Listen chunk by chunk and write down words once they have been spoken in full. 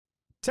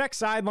Tech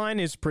Sideline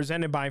is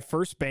presented by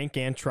First Bank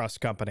and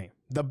Trust Company,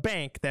 the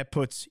bank that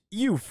puts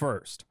you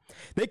first.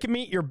 They can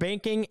meet your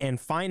banking and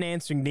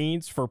financing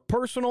needs for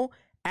personal,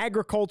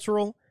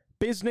 agricultural,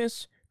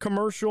 business,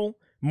 commercial,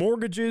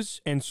 mortgages,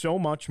 and so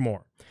much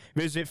more.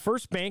 Visit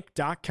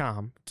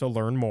firstbank.com to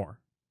learn more.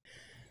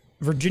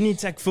 Virginia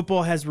Tech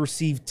football has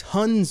received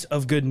tons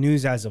of good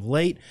news as of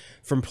late,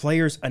 from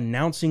players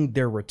announcing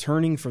they're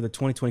returning for the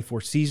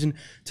 2024 season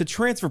to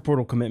transfer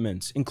portal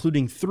commitments,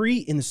 including 3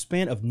 in the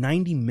span of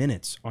 90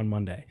 minutes on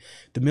Monday.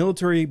 The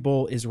Military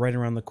Bowl is right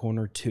around the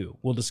corner, too.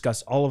 We'll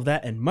discuss all of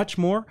that and much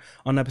more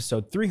on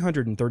episode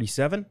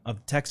 337 of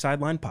the Tech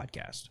Sideline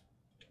Podcast.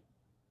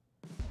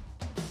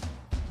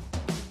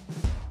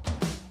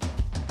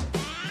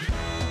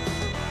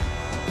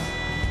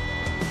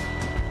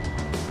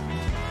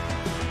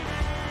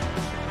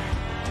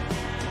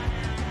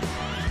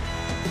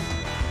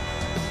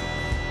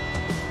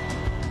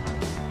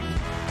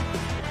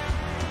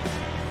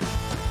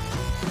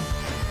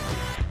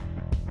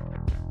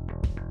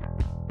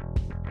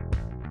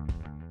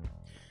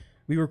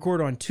 We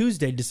record on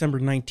Tuesday, December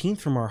 19th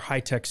from our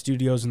high-tech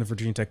studios in the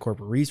Virginia Tech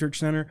Corporate Research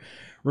Center.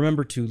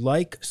 Remember to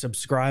like,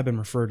 subscribe, and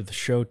refer to the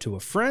show to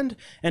a friend,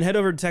 and head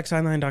over to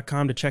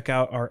techsideline.com to check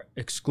out our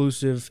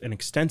exclusive and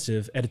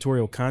extensive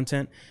editorial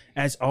content.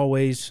 As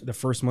always, the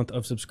first month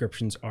of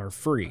subscriptions are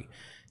free.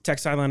 Tech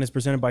Sideline is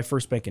presented by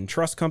First Bank and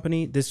Trust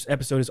Company. This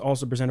episode is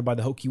also presented by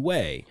the Hokie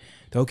Way.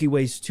 The Hokie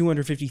Way's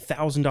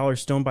 $250,000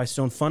 Stone by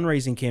Stone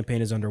fundraising campaign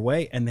is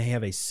underway, and they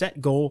have a set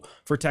goal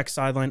for Tech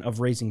Sideline of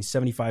raising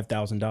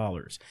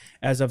 $75,000.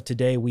 As of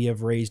today, we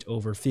have raised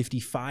over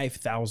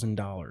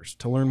 $55,000.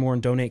 To learn more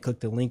and donate, click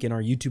the link in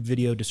our YouTube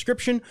video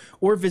description,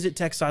 or visit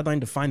Tech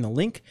Sideline to find the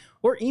link,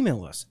 or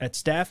email us at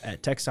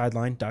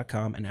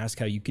staff@techsideline.com and ask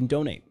how you can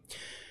donate.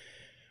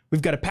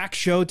 We've got a packed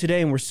show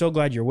today, and we're so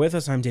glad you're with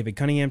us. I'm David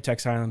Cunningham,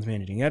 Tech Sideline's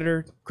managing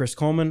editor. Chris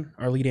Coleman,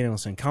 our lead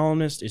analyst and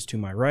columnist, is to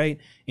my right.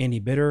 Andy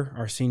Bitter,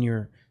 our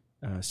senior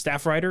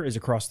staff writer, is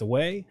across the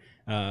way.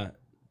 I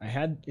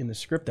had in the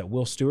script that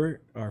Will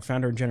Stewart, our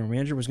founder and general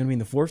manager, was going to be in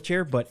the fourth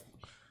chair, but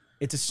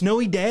it's a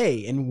snowy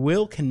day, and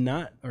Will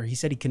cannot, or he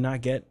said he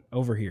cannot get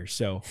over here.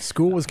 So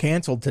school was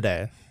canceled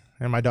today,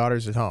 and my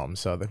daughter's at home,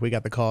 so we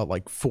got the call at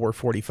like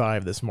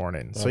 4:45 this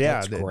morning. So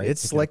yeah,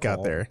 it's slick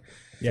out there.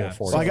 Yeah,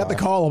 so I got the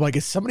call. I'm like,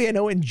 is somebody I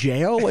know in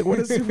jail? Like, what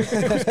is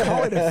who's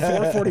calling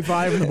at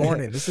 4:45 in the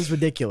morning? This is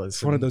ridiculous.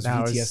 It's one of those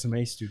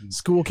VTSMA students.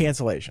 School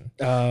cancellation.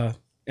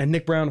 And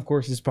Nick Brown, of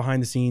course, is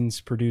behind the scenes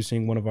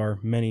producing, one of our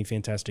many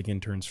fantastic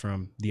interns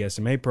from the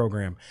SMA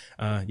program.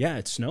 Yeah,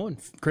 it's snowing.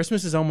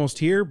 Christmas is almost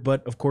here,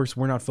 but of course,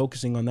 we're not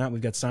focusing on that.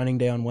 We've got signing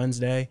day on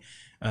Wednesday.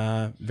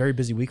 Very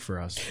busy week for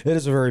us. It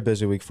is a very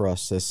busy week for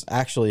us. This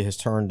actually has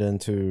turned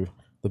into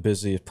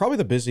probably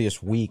the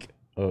busiest week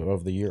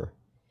of the year,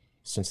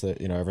 since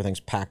everything's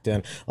packed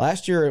in.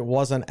 Last year it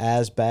wasn't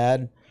as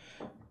bad.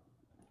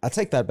 I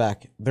take that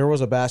back. There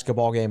was a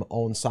basketball game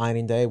on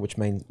signing day, which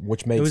made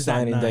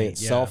signing day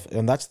itself,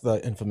 and that's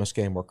the infamous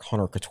game where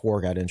Hunter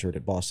Couture got injured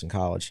at Boston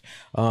College.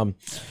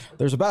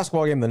 There's a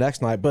basketball game the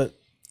next night, but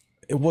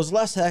it was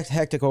less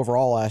hectic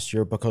overall last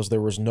year because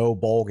there was no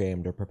bowl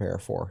game to prepare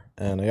for.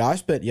 And I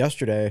spent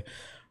yesterday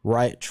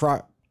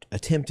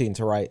attempting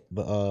to write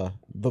the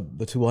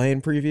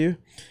Tulane preview.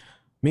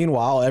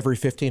 Meanwhile, every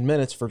 15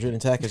 minutes, Virginia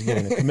Tech is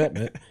getting a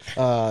commitment.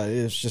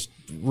 It's just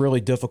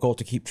really difficult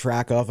to keep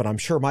track of, and I'm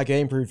sure my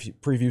game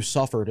preview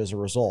suffered as a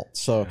result.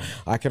 So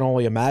I can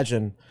only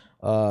imagine,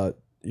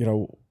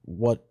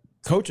 what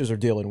coaches are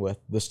dealing with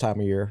this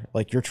time of year.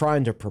 Like, you're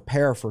trying to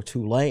prepare for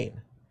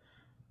Tulane,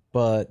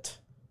 but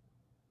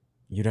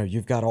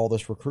you've got all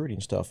this recruiting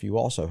stuff you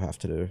also have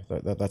to do.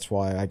 That's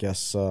why I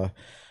guess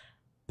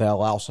they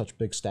allow such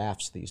big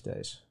staffs these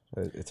days.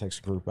 It takes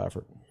a group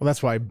effort. Well,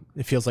 that's why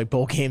it feels like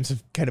bowl games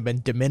have kind of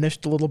been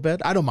diminished a little bit.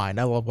 I don't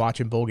mind. I love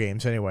watching bowl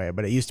games anyway,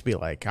 but it used to be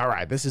like, all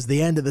right, this is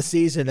the end of the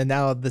season, and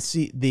now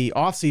the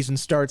off season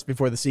starts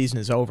before the season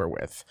is over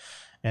with.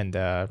 And,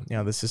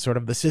 this is sort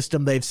of the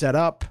system they've set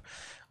up.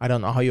 I don't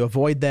know how you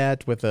avoid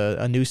that with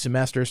a new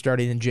semester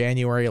starting in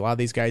January. A lot of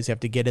these guys have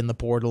to get in the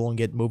portal and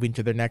get moving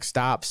to their next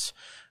stops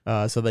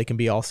so they can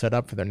be all set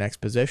up for their next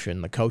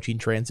position. The coaching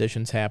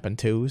transitions happen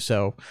too.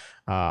 So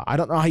I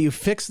don't know how you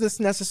fix this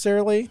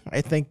necessarily.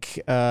 I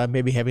think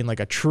maybe having like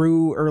a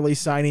true early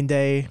signing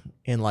day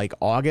in like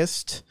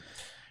August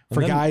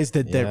for guys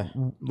that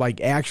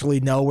like actually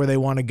know where they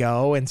want to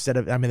go instead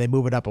of, they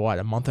move it up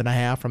a month and a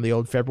half from the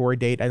old February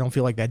date. I don't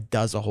feel like that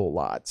does a whole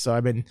lot. So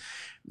I've been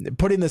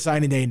putting the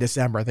signing day in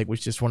December, I think, was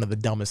just one of the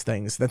dumbest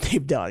things that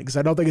they've done, because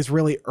I don't think it's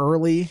really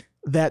early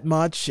that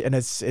much, and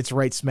it's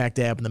right smack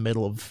dab in the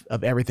middle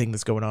of everything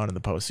that's going on in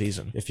the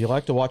postseason. If you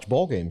like to watch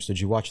bowl games, did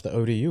you watch the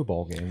ODU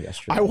bowl game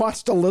yesterday? I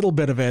watched a little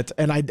bit of it,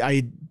 and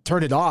I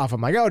turned it off.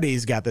 I'm like,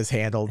 ODU's got this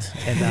handled,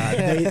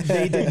 and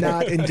they did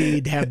not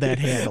indeed have that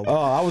handled. Oh,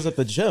 I was at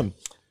the gym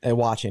and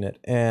watching it,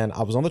 and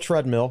I was on the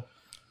treadmill,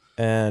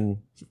 and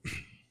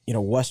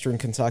Western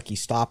Kentucky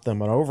stopped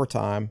them in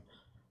overtime,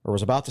 or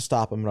was about to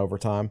stop them in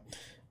overtime,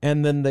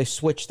 and then they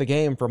switched the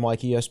game from like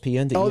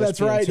ESPN to ESPN2.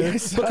 That's right. I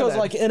Because saw that.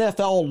 like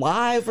NFL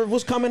Live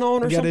was coming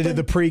on or You got to something.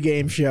 do the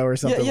pregame show or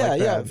something like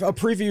that. A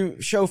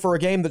preview show for a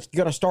game that's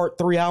going to start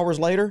 3 hours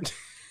later.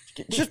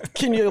 Just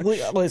can you?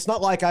 It's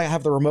not like I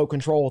have the remote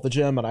control at the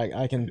gym and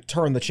I can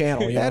turn the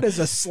channel. You That know? is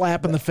a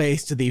slap in the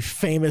face to the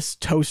famous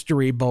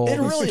Toastery Bowl, It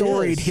the really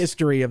storied is.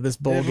 history of this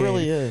bowl It game.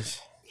 really is.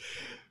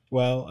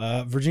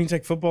 Well, Virginia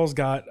Tech football's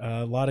got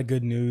a lot of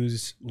good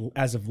news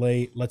as of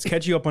late. Let's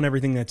catch you up on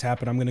everything that's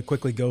happened. I'm going to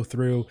quickly go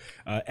through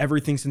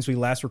everything since we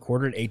last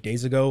recorded 8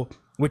 days ago,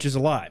 which is a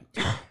lot.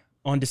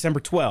 On December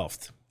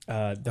 12th,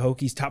 the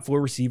Hokies' top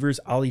 4 receivers,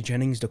 Ollie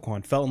Jennings,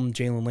 Daquan Felton,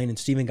 Jalen Lane, and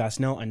Steven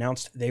Gosnell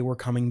announced they were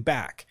coming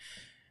back.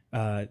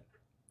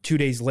 2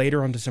 days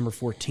later, on December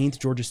 14th,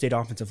 Georgia State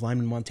offensive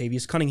lineman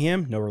Montavious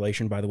Cunningham, no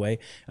relation, by the way,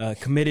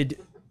 committed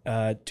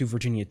to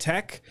Virginia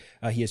Tech.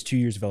 He has 2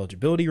 years of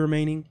eligibility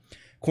remaining.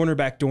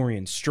 Cornerback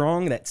Dorian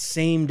Strong, that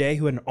same day,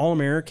 who had an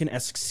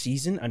All-American-esque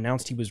season,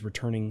 announced he was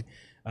returning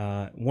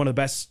one of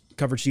the best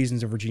coverage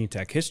seasons of Virginia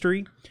Tech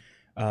history.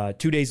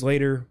 2 days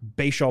later,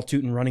 Bayshaw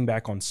Tootin, running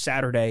back on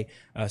Saturday,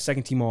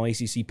 second-team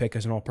All-ACC pick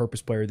as an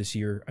all-purpose player this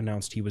year,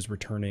 announced he was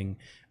returning.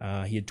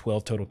 He had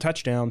 12 total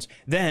touchdowns.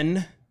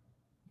 Then,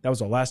 that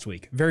was all last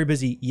week. Very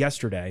busy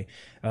yesterday.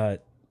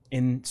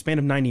 In span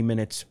of 90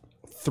 minutes,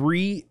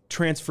 3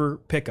 transfer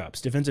pickups.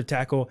 Defensive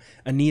tackle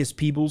Aeneas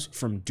Peebles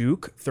from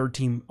Duke,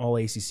 third-team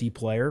All-ACC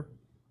player.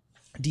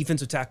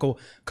 Defensive tackle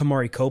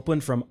Kamari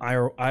Copeland from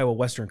Iowa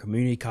Western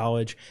Community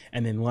College.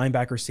 And then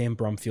linebacker Sam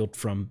Brumfield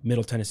from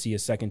Middle Tennessee, a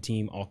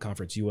second-team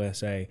All-Conference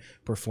USA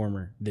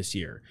performer this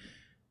year.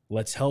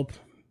 Let's help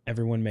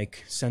everyone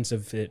make sense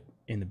of it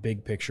in the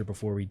big picture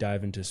before we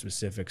dive into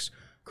specifics.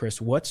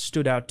 Chris, what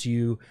stood out to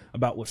you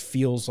about what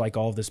feels like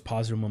all of this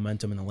positive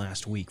momentum in the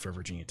last week for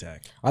Virginia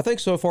Tech? I think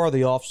so far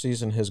the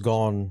offseason has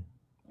gone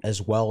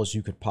as well as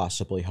you could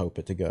possibly hope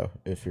it to go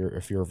if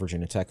you're a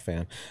Virginia Tech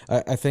fan.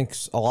 I think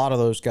a lot of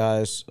those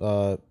guys,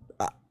 I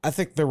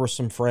think there were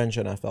some fringe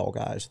NFL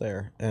guys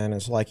there. And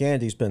it's like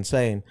Andy's been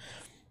saying,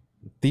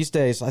 these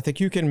days I think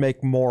you can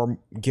make more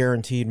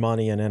guaranteed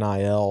money in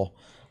NIL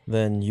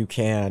than you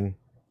can,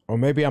 or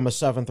maybe I'm a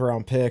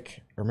 7th-round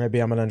pick, or maybe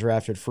I'm an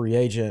undrafted free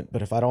agent,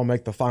 but if I don't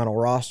make the final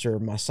roster,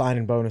 my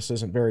signing bonus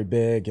isn't very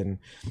big, and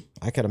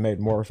I could have made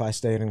more if I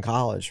stayed in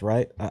college,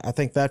 right? I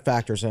think that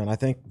factors in. I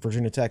think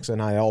Virginia Tech's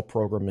NIL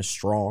program is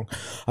strong.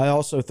 I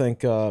also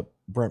think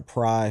Brent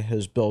Pry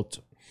has built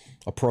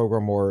a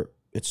program where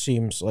it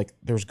seems like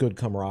there's good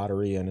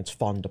camaraderie and it's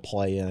fun to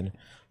play in.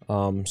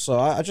 So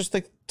I just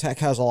think Tech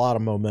has a lot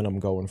of momentum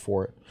going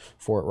for it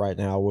right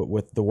now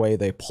with the way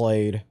they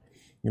played.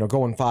 You know,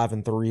 going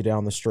 5-3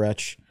 down the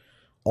stretch,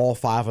 all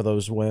 5 of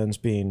those wins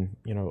being,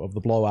 you know, of the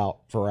blowout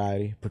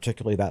variety,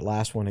 particularly that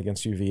last one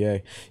against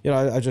UVA. You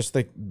know, I just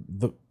think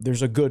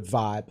there's a good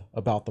vibe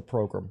about the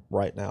program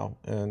right now.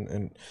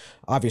 And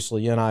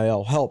obviously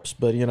NIL helps,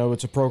 but, you know,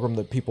 it's a program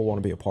that people want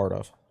to be a part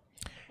of.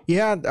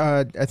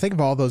 Yeah, I think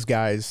of all those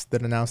guys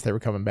that announced they were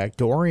coming back,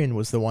 Dorian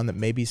was the one that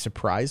maybe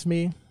surprised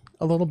me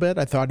a little bit.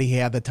 I thought he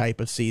had the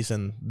type of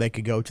season that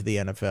could go to the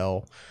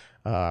NFL.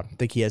 I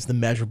think he has the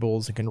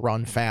measurables and can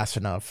run fast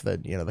enough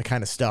that, you know, the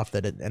kind of stuff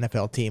that an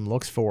NFL team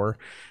looks for.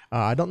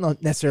 I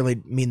don't necessarily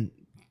mean,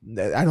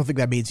 I don't think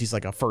that means he's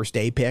like a first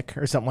day pick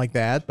or something like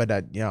that, but,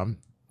 you know,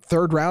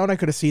 3rd round, I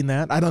could have seen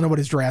that. I don't know what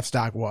his draft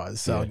stock was.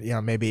 So, you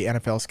know, maybe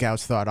NFL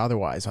scouts thought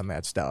otherwise on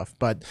that stuff.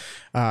 But,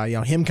 you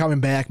know, him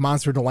coming back,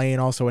 Monster Delane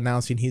also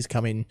announcing he's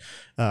coming,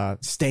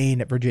 staying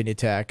at Virginia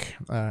Tech.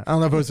 I don't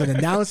know if it was an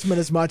announcement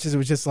as much as it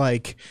was just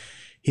like,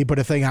 he put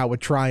a thing out with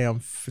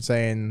Triumph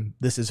saying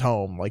this is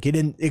home. Like, he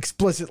didn't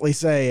explicitly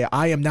say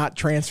I am not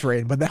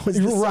transferring, but that was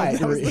the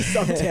that was the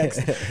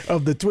subtext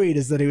of the tweet,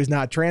 is that he was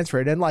not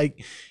transferred. And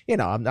like, you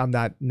know, I'm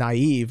not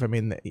naive. I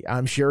mean,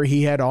 I'm sure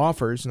he had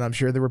offers, and I'm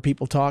sure there were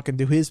people talking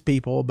to his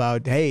people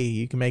about, hey,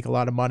 you can make a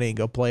lot of money and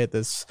go play at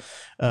this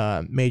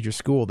major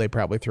school. They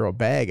probably throw a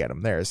bag at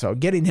him there. So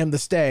getting him to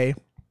stay.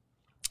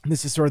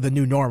 This is sort of the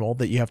new normal,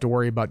 that you have to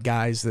worry about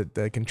guys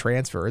that can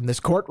transfer. In this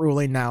court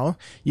ruling now,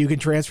 you can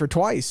transfer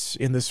twice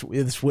in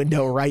this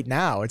window right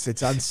now. It's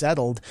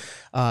unsettled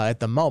at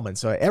the moment.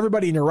 So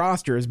everybody in your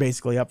roster is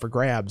basically up for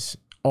grabs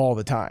all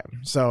the time.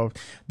 So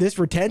this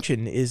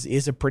retention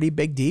is a pretty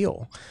big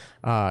deal.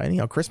 And, you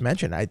know, Chris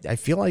mentioned, I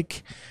feel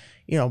like,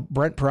 you know,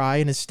 Brent Pry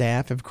and his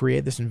staff have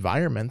created this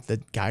environment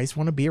that guys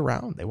want to be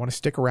around. They want to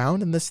stick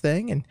around in this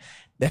thing. And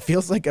that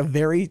feels like a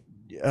very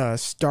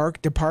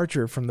stark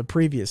departure from the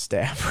previous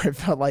staff, where it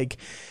felt like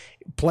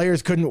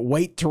players couldn't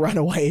wait to run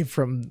away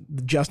from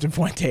the Justin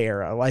Fuente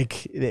era.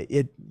 Like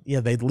it, you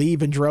know, they'd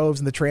leave in droves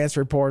in the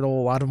transfer portal.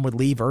 A lot of them would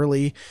leave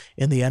early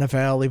in the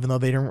NFL, even though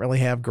they didn't really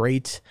have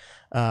great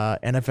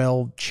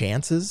NFL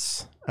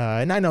chances.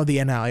 And I know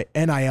the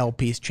NIL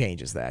piece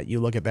changes that.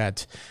 You look at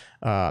that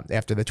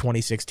after the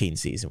 2016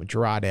 season with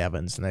Gerard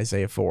Evans and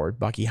Isaiah Ford,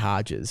 Bucky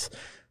Hodges.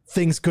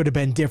 Things could have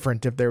been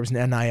different if there was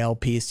an NIL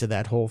piece to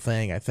that whole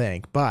thing, I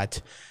think.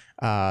 But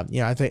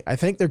you know, I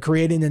think they're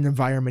creating an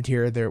environment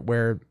here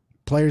where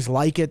players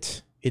like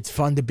it. It's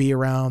fun to be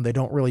around. They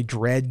don't really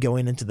dread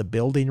going into the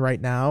building right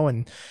now.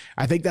 And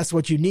I think that's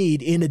what you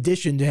need in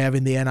addition to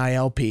having the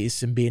NIL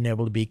piece and being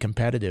able to be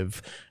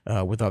competitive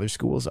with other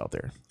schools out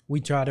there. We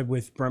chatted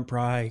with Brent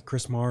Pry,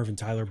 Chris Marv, and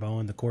Tyler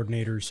Bowen, the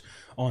coordinators,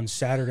 on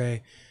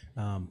Saturday.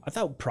 I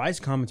thought Pry's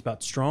comments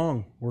about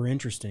Strong were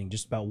interesting,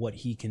 just about what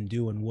he can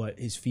do and what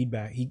his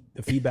feedback,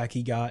 the feedback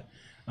he got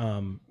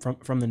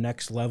from the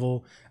next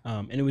level.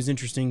 And it was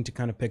interesting to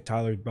kind of pick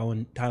Tyler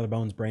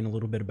Bowen's brain a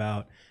little bit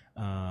about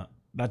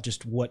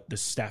just what the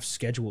staff's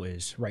schedule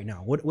is right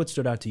now. What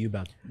stood out to you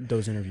about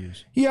those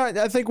interviews? Yeah,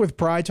 I think with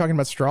Pry talking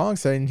about Strong,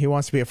 saying he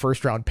wants to be a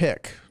first-round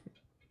pick.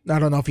 I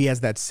don't know if he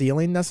has that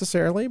ceiling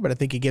necessarily, but I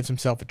think he gives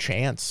himself a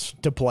chance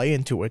to play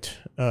into it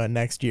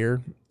next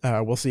year.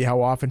 We'll see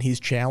how often he's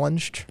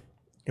challenged.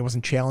 He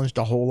wasn't challenged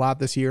a whole lot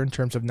this year in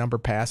terms of number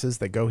of passes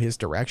that go his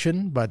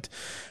direction, but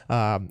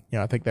I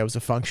think that was a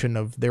function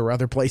of there were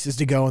other places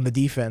to go in the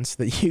defense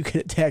that you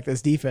could attack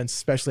this defense,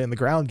 especially in the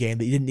ground game,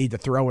 that you didn't need to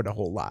throw it a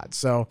whole lot.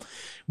 So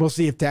we'll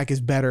see if Tech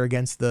is better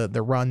against the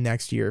run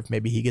next year, if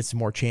maybe he gets some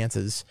more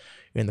chances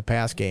in the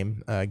pass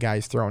game,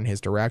 guys throwing his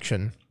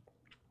direction.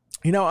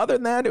 Other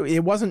than that,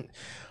 it wasn't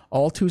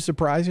all too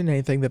surprising,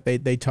 anything that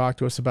they talked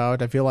to us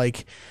about. I feel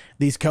like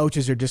these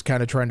coaches are just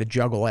kind of trying to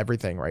juggle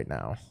everything right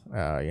now.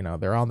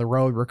 They're on the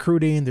road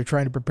recruiting. They're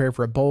trying to prepare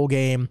for a bowl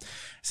game.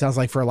 Sounds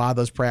like for a lot of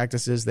those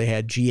practices, they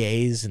had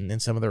GAs and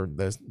some of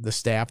the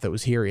staff that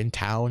was here in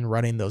town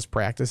running those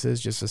practices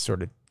just to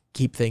sort of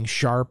keep things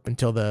sharp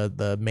until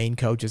the main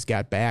coaches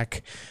got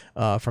back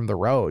from the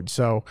road.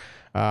 So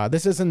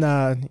this isn't,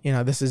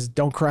 this is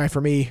don't cry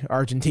for me,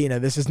 Argentina.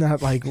 This is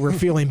not like we're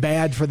feeling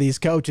bad for these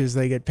coaches.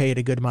 They get paid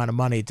a good amount of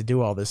money to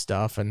do all this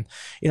stuff. And,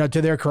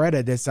 to their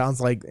credit, it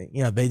sounds like,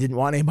 they didn't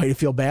want anybody to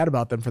feel bad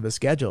about them for the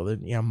schedule.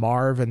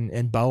 Marv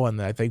and Bowen,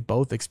 I think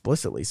both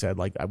explicitly said,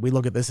 like, we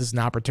look at this as an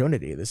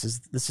opportunity. This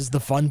is the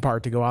fun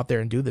part to go out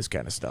there and do this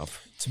kind of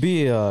stuff. To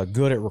be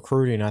good at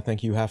recruiting, I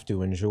think you have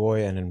to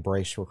enjoy and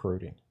embrace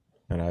recruiting.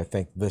 And I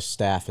think this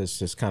staff has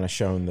just kind of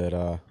shown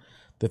that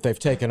they've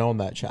taken on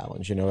that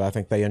challenge. I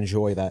think they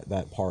enjoy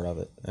that part of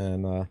it.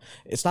 And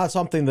it's not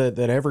something that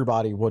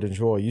everybody would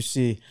enjoy. You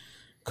see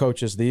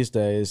coaches these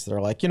days,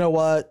 they're like, you know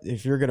what,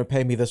 if you're going to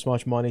pay me this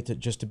much money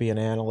just to be an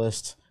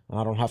analyst, and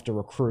I don't have to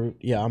recruit,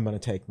 yeah, I'm going to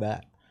take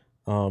that.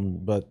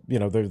 But,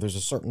 there's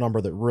a certain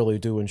number that really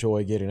do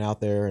enjoy getting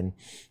out there and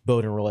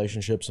building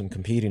relationships and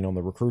competing on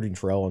the recruiting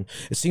trail. And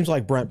it seems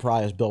like Brent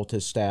Pry has built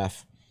his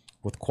staff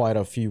with quite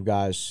a few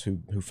guys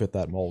who fit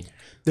that mold.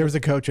 There was a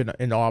coach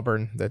in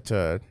Auburn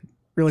that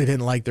really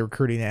didn't like the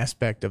recruiting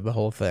aspect of the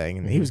whole thing,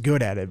 and he was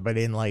good at it, but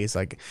he didn't like. He's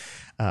like,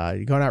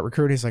 "You're going out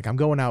recruiting." He's like, "I'm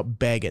going out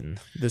begging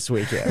this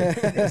weekend."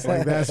 It's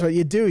like that's what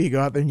you do. You go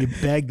out there and you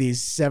beg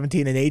these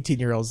 17 and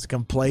 18-year-olds to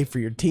come play for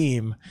your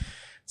team.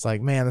 It's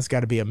like, man, that's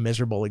got to be a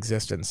miserable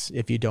existence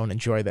if you don't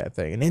enjoy that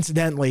thing. And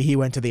incidentally, he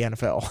went to the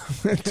NFL.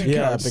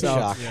 Big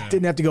shock. Yeah.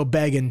 Didn't have to go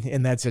begging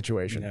in that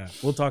situation. Yeah,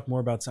 we'll talk more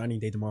about signing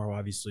day tomorrow,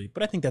 obviously.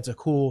 But I think that's a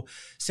cool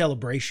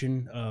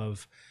celebration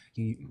of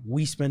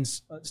we spend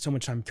so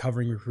much time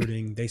covering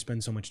recruiting. They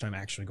spend so much time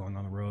actually going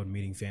on the road,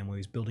 meeting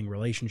families, building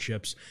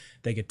relationships.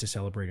 They get to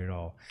celebrate it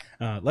all.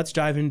 Let's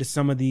dive into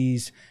some of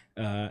these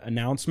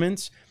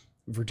announcements.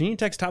 Virginia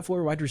Tech's top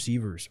 4 wide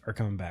receivers are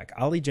coming back.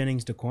 Ollie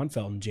Jennings, Daquan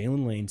Felton,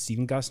 Jalen Lane,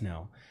 Stephen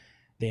Gosnell.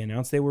 They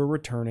announced they were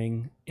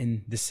returning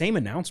in the same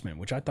announcement,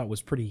 which I thought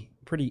was pretty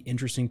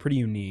interesting, pretty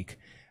unique.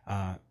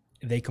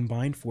 They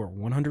combined for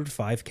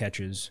 105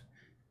 catches,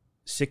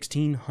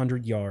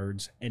 1,600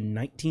 yards, and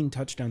 19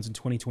 touchdowns in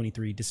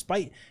 2023,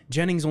 despite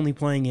Jennings only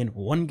playing in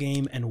one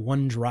game and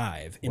one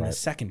drive in the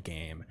second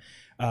game.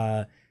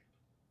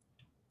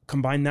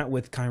 Combine that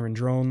with Kyron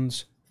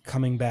Drones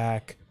coming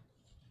back.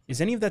 Is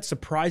any of that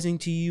surprising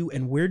to you,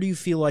 and where do you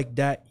feel like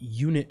that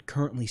unit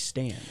currently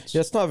stands?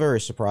 Yeah, it's not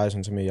very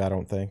surprising to me, I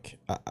don't think.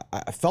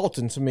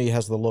 Felton, to me,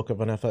 has the look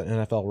of an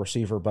NFL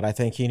receiver, but I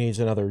think he needs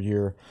another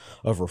year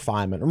of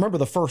refinement. Remember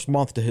the first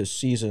month to his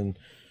season,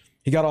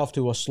 he got off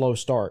to a slow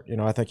start.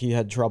 I think he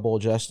had trouble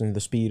adjusting to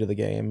the speed of the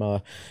game.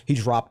 He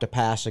dropped a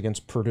pass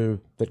against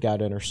Purdue that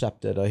got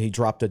intercepted. He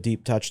dropped a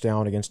deep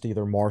touchdown against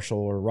either Marshall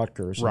or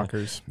Rutgers.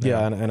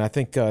 And I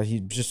think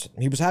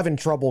he was having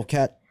trouble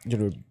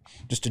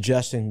just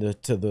adjusting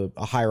to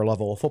a higher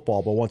level of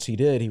football. But once he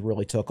did, he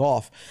really took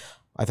off.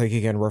 I think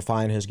he can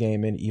refine his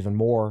game in even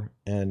more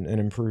and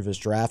improve his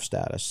draft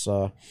status.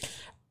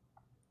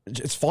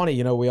 It's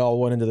funny, we all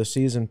went into the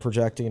season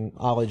projecting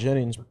Ollie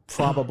Jennings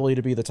probably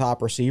to be the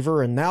top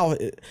receiver, and now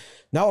it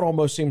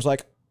almost seems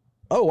like,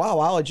 oh, wow,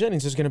 Ollie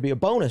Jennings is going to be a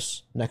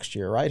bonus next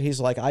year, right?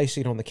 He's like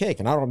icing on the cake,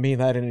 and I don't mean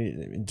that in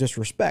any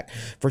disrespect.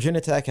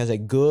 Virginia Tech has a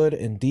good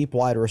and deep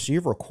wide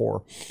receiver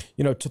core,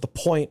 to the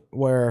point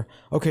where,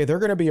 okay, they're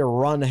going to be a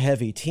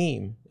run-heavy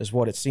team is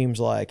what it seems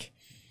like.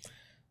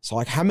 So,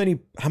 like, how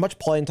much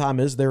playing time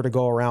is there to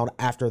go around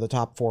after the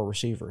top 4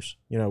 receivers,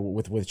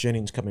 with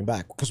Jennings coming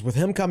back? Because with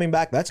him coming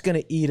back, that's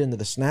going to eat into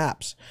the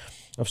snaps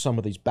of some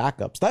of these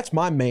backups. That's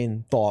my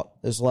main thought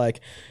is, like,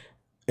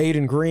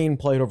 Aiden Green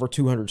played over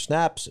 200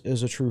 snaps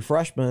as a true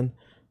freshman,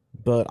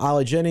 But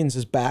Ollie Jennings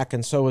is back,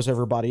 and so is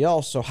everybody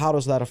else. So how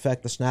does that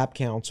affect the snap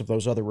counts of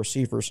those other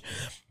receivers?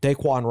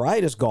 Daquan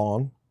Wright is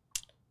gone.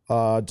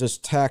 Does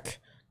Tech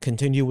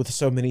continue with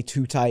so many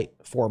too tight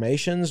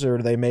formations, or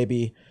do they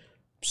maybe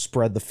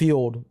spread the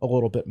field a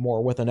little bit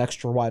more with an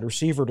extra wide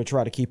receiver to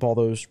try to keep all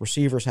those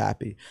receivers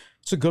happy?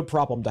 It's a good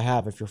problem to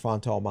have if you're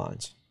Fontel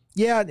Mines.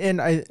 Yeah,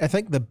 and I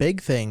think the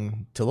big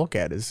thing to look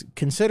at is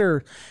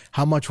consider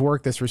how much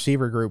work this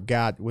receiver group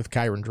got with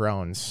Kyron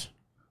Drones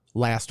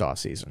last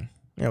offseason.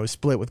 It was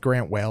split with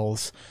Grant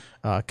Wells.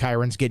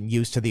 Kyron's getting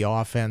used to the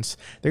offense.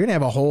 They're going to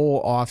have a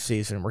whole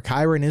offseason where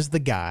Kyron is the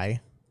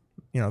guy.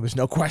 There's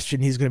no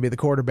question he's going to be the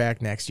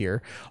quarterback next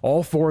year.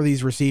 All 4 of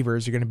these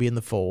receivers are going to be in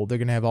the fold. They're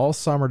going to have all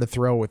summer to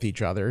throw with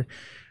each other.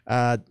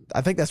 I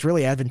think that's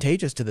really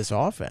advantageous to this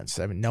offense.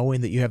 I mean,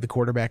 knowing that you have the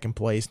quarterback in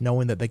place,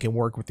 knowing that they can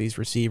work with these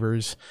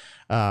receivers.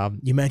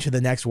 You mentioned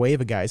the next wave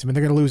of guys. I mean,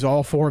 they're going to lose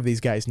all 4 of these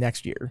guys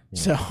next year.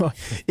 Yeah. So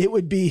it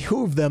would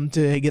behoove them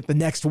to get the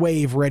next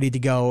wave ready to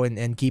go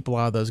and keep a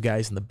lot of those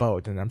guys in the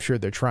boat. And I'm sure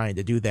they're trying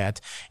to do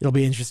that. It'll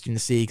be interesting to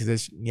see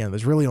because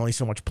there's really only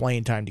so much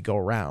playing time to go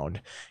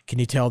around. Can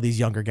you tell these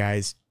younger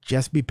guys,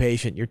 just be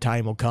patient, your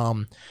time will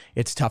come?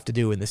 It's tough to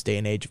do in this day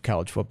and age of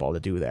college football to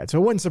do that. So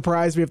it wouldn't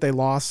surprise me if they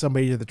lost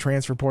somebody to the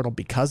transfer portal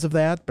because of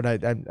that, but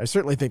I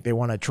certainly think they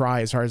want to try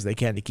as hard as they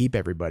can to keep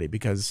everybody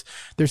because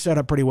they're set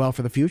up pretty well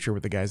for the future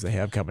with the guys they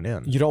have coming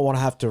in. You don't want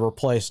to have to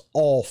replace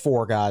all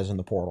 4 guys in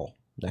the portal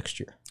next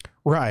year.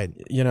 Right.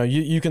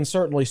 You can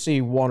certainly see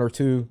 1 or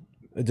 2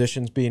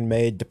 additions being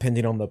made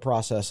depending on the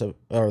process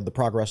or the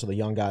progress of the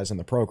young guys in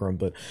the program,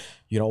 but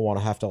you don't want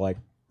to have to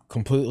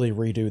completely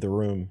redo the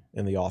room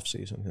in the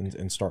offseason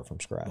and start from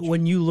scratch.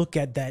 When you look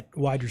at that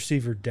wide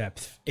receiver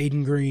depth,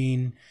 Aiden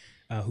Green,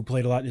 who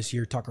played a lot this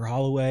year, Tucker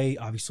Holloway,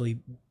 obviously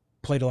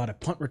played a lot of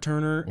punt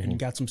returner and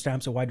got some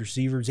snaps at wide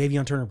receiver.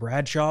 Xavier Turner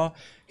Bradshaw,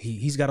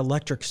 he's got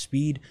electric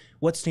speed.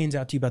 What stands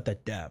out to you about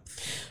that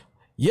depth?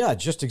 Yeah,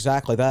 just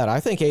exactly that. I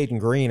think Aiden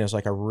Green is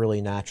a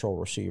really natural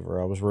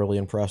receiver. I was really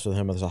impressed with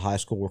him as a high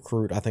school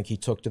recruit. I think he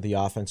took to the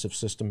offensive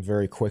system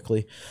very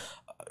quickly.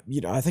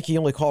 I think he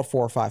only called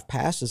 4 or 5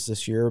 passes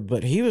this year,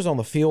 but he was on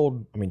the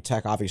field. I mean,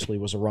 Tech obviously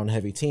was a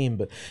run-heavy team,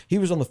 but he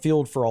was on the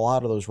field for a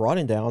lot of those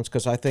running downs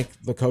because I think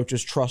the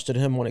coaches trusted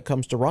him when it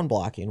comes to run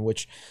blocking,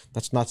 which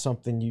that's not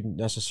something you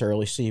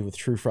necessarily see with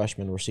true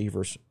freshman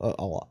receivers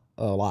a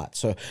lot.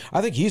 So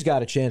I think he's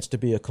got a chance to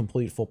be a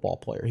complete football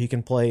player. He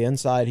can play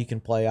inside, he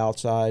can play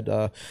outside.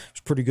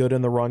 He's pretty good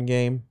in the run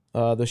game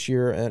this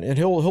year, and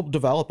he'll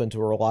develop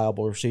into a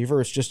reliable receiver.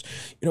 It's just,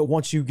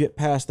 once you get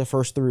past the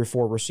first 3 or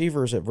 4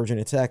 receivers at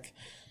Virginia Tech,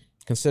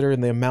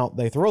 considering the amount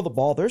they throw the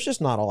ball, there's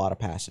just not a lot of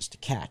passes to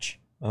catch.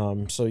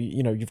 So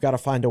you've got to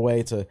find a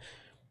way to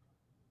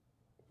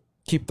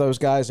keep those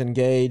guys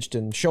engaged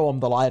and show them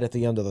the light at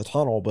the end of the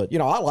tunnel. But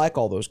I like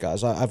all those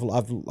guys.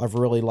 I've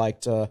really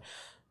liked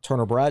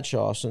Turner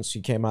Bradshaw since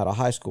he came out of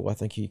high school. I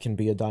think he can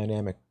be a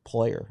dynamic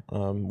player.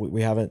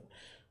 We haven't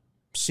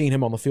seen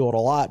him on the field a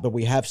lot, but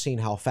we have seen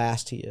how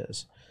fast he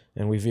is,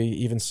 and we've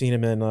even seen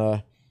him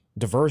in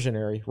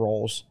diversionary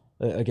roles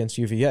against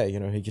UVA.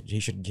 He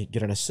should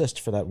get an assist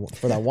for that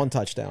 1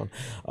 touchdown.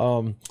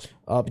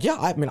 Yeah,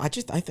 I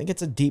think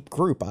it's a deep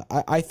group.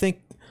 I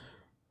think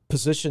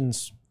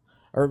positions,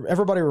 or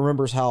everybody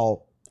remembers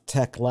how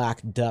Tech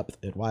lacked depth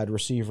at wide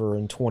receiver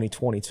in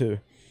 2022.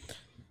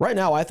 Right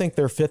now, I think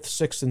their 5th,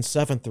 6th, and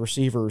 7th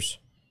receivers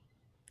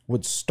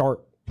would start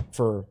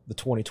for the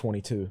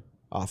 2022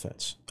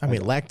 offense. I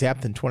mean, lack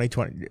depth in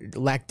 2020,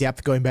 lack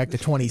depth going back to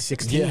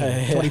 2016,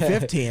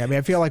 2015. I mean,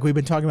 I feel like we've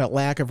been talking about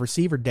lack of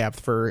receiver depth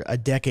for a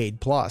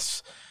decade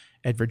plus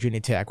at Virginia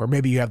Tech, where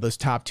maybe you have those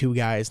top 2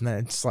 guys and then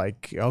it's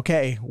like,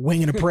 okay,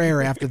 wing and a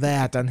prayer after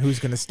that on who's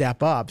going to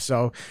step up.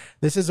 So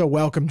this is a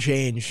welcome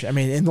change. I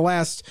mean, in the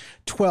last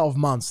 12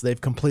 months, they've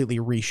completely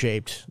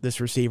reshaped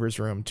this receivers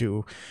room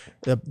to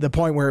the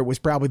point where it was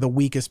probably the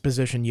weakest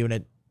position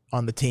unit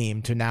on the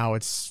team to now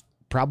it's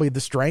probably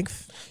the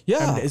strength.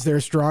 Yeah. Is there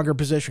a stronger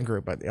position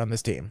group on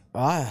this team?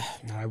 I'm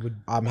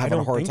having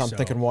a hard time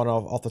thinking one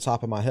off the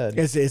top of my head.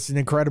 It's an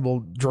incredible,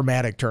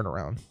 dramatic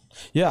turnaround.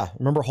 Yeah.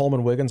 Remember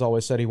Holman Wiggins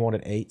always said he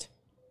wanted 8?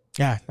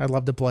 Yeah, I'd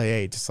love to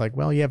play 8. It's like,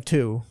 well, you have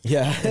 2.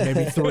 Yeah.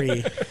 Maybe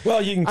 3.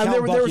 Well, you can count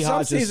there were some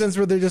Hodges. seasons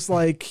where they're just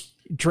like,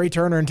 Trey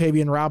Turner and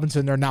Tavian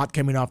Robinson are not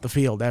coming off the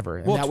field ever.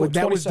 And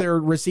that was their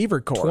receiver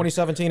core.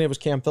 2017, it was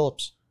Cam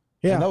Phillips.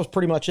 Yeah, and that was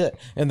pretty much it.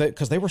 And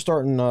because they were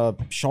starting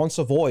Sean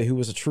Savoy, who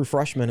was a true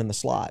freshman in the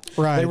slot.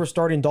 Right. They were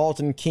starting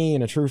Dalton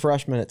Keene, a true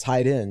freshman at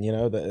tight end.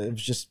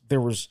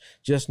 There was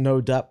just no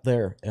depth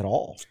there at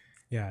all.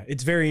 Yeah,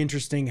 it's very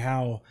interesting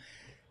how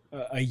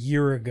a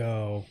year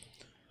ago,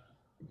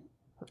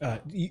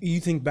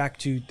 you think back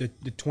to the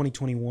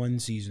 2021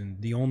 season,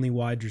 the only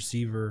wide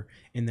receiver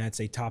in that's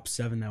a top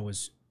 7 that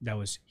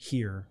was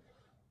here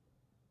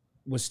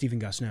was Stephen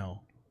Gosnell.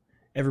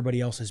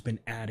 Everybody else has been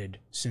added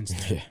since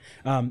then.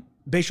 Yeah.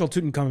 Bashal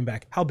Tutin coming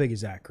back. How big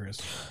is that, Chris?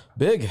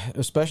 Big,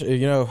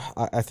 especially,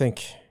 I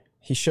think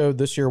he showed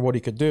this year what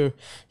he could do.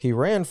 He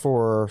ran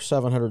for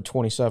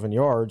 727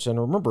 yards. And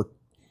remember,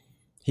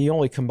 he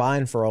only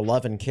combined for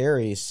 11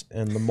 carries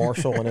in the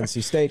Marshall and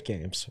NC State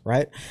games,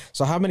 right?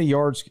 So how many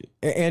yards,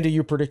 Andy,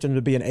 you predict him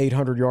to be an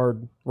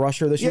 800-yard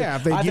rusher this year? Yeah,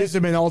 if they used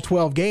him in all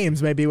 12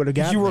 games, maybe he would have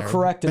gotten You were there.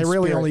 correct. They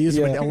really only used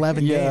him in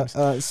 11 games.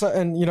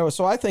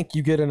 So I think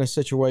you get in a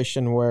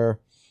situation where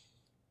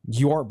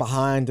you aren't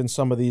behind in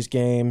some of these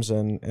games,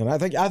 and I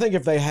think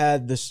if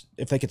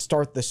they could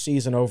start this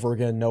season over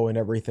again, knowing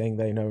everything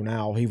they know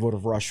now, he would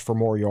have rushed for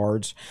more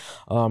yards.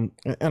 And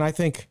I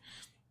think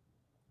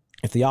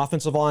if the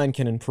offensive line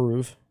can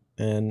improve,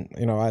 and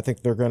I think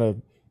I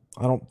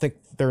don't think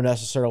they're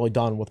necessarily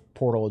done with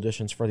portal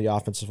additions for the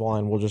offensive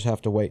line. We'll just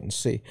have to wait and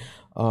see.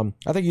 I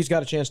think he's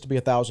got a chance to be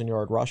a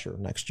 1,000-yard rusher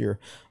next year.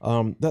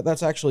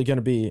 That's actually going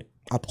to be.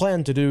 I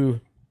plan to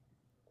do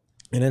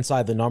an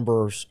Inside the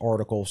Numbers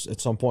articles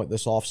at some point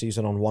this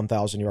offseason on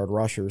 1,000-yard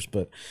rushers,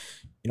 but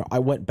I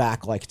went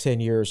back like 10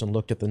 years and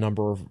looked at the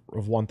number of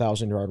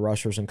 1,000-yard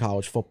rushers in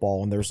college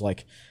football, and there's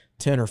like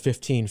 10 or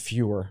 15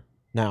 fewer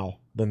now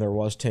than there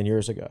was 10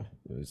 years ago.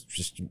 It's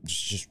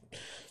just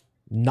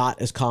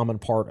not as common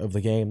part of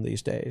the game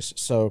these days.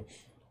 So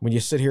when you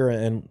sit here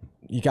and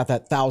you got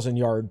that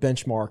 1,000-yard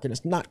benchmark, and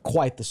it's not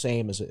quite the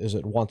same as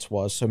it once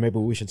was, so maybe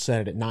we should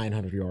set it at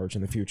 900 yards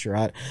in the future.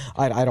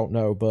 I don't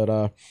know,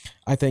 but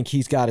I think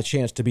he's got a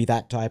chance to be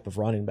that type of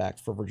running back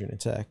for Virginia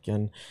Tech,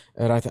 and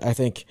I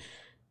think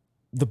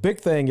the big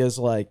thing is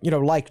like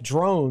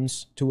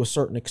drones to a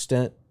certain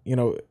extent.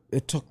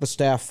 It took the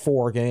staff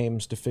 4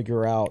 games to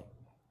figure out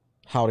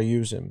how to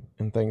use him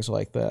and things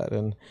like that,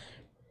 and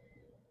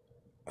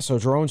so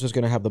Drones is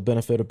going to have the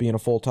benefit of being a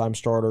full-time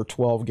starter,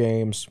 12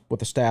 games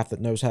with a staff that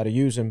knows how to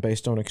use him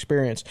based on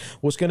experience.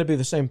 Well, it's going to be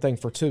the same thing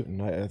for Tootin.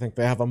 I think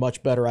they have a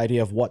much better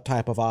idea of what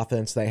type of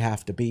offense they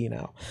have to be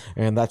now,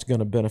 and that's going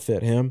to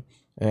benefit him.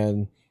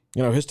 And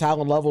his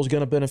talent level is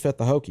going to benefit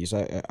the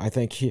Hokies. I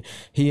think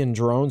he and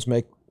Drones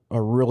make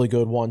a really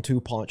good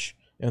 1-2 punch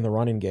in the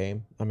running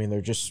game. I mean,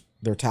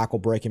 they're tackle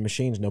breaking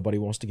machines. Nobody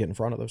wants to get in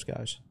front of those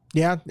guys.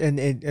 Yeah, and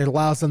it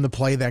allows them to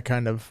play that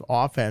kind of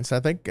offense.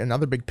 I think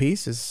another big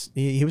piece is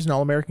he was an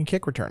All-American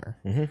kick returner.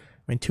 Mm-hmm. I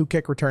mean, 2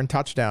 kick return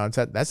touchdowns.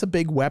 That's a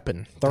big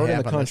weapon. Third in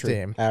the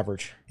country,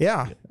 average.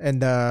 Yeah,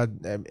 and I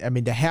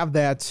mean, to have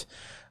that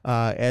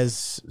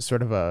as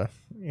sort of a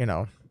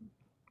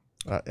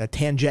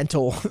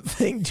tangential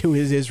thing to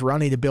his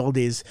running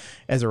abilities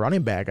as a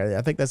running back,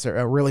 I think that's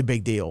a really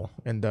big deal.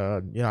 And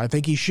I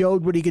think he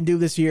showed what he can do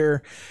this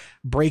year,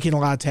 breaking a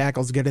lot of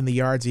tackles, getting the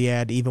yards he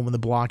had, even when the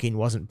blocking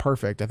wasn't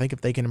perfect. I think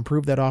if they can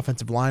improve that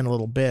offensive line a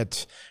little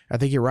bit, I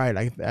think you're right.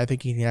 I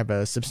think he can have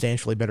a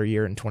substantially better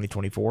year in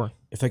 2024.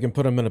 If they can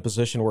put him in a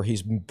position where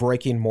he's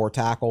breaking more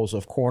tackles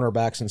of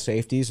cornerbacks and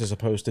safeties as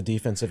opposed to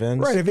defensive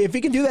ends. Right. If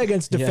he can do that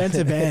against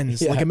defensive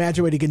ends, like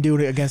imagine what he can do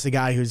against a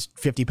guy who's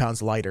 50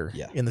 pounds lighter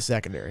in the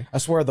secondary. I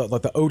swear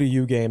the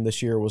ODU game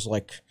this year was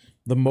like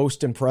the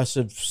most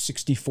impressive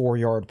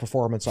 64-yard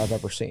performance I've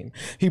ever seen.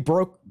 He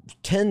broke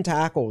 10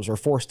 tackles or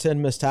forced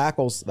 10 missed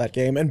tackles that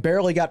game and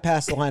barely got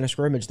past the line of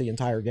scrimmage the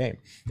entire game.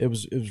 It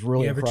was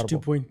really incredible. He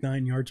averaged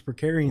 2.9 yards per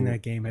carry in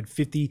that game, had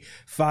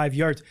 55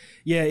 yards.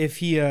 Yeah, if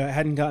he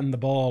hadn't gotten the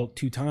ball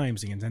 2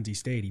 times against NC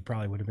State, he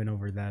probably would have been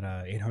over that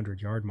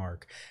 800-yard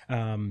mark.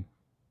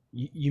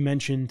 You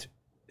mentioned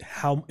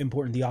how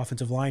important the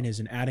offensive line is,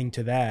 and adding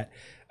to that,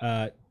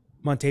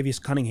 Montavious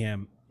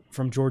Cunningham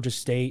from Georgia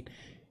State,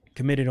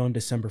 committed on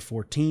December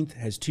 14th,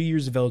 has 2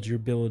 years of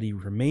eligibility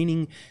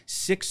remaining,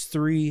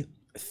 6'3",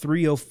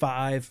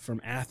 305 from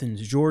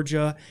Athens,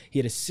 Georgia. He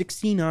had a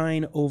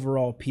 69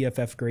 overall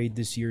PFF grade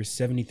this year,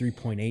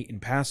 73.8 in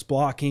pass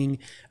blocking.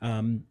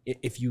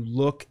 If you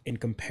look and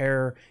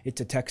compare it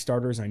to Tech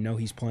starters, I know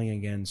he's playing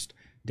against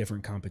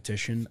different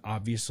competition,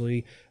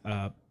 obviously,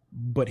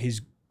 but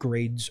his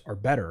grades are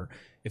better.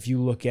 If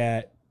you look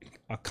at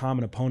a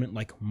common opponent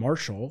like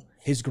Marshall,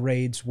 his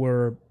grades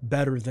were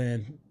better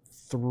than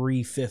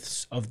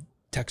 3/5 of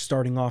Tech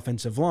starting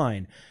offensive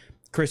line.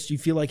 Chris, do you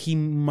feel like he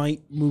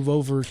might move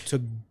over to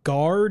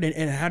guard?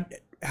 And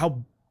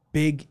how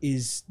big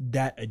is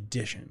that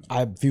addition?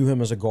 I view him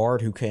as a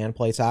guard who can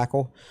play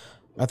tackle.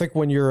 I think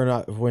when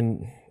you're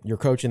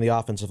coaching the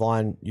offensive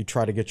line, you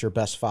try to get your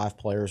best 5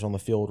 players on the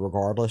field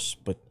regardless,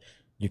 but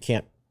you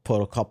can't put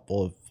a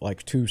couple of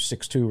like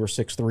 6'2" or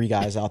 6'3"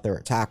 guys out there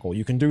at tackle.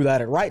 You can do that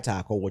at right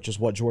tackle, which is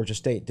what Georgia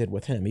State did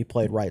with him. He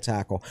played right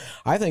tackle.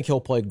 I think he'll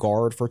play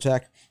guard for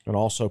Tech and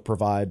also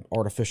provide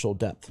artificial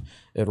depth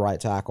at right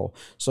tackle.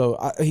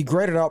 So he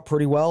graded out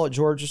pretty well at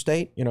Georgia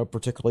State,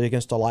 particularly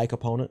against a like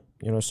opponent,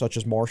 such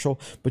as Marshall.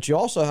 But you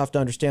also have to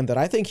understand that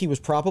I think he was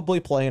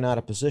probably playing out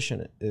of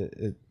position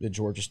at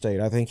Georgia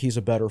State. I think he's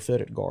a better fit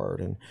at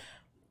guard, and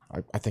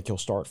I think he'll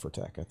start for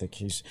Tech. I think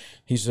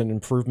he's an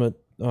improvement.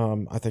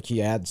 I think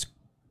he adds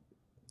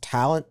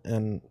talent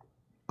and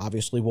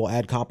obviously will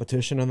add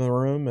competition in the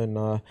room.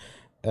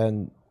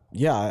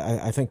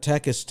 I think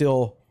Tech is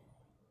still,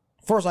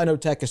 as far as I know,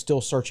 Tech is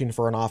still searching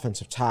for an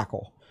offensive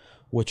tackle,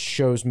 which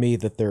shows me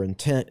that their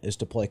intent is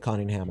to play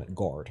Cunningham at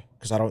guard,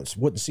 because I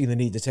wouldn't see the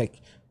need to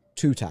take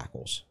 2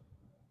 tackles.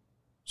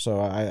 So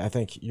I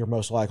think you're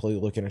most likely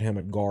looking at him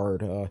at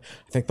guard.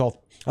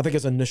 I think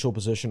his initial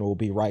position will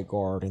be right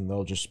guard, and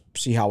they'll just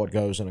see how it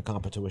goes in a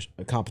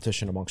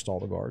competition amongst all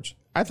the guards.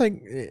 I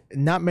think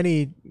not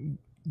many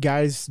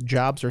guys'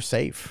 jobs are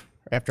safe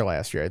after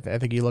last year. I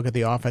think you look at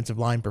the offensive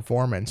line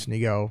performance and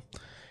you go,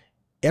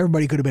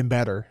 everybody could have been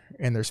better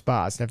in their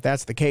spots. And if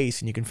that's the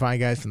case, and you can find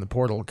guys from the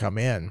portal to come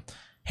in,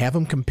 have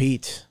them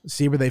compete,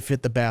 see where they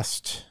fit the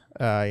best.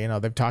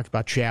 They've talked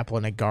about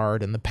Chaplin at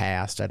guard in the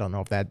past. I don't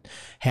know if that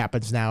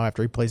happens now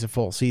after he plays a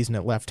full season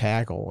at left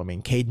tackle. I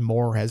mean, Caden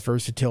Moore has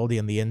versatility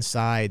on the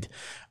inside.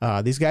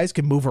 These guys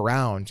can move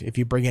around if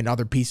you bring in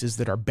other pieces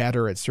that are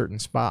better at certain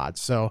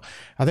spots. So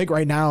I think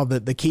right now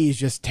the key is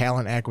just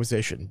talent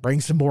acquisition.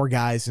 Bring some more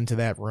guys into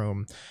that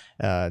room.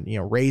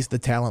 Raise the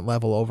talent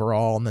level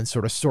overall, and then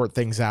sort of sort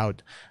things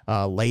out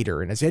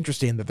later. And it's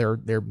interesting that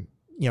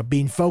they're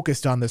being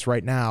focused on this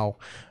right now.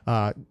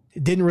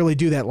 Didn't really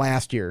do that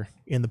last year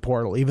in the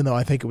portal, even though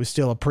I think it was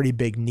still a pretty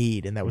big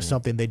need, and that was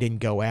something they didn't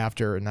go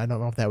after. And I don't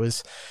know if that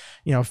was,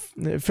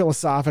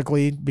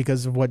 philosophically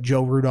because of what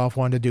Joe Rudolph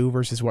wanted to do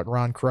versus what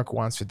Ron Crook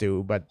wants to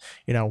do. But,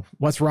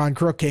 once Ron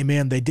Crook came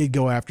in, they did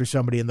go after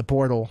somebody in the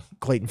portal,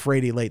 Clayton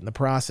Frady, late in the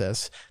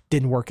process.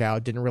 Didn't work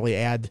out, didn't really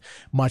add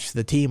much to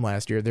the team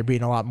last year. They're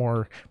being a lot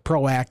more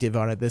proactive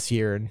on it this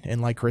year.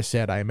 And like Chris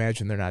said, I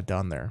imagine they're not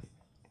done there.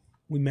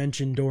 We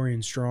mentioned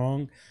Dorian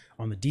Strong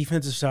on the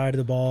defensive side of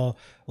the ball.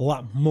 A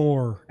lot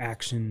more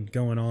action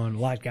going on. A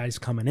lot of guys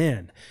coming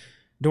in.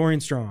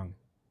 Dorian Strong,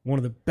 one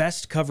of the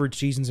best coverage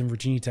seasons in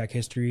Virginia Tech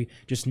history.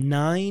 Just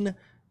 9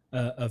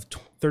 of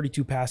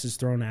 32 passes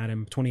thrown at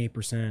him.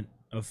 28%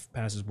 of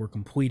passes were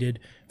completed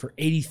for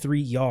 83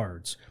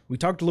 yards. We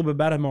talked a little bit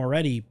about him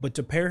already, but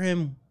to pair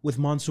him with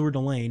Mansour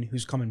Delane,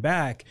 who's coming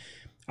back,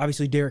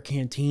 obviously Derek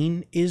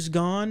Canteen is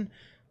gone,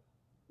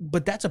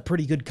 but that's a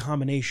pretty good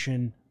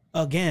combination.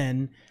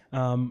 Again,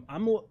 I'm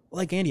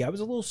like Andy. I was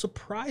a little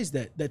surprised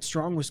that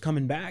Strong was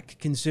coming back,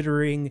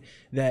 considering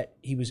that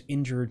he was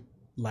injured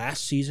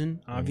last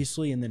season,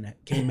 obviously, and then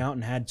came out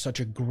and had such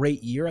a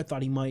great year. I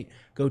thought he might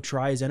go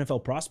try his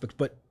NFL prospects.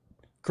 But,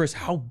 Chris,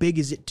 how big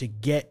is it to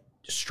get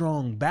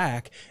Strong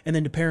back and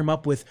then to pair him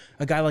up with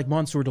a guy like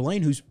Mansour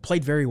Delane, who's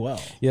played very well?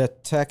 Yeah,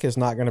 Tech is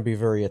not going to be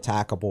very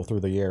attackable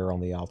through the air on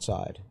the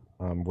outside.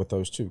 With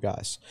those two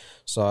guys.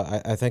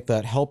 So I think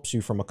that helps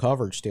you from a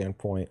coverage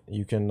standpoint.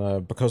 You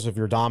can, because of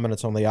your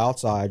dominance on the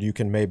outside, you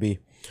can maybe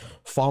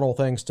funnel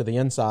things to the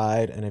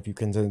inside, and if you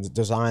can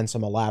design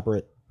some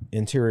elaborate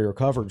interior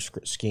coverage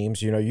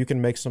schemes, you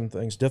can make some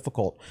things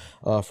difficult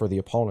for the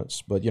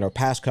opponents. But,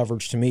 pass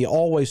coverage to me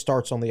always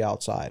starts on the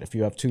outside. If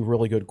you have two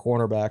really good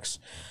cornerbacks,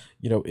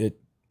 it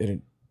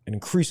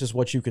increases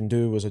what you can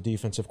do as a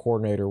defensive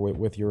coordinator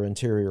with your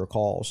interior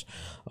calls.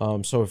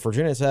 So if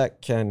Virginia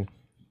Tech can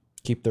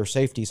keep their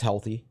safeties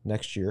healthy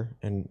next year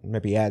and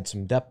maybe add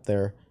some depth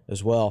there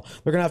as well,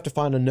 they're going to have to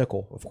find a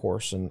nickel, of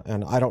course.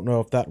 And I don't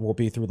know if that will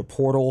be through the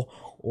portal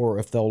or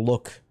if they'll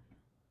look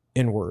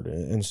inward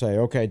and say,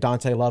 okay,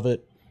 Dante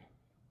Lovett,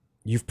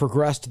 you've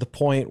progressed to the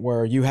point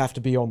where you have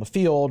to be on the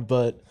field,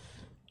 but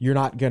you're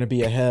not going to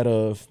be ahead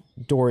of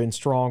Dorian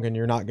Strong and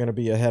you're not going to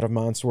be ahead of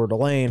Mansour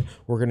Delane.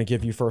 We're going to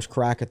give you first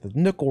crack at the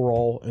nickel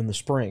roll in the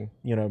spring,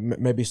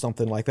 maybe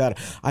something like that.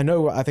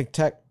 I think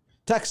Tech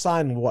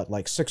signed,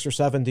 like 6 or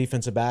 7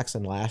 defensive backs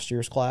in last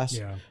year's class,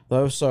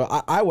 though. So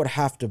I would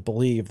have to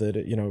believe that,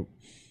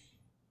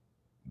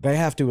 they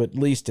have to at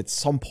least at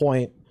some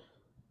point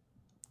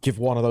give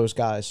one of those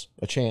guys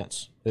a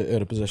chance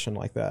at a position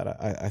like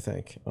that, I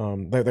think.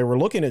 They were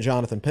looking at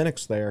Jonathan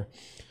Penix there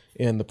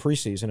in the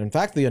preseason. In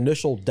fact, the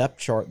initial depth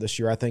chart this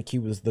year, I think he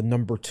was the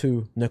number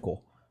 2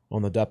 nickel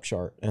on the depth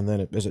chart, and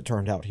then as it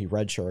turned out, he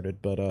redshirted.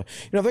 But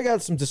they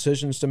got some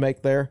decisions to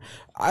make there.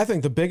 I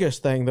think the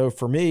biggest thing, though,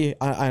 for me,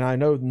 and I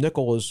know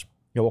nickel is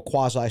a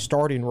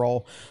quasi-starting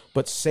role,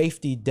 but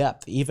safety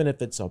depth, even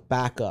if it's a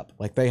backup,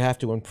 like they have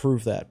to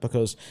improve that,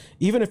 because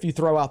even if you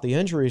throw out the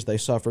injuries they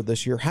suffered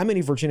this year, how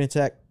many Virginia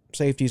Tech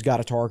safeties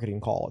got a targeting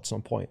call at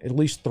some point? At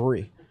least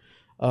 3.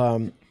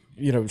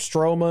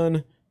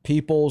 Stroman,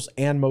 Peoples,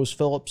 and Mose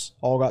Phillips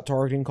all got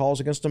targeting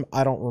calls against him.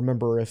 I don't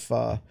remember if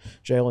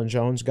Jalen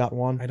Jones got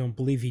one. I don't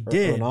believe he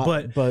did,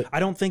 but I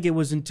don't think it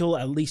was until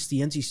at least the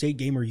NC State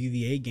game or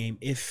UVA game,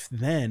 if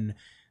then,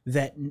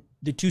 that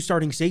the 2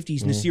 starting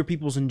safeties, Nasir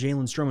Peoples and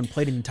Jalen Stroman,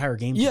 played an entire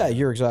game. Yeah,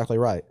 you're exactly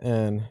right.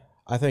 And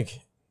I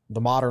think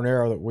the modern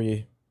era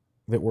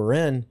that we're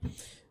in,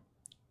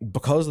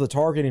 because of the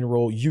targeting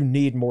rule, you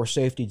need more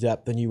safety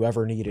depth than you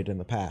ever needed in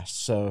the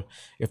past. So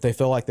if they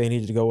feel like they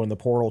needed to go in the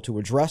portal to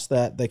address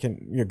that, they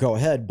can go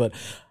ahead. But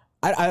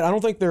I don't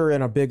think they're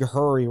in a big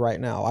hurry right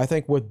now. I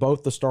think with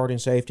both the starting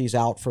safeties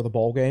out for the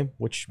bowl game,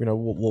 which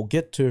we'll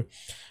get to,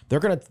 they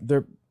don't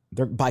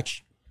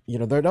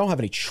have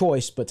any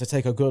choice but to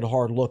take a good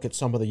hard look at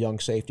some of the young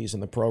safeties in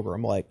the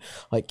program. Like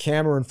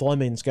Cameron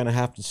Fleming's going to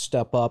have to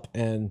step up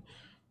and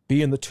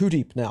be in the 2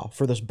 deep now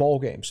for this bowl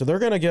game. So they're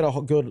going to get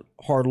a good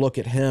hard look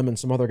at him and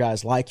some other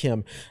guys like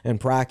him in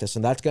practice,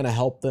 and that's going to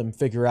help them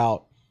figure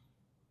out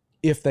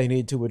if they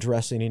need to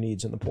address any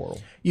needs in the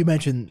portal. You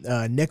mentioned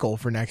nickel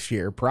for next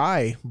year.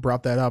 Pry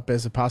brought that up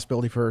as a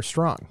possibility for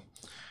Strong.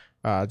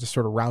 Just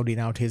sort of rounding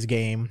out his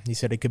game. He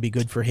said it could be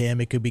good for him.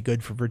 It could be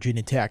good for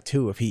Virginia Tech,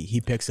 too, if he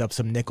picks up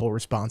some nickel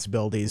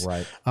responsibilities.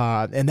 Right.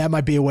 And that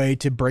might be a way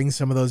to bring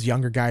some of those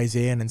younger guys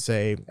in and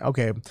say,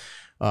 okay,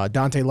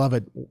 Dante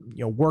Lovett,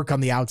 work on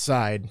the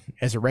outside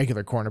as a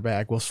regular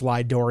cornerback. We'll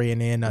slide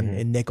Dorian in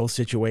in nickel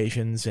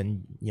situations,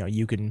 and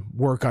you can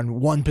work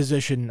on one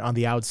position on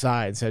the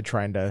outside instead of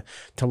trying to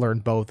learn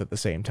both at the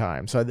same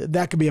time. So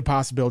that could be a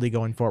possibility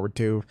going forward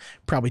too.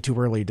 Probably too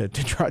early to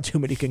draw too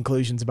many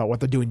conclusions about what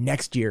they're doing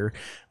next year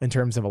in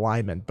terms of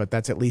alignment, but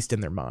that's at least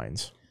in their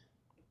minds.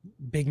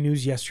 Big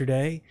news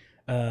yesterday.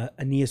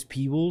 Aeneas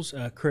Peebles,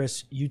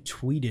 Chris, you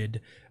tweeted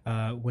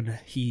when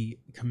he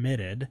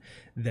committed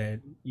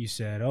that you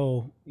said,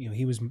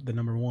 he was the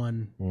number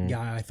one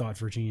guy I thought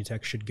Virginia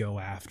Tech should go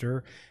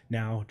after.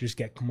 Now just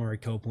get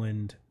Kamari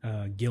Copeland,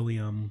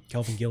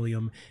 Kelvin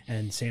Gilliam,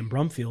 and Sam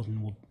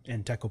Brumfield,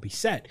 and Tech will be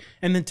set.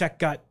 And then Tech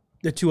got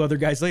the two other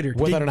guys later.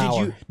 Within an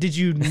hour. Did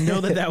you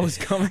know that was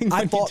coming?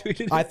 I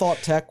thought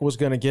Tech was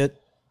going to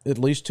get at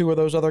least two of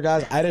those other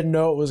guys. I didn't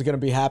know it was going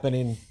to be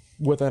happening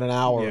within an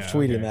hour of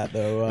tweeting that,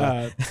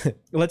 though.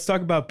 Let's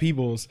talk about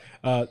Peebles.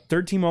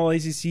 Third-team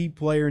All-ACC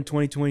player in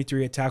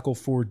 2023 at tackle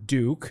for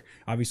Duke.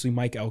 Obviously,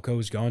 Mike Elko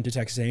has gone to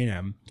Texas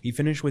A&M. He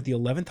finished with the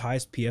 11th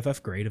highest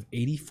PFF grade of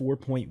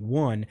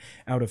 84.1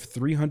 out of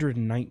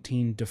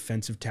 319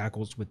 defensive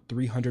tackles with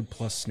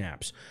 300-plus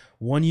snaps.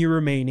 1 year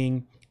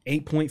remaining,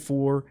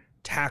 8.4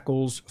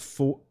 tackles,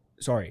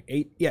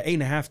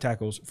 8.5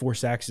 tackles, 4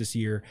 sacks this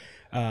year.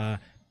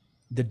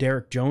 The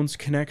Derek Jones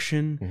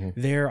connection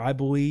there, I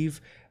believe.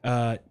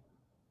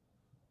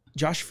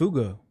 Josh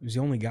Fuga is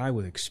the only guy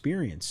with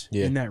experience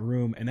in that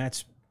room, and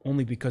that's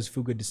only because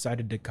Fuga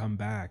decided to come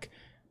back.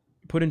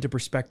 Put into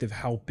perspective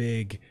how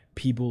big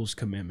Peebles'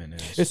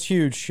 commitment is. It's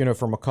huge,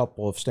 from a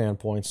couple of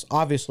standpoints.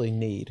 Obviously,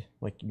 need.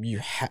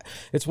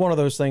 It's one of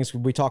those things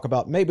we talk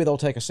about. Maybe they'll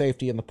take a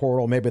safety in the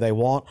portal. Maybe they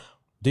won't.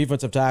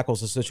 Defensive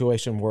tackles, a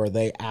situation where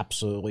they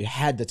absolutely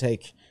had to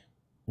take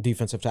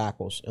defensive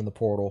tackles in the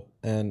portal,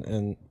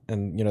 and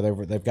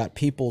they've got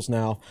Peoples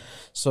now,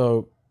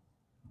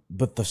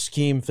 but the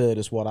scheme fit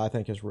is what I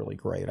think is really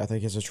great. I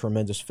think it's a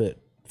tremendous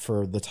fit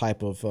for the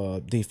type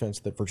of defense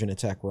that Virginia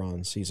Tech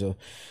runs. He's a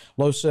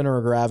low center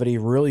of gravity,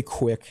 really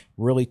quick,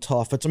 really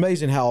tough. It's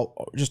amazing how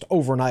just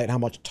overnight how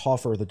much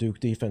tougher the Duke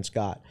defense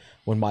got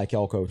when Mike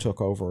Elko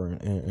took over,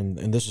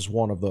 and this is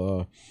one of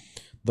the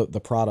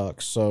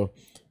products. So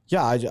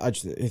yeah, I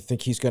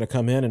think he's going to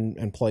come in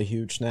and play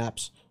huge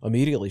snaps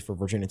immediately for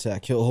Virginia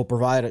Tech. He'll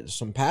provide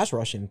some pass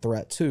rushing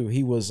threat too.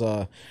 He was,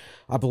 I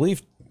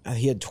believe,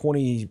 he had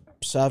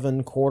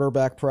 27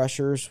 quarterback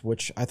pressures,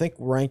 which I think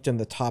ranked in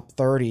the top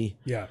 30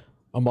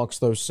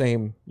 amongst those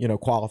same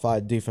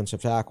qualified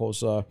defensive tackles.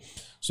 So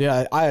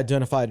yeah, I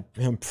identified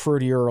him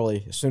pretty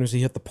early. As soon as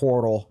he hit the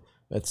portal,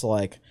 it's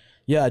like,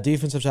 yeah,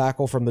 defensive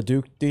tackle from the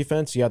Duke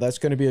defense. Yeah, that's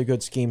going to be a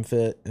good scheme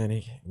fit,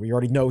 and we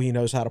already know he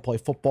knows how to play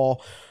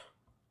football.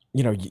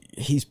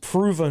 He's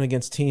proven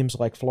against teams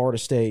like Florida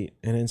State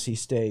and NC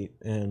State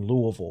and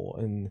Louisville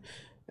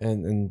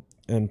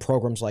and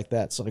programs like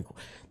that. So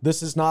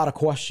this is not a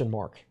question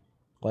mark.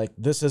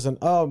 This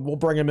isn't, we'll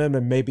bring him in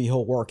and maybe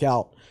he'll work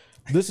out.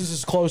 This is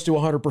as close to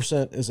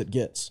 100% as it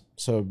gets.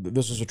 So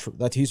this is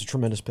he's a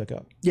tremendous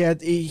pickup. Yeah,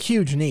 a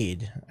huge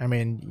need. I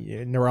mean,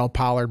 Norrell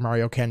Pollard,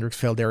 Mario Kendricks,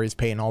 Darius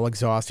Payton, all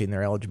exhausting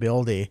their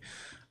eligibility.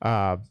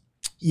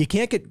 You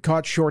can't get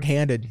caught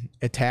shorthanded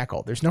at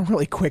tackle. There's no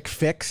really quick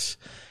fix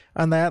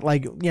on that.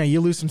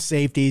 You lose some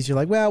safeties. You're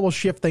like, well, we'll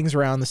shift things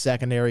around the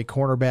secondary.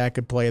 Cornerback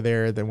could play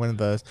there. Then one of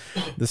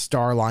the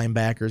star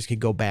linebackers could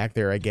go back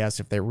there, I guess,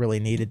 if they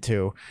really needed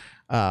to.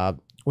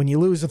 When you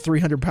lose a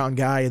 300-pound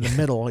guy in the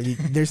middle,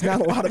 there's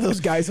not a lot of those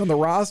guys on the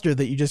roster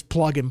that you just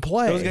plug and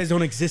play. Those guys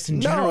don't exist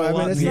in general. No,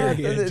 I mean,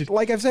 it's not,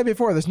 like I've said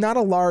before, there's not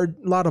a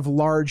lot of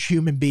large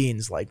human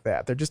beings like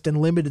that. They're just in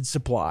limited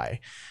supply.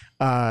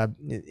 And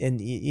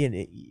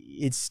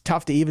it's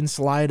tough to even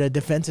slide a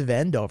defensive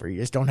end over. You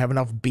just don't have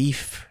enough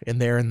beef in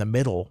there in the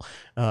middle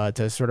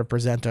to sort of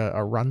present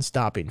a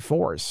run-stopping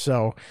force.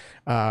 So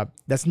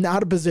that's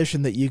not a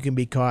position that you can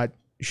be caught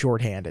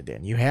shorthanded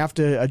in. You have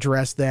to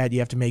address that. You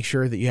have to make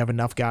sure that you have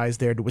enough guys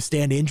there to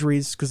withstand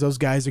injuries, because those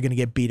guys are going to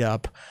get beat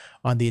up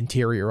on the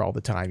interior all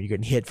the time. You're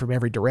getting hit from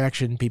every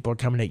direction. People are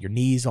coming at your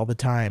knees all the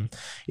time.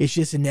 It's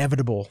just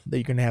inevitable that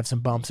you're going to have some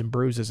bumps and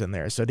bruises in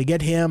there. So to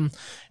get him,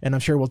 and I'm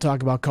sure we'll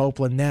talk about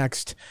Copeland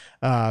next,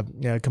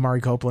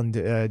 Kamari Copeland,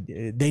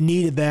 they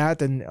needed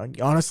that. And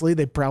honestly,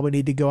 they probably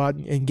need to go out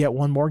and get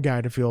one more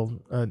guy to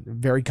feel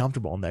very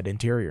comfortable in that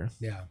interior.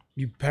 Yeah.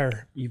 You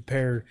pair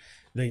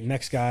the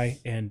next guy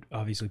and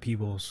obviously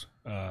Peebles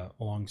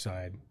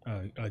alongside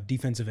a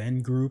defensive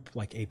end group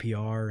like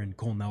APR and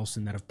Cole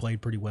Nelson that have played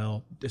pretty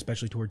well,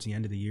 especially towards the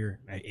end of the year.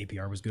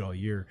 APR was good all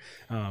year.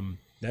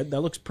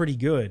 That looks pretty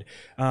good.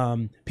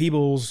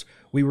 Peebles,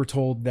 we were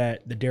told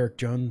that the Derek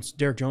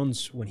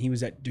Jones, when he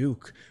was at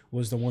Duke,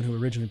 was the one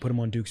who originally put him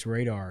on Duke's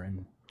radar,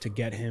 and to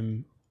get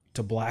him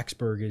to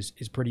Blacksburg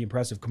is pretty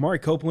impressive.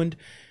 Kamari Copeland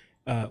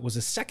was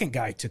the second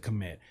guy to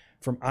commit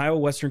from Iowa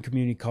Western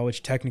Community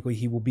College. Technically,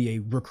 he will be a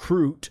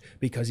recruit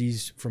because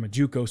he's from a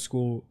JUCO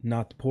school,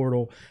 not the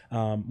portal.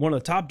 One of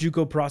the top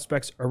JUCO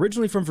prospects,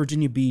 originally from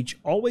Virginia Beach,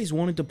 always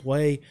wanted to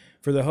play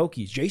for the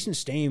Hokies. Jason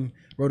Stame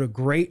wrote a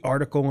great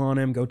article on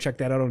him. Go check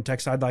that out on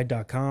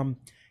techsideline.com.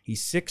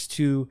 He's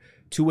 6'2",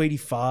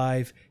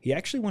 285. He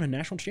actually won a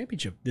national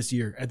championship this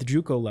year at the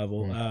JUCO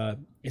level.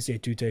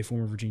 Issei Tute,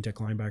 former Virginia Tech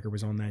linebacker,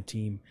 was on that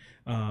team.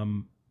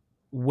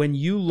 When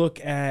you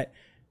look at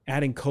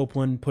adding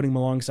Copeland, putting him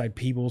alongside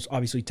Peebles,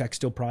 obviously Tech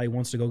still probably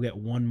wants to go get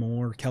one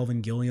more.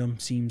 Kelvin Gilliam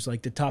seems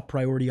like the top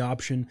priority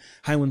option.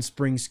 Highland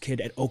Springs kid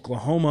at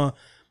Oklahoma.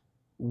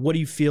 What do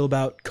you feel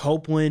about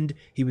Copeland?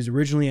 He was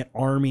originally at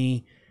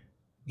Army.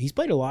 He's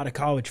played a lot of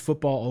college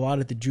football, a lot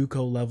at the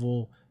JUCO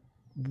level.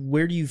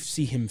 Where do you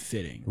see him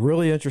fitting?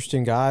 Really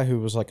interesting guy who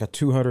was like a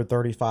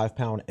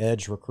 235-pound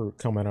edge recruit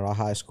coming out of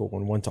high school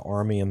and went to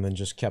Army and then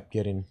just kept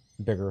getting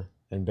bigger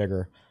and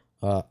bigger.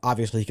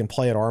 Obviously, he can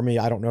play at Army.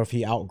 I don't know if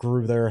he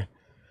outgrew their.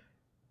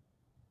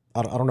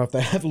 I don't know if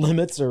they have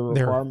limits or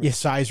requirements.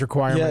 Size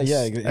requirements.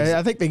 Yeah, exactly.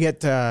 I think they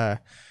get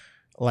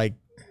like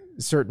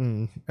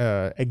certain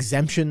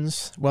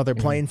exemptions while they're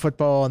playing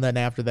football, and then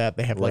after that,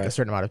 they have like a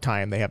certain amount of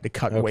time they have to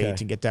cut weight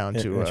and get down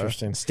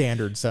to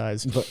standard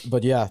size.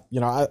 But yeah,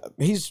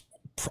 he's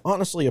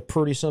honestly a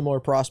pretty similar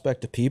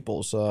prospect to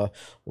Peoples.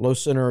 Low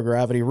center of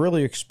gravity,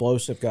 really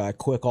explosive guy,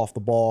 quick off the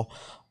ball.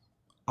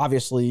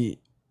 Obviously,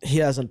 he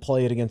hasn't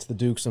played against the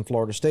Dukes and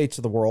Florida States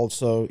of the world,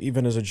 so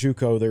even as a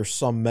JUCO, there's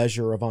some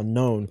measure of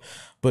unknown,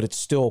 but it's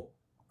still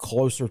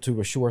closer to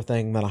a sure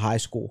thing than a high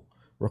school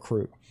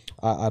recruit,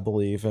 I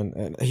believe.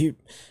 And he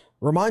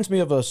reminds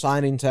me of a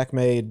signing Tech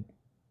made,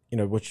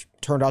 which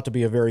turned out to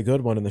be a very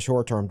good one in the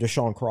short term,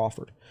 Deshaun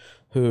Crawford,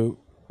 who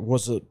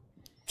was a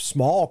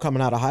small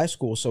coming out of high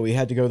school, so he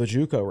had to go the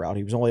JUCO route.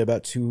 He was only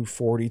about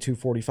 240,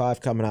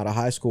 245 coming out of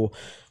high school,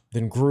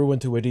 then grew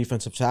into a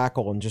defensive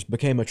tackle and just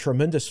became a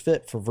tremendous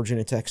fit for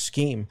Virginia Tech's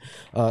scheme,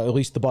 at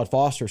least the Bud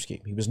Foster scheme.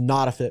 He was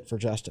not a fit for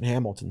Justin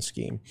Hamilton's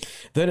scheme.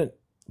 Then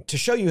to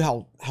show you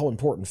how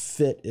important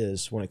fit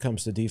is when it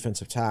comes to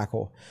defensive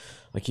tackle,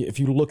 like if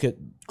you look at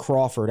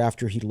Crawford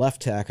after he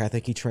left Tech, I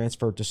think he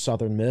transferred to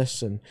Southern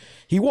Miss, and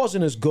he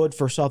wasn't as good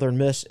for Southern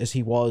Miss as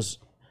he was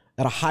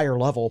at a higher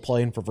level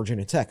playing for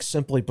Virginia Tech,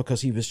 simply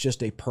because he was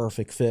just a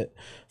perfect fit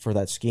for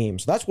that scheme.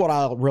 So that's what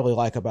I really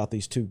like about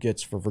these two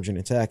gets for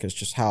Virginia Tech, is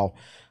just how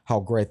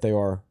great they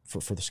are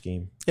for the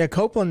scheme. Yeah,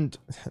 Copeland,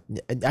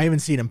 I haven't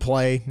seen him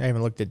play. I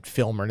haven't looked at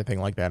film or anything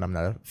like that. I'm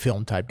not a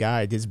film type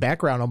guy. His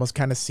background almost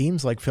kind of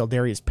seems like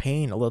Phildarius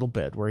Payne a little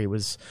bit, where he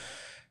was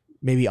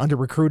maybe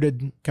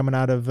under-recruited coming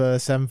out of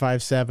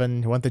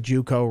 757, went the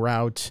JUCO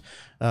route,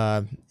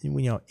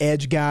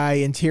 edge guy,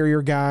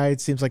 interior guy.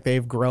 It seems like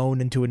they've grown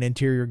into an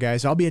interior guy.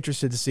 So I'll be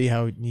interested to see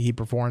how he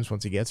performs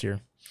once he gets here.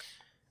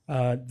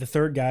 The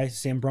third guy,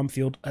 Sam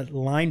Brumfield, a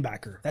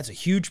linebacker. That's a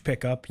huge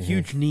pickup,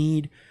 huge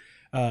need.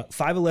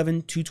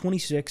 5'11",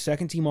 226,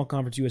 second-team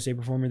All-Conference USA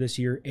performer this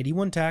year.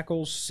 81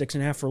 tackles,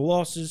 6.5 for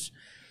losses,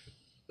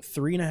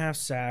 3.5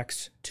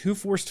 sacks, 2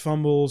 forced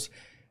fumbles,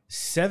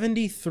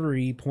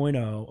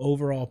 73.0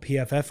 overall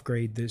PFF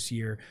grade this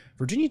year.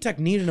 Virginia Tech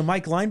needed a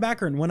Mike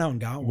linebacker and went out and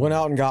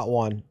got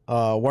one.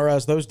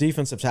 Whereas those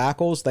defensive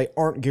tackles, they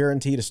aren't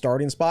guaranteed a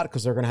starting spot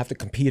because they're going to have to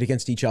compete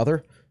against each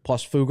other,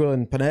 plus Fuga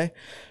and Panay.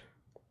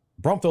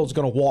 Brumfield's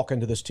going to walk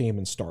into this team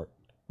and start.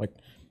 Like,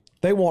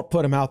 they won't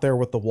put him out there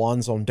with the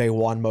ones on day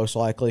one, most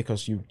likely,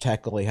 because you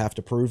technically have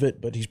to prove it,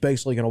 but he's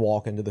basically going to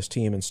walk into this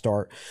team and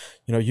start.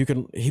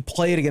 He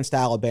played against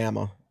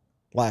Alabama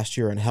last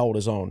year and held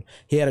his own.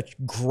 He had a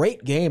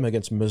great game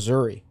against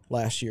Missouri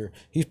last year.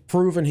 He's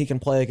proven he can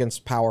play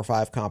against Power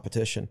 5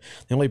 competition.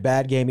 The only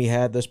bad game he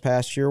had this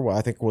past year,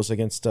 I think, was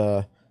against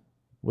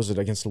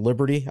against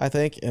Liberty, I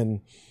think, and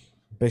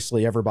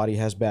basically everybody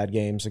has bad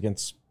games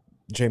against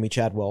Jamie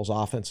Chadwell's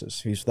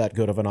offenses. He's that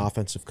good of an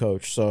offensive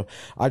coach. So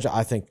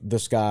I think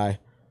this guy,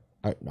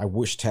 I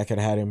wish Tech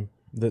had him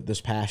this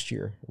past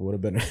year. It would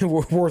have been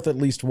worth at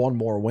least one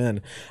more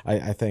win,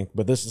 I think.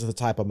 But this is the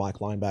type of Mike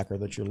linebacker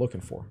that you're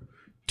looking for.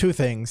 Two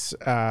things.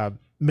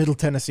 Middle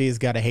Tennessee has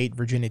got to hate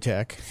Virginia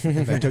Tech.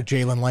 They took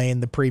Jalen Lane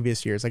the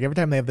previous years. Like every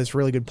time they have this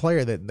really good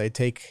player, that they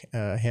take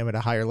him at a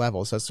higher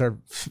level. So it sort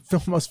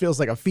of almost feels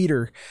like a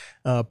feeder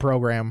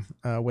program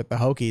with the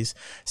Hokies.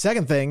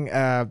 Second thing,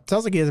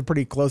 sounds like he has a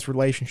pretty close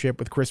relationship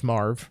with Chris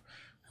Marve,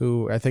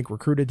 who I think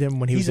recruited him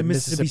when he was at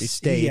Mississippi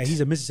State. Yeah,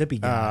 he's a Mississippi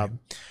guy.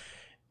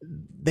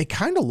 They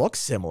kind of look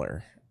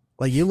similar.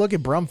 Like you look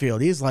at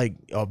Brumfield, he's like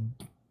a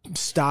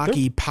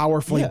stocky,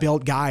 powerfully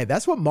built guy.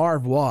 That's what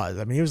Marv was.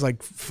 I mean, he was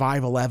like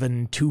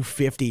 5'11",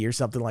 250 or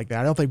something like that.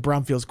 I don't think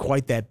Brumfield's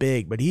quite that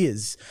big, but he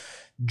is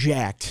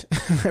jacked.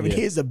 I mean,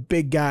 he is a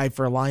big guy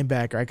for a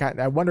linebacker.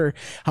 I wonder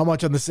how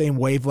much on the same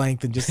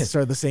wavelength and just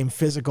sort of the same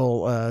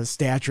physical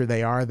stature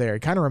they are there.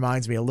 It kind of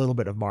reminds me a little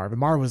bit of Marv. And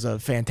Marv was a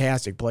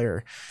fantastic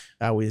player.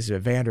 He was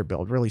at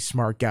Vanderbilt, really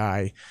smart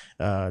guy.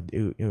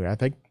 Who I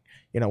think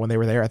when they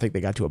were there, I think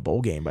they got to a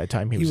bowl game by the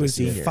time he was a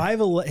senior.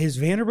 5'11". His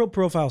Vanderbilt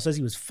profile says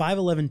he was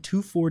 5'11",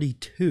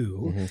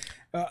 242.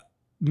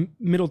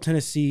 Middle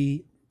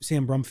Tennessee,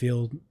 Sam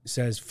Brumfield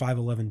says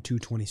 5'11",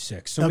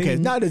 226. So okay,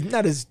 maybe not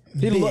as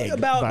big.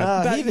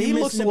 He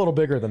looks a little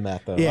bigger than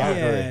that, though. Yeah. I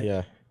agree.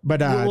 Yeah.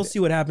 But we'll see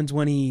what happens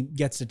when he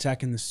gets to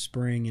Tech in the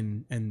spring,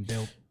 and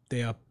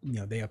they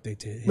update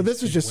to his, but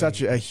this was just weight.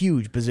 such a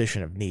huge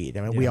position of need.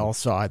 I mean, we all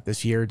saw it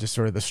this year, just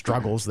sort of the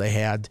struggles they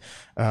had,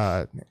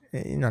 not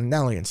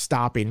only in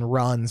stopping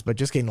runs, but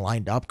just getting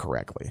lined up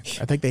correctly.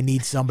 I think they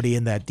need somebody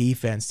in that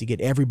defense to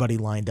get everybody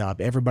lined up,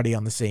 everybody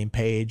on the same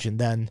page, and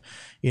then,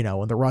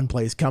 when the run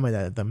plays coming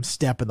at them,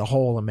 step in the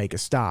hole and make a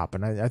stop.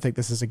 And I think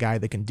this is a guy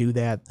that can do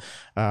that.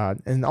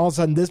 And all of a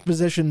sudden, this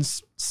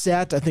position's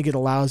set. I think it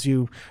allows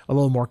you a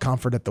little more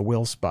comfort at the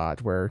will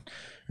spot where,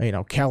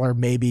 Keller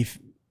maybe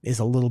is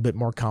a little bit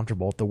more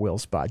comfortable at the will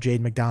spot.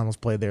 Jaden McDonald's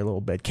played there a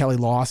little bit. Kelly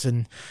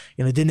Lawson,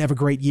 didn't have a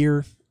great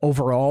year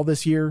overall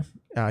this year.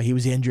 He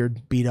was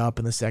injured, beat up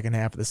in the second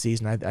half of the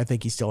season. I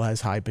think he still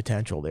has high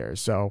potential there.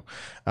 So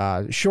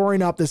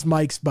shoring up this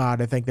Mike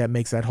spot, I think that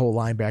makes that whole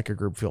linebacker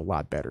group feel a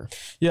lot better.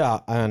 Yeah,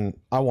 and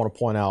I want to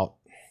point out,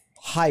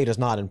 height is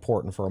not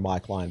important for a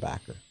Mike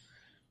linebacker.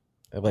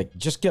 Like,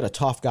 just get a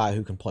tough guy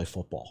who can play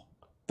football.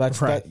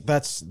 That's right.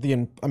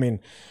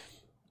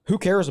 Who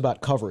cares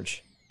about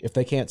coverage if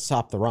they can't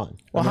stop the run?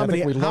 Well, how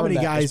many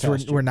guys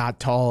were not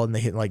tall and they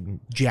hit like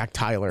Jack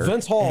Tyler?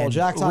 Vince Hall,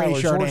 Jack Tyler,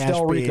 George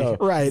Del Rico.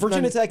 Right.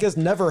 Virginia Tech has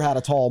never had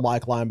a tall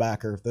Mike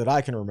linebacker that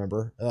I can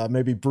remember.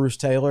 Maybe Bruce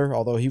Taylor,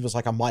 although he was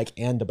like a Mike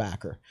and a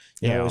backer.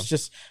 It's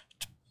just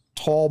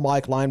tall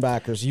Mike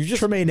linebackers.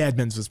 Tremaine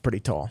Edmonds was pretty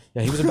tall.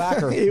 Yeah, he was a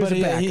backer.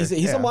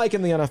 He's a Mike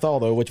in the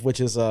NFL though,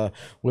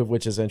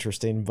 which is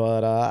interesting.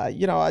 But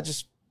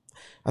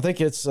I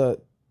think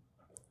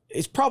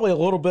it's probably a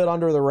little bit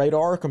under the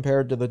radar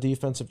compared to the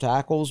defensive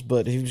tackles,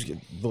 but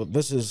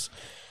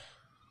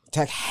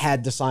Tech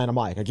had to sign a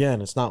Mike.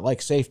 Again, it's not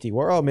like safety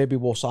where, maybe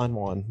we'll sign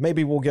one.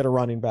 Maybe we'll get a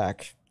running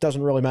back.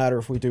 Doesn't really matter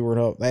if we do or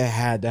not. They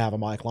had to have a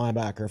Mike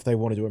linebacker if they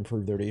wanted to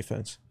improve their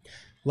defense.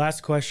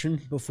 Last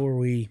question before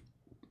we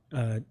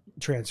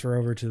transfer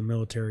over to the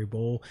Military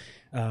Bowl.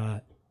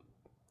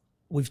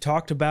 We've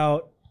talked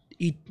about,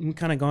 we've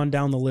kind of gone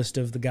down the list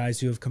of the guys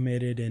who have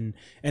committed and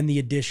the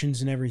additions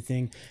and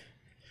everything.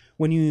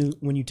 When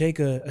you take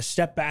a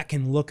step back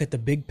and look at the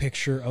big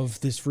picture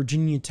of this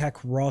Virginia Tech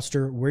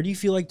roster, where do you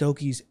feel like the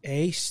Hokies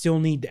still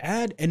need to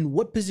add, and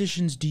what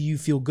positions do you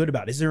feel good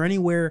about? Is there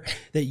anywhere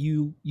that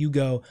you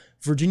go,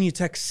 Virginia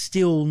Tech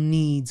still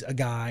needs a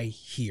guy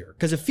here?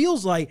 Because it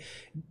feels like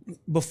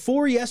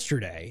before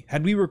yesterday,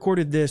 had we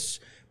recorded this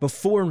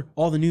before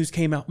all the news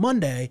came out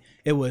Monday,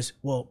 it was,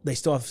 they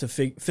still have to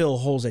fill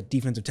holes at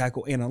defensive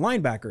tackle and a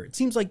linebacker. It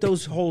seems like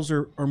those holes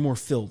are more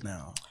filled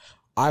now.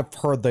 I've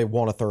heard they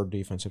want a third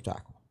defensive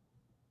tackle,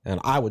 and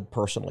I would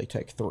personally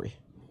take 3.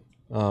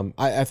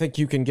 I think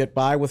you can get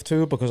by with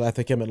 2 because I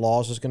think Emmett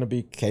Laws is going to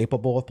be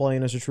capable of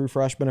playing as a true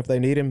freshman if they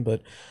need him,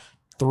 but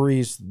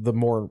 3 is the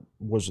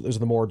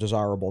more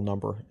desirable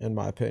number in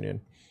my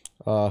opinion.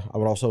 I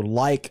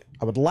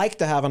would like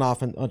to have an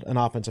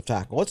offensive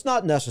tackle. It's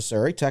not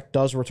necessary. Tech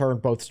does return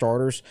both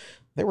starters.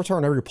 They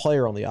return every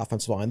player on the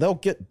offensive line. They'll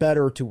get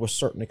better to a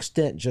certain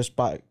extent just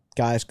by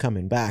guys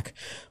coming back,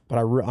 but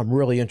I'm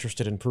really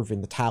interested in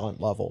improving the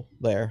talent level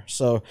there.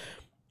 So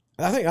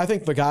I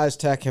think the guys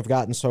Tech have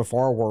gotten so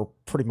far were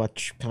pretty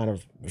much kind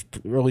of,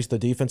 at least the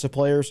defensive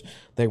players,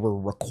 they were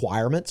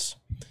requirements.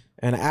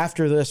 And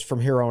after this, from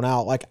here on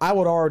out, like I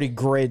would already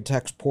grade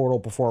Tech's portal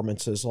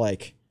performances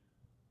like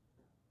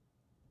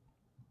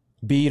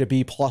B to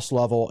B plus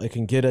level. It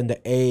can get into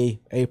A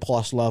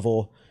plus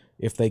level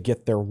if they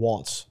get their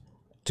wants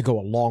to go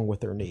along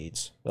with their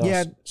needs.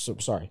 So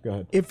sorry, go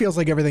ahead. It feels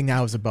like everything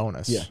now is a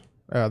bonus. Yeah.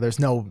 There's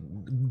no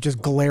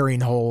just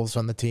glaring holes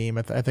on the team.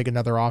 I think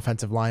another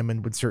offensive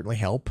lineman would certainly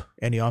help.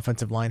 Any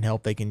offensive line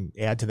help they can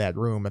add to that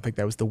room. I think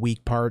that was the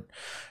weak part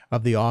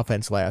of the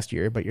offense last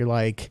year. But you're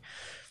like,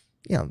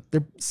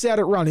 they're set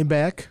at running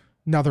back.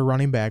 Another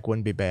running back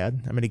wouldn't be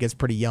bad. I mean, it gets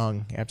pretty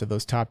young after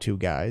those top 2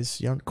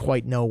 guys. You don't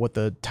quite know what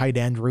the tight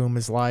end room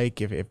is like.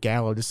 If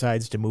Gallo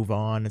decides to move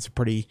on, it's a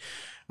pretty...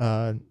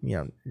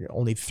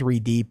 only 3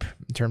 deep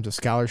in terms of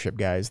scholarship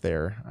guys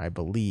there, I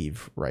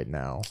believe, right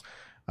now,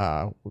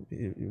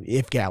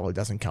 if Gallo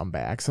doesn't come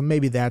back. So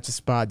maybe that's a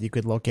spot you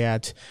could look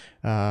at.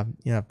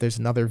 If there's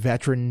another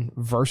veteran,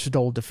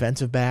 versatile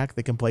defensive back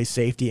that can play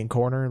safety and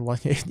corner,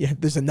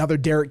 there's another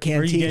Derek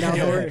Canteen out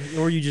there.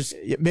 Or you just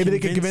maybe they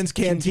could convince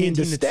Canteen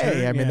to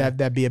stay. I mean,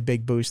 that'd be a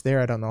big boost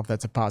there. I don't know if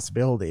that's a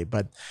possibility,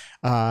 but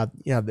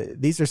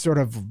these are sort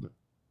of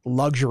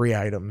luxury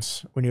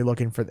items when you're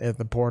looking at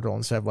the portal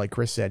instead of, like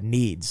Chris said,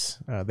 needs.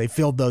 They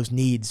filled those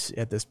needs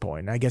at this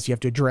point. I guess you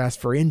have to address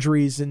for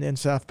injuries and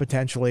stuff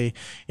potentially.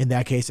 In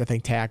that case, I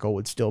think tackle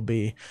would still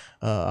be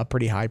a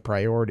pretty high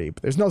priority.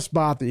 But there's no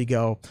spot that you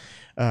go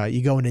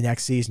into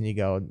next season, you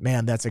go,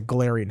 man, that's a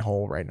glaring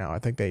hole right now. I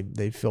think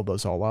they filled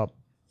those all up.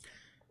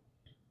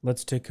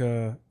 let's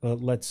do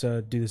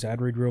this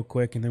ad read real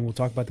quick, and then we'll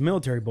talk about the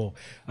Military Bowl.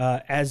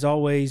 As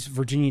always,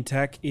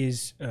 Tech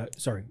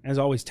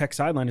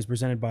Sideline is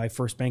presented by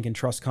First Bank and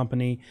Trust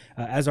Company.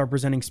 As our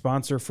presenting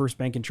sponsor, First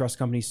Bank and Trust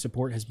Company's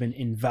support has been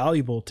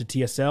invaluable to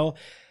TSL,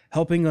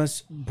 helping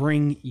us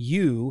bring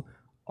you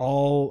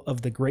all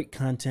of the great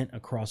content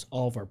across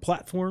all of our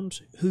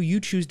platforms. Who you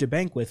choose to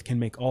bank with can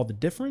make all the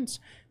difference.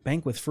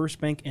 Bank with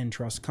First Bank and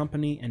Trust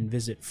Company and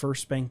visit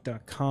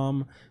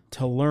firstbank.com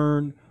to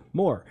learn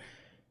more.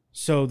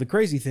 So the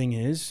crazy thing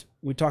is,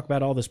 we talk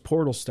about all this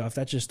portal stuff.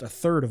 That's just a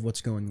third of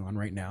what's going on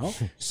right now.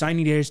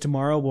 Signing day is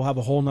tomorrow. We'll have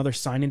a whole nother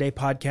signing day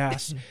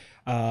podcast.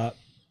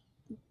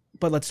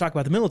 But let's talk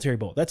about the Military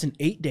Bowl. That's in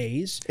 8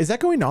 days. Is that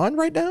going on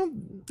right now?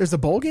 There's a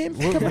bowl game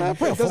coming up?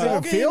 It doesn't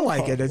even feel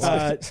like it.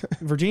 It's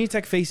Virginia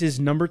Tech faces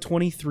number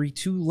 23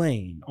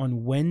 Tulane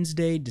on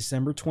Wednesday,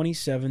 December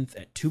 27th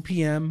at 2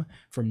 p.m.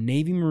 from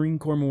Navy Marine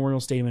Corps Memorial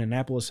Stadium in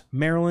Annapolis,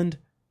 Maryland.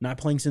 Not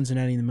playing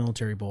Cincinnati in the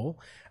Military Bowl.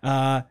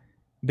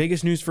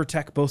 Biggest news for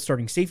Tech, both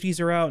starting safeties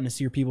are out.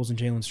 Nasir Peebles and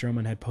Jalen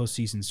Stroman had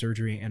postseason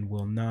surgery and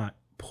will not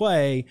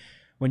play.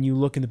 When you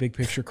look in the big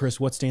picture, Chris,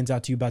 what stands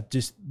out to you about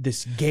just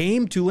this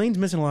game? Tulane's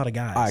missing a lot of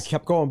guys. I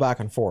kept going back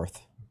and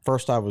forth.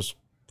 First, I was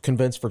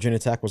convinced Virginia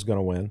Tech was going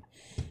to win.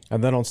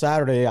 And then on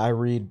Saturday, I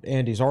read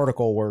Andy's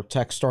article where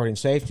Tech starting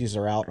safeties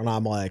are out, and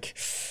I'm like,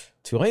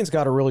 Tulane's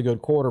got a really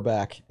good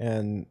quarterback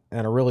and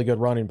a really good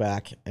running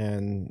back.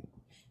 And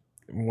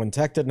when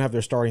Tech didn't have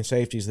their starting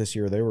safeties this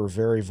year, they were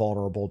very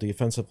vulnerable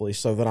defensively.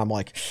 So then I'm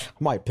like,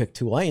 I might pick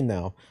Tulane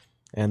now.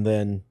 And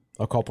then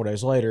a couple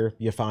days later,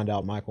 you find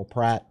out Michael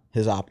Pratt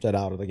has opted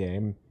out of the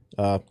game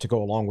to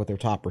go along with their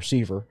top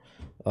receiver.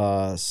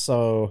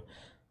 So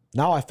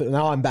now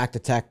I'm back to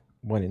Tech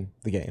winning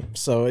the game.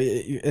 So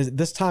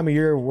this time of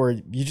year where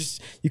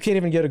you can't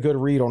even get a good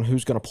read on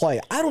who's going to play.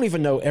 I don't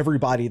even know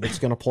everybody that's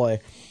going to play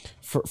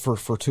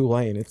for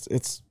Tulane.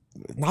 It's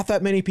not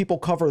that many people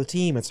cover the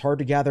team. It's hard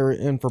to gather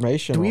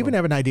information. Do we even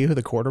have an idea who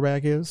the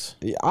quarterback is?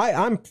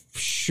 I'm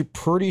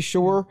pretty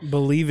sure.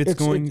 Believe it's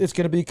going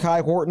to be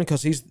Kai Horton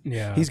because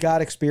he's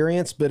got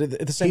experience, but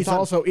at the same time he's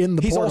also in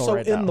the portal. He's also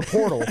right in now. the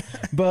portal.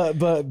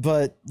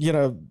 but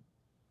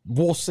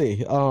we'll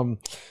see.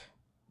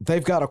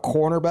 They've got a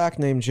cornerback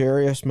named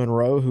Jarius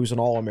Monroe who's an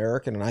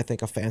All-American and I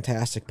think a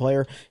fantastic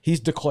player. He's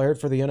declared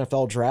for the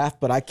NFL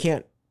draft, but I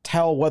can't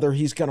tell whether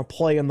he's going to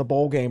play in the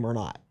bowl game or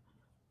not.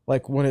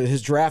 Like when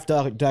his draft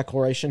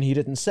declaration, he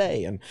didn't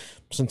say. And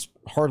since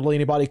hardly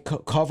anybody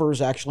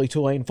covers actually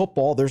Tulane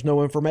football, there's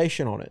no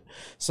information on it.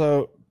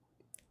 So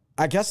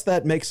I guess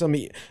that makes them,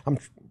 I'm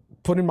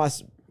putting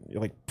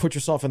put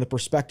yourself in the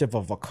perspective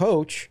of a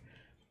coach,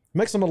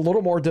 makes them a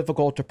little more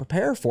difficult to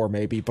prepare for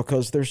maybe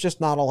because there's just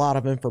not a lot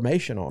of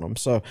information on them.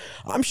 So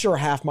I'm sure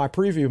half my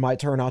preview might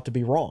turn out to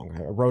be wrong.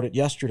 I wrote it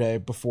yesterday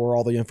before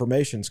all the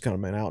information's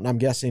coming out. And I'm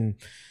guessing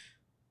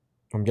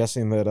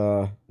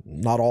that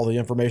not all the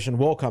information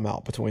will come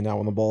out between now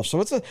and the bowl.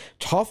 So it's a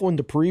tough one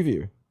to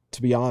preview,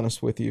 to be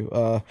honest with you.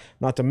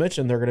 Not to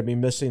mention they're going to be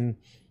missing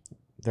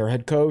their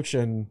head coach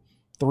and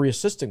 3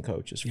 assistant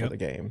coaches for the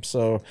game.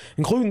 So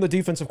including the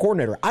defensive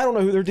coordinator. I don't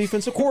know who their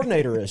defensive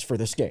coordinator is for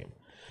this game.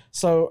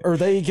 So are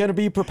they going to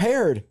be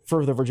prepared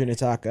for the Virginia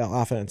Tech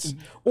offense?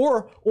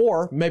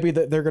 Or maybe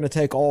they're going to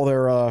take all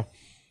their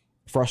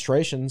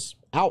frustrations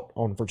out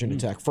on Virginia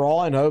Tech. For all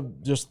I know,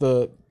 just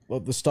the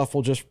stuff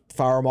will just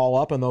fire them all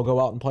up and they'll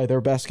go out and play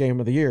their best game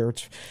of the year.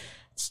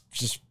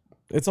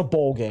 It's a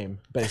bowl game,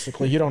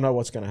 basically. You don't know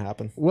what's going to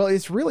happen. Well,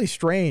 it's really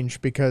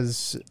strange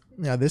because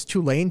this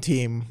Tulane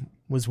team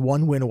was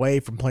 1 win away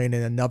from playing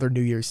in another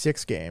New Year's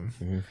Six game.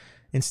 Mm-hmm.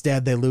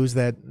 Instead, they lose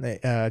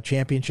that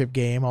championship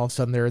game. All of a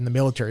sudden, they're in the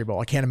Military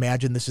Bowl. I can't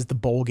imagine this is the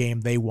bowl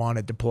game they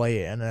wanted to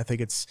play in. And I think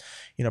it's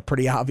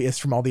pretty obvious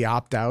from all the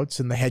opt-outs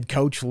and the head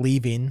coach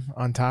leaving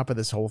on top of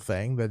this whole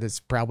thing that it's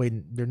probably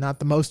they're not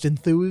the most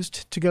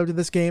enthused to go to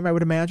this game, I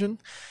would imagine.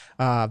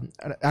 And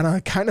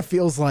it kind of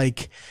feels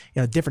like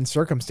different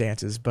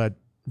circumstances, but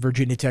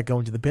Virginia Tech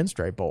going to the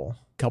Pinstripe Bowl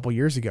a couple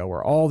years ago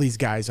where all these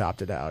guys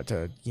opted out,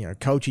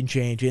 coaching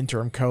change,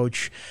 interim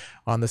coach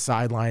on the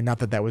sideline. Not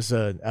that was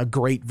a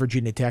great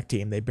Virginia Tech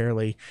team. They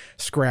barely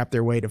scrapped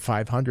their way to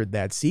 500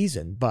 that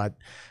season, but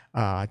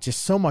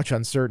just so much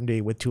uncertainty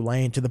with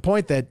Tulane to the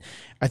point that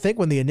I think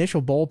when the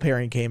initial bowl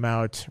pairing came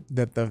out,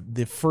 that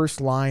the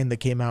first line that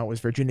came out was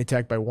Virginia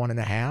Tech by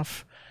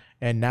 1.5.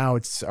 And now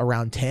it's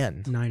around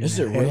 10. 9.5. Is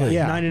it really?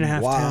 Yeah.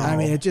 9.5. Wow. 10. I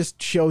mean, it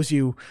just shows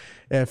you,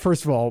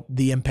 first of all,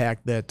 the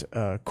impact that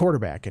a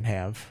quarterback can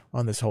have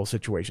on this whole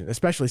situation,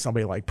 especially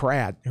somebody like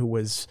Pratt, who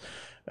was,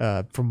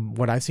 from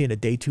what I've seen, a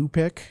day 2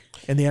 pick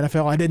in the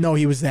NFL. I didn't know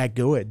he was that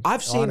good.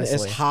 I've seen honestly.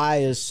 as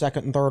high as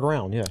 2nd and 3rd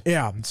round, yeah.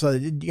 Yeah, so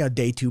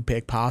day 2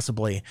 pick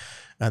possibly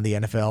in the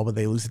NFL, but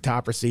they lose the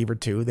top receiver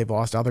too. They've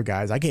lost other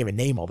guys. I can't even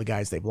name all the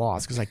guys they've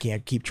lost because I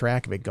can't keep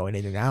track of it going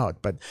in and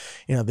out. But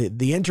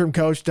the interim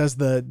coach does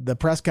the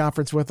press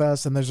conference with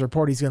us, and there's a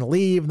report he's going to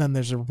leave, and then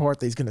there's a report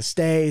that he's going to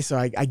stay. So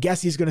I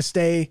guess he's going to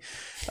stay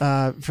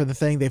for the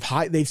thing.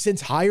 They've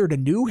since hired a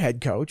new head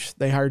coach.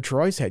 They hired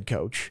Troy's head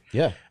coach,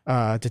 Yeah.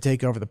 to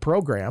take over the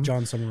program.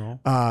 John Summerall.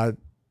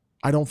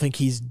 I don't think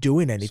he's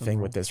doing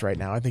anything with this right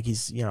now. I think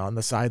he's, on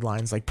the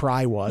sidelines like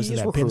Pry was in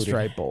that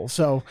Pinstripe Bowl.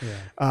 So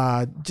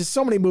just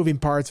so many moving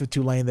parts with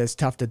Tulane that's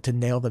tough to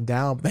nail them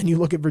down. But then you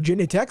look at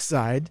Virginia Tech's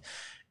side,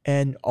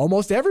 and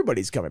almost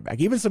everybody's coming back.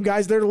 Even some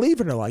guys that are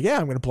leaving are like, yeah,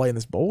 I'm going to play in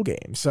this bowl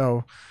game.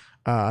 So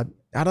I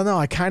don't know.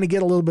 I kind of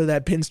get a little bit of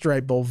that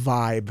Pinstripe Bowl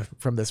vibe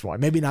from this one.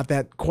 Maybe not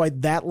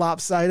quite that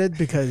lopsided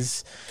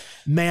because,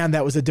 man,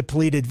 that was a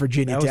depleted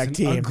Virginia Tech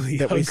team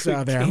that we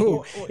saw there.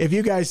 If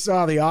you guys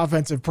saw the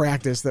offensive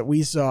practice that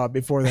we saw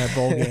before that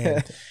bowl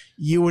game,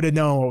 you would have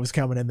known what was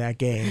coming in that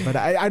game. But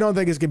I don't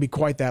think it's going to be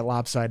quite that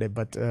lopsided.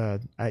 But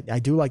I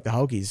do like the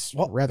Hokies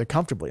rather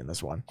comfortably in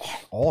this one.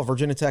 All of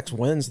Virginia Tech's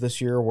wins this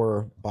year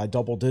were by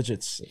double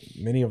digits,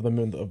 many of them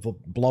in the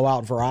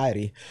blowout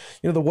variety.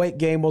 The Wake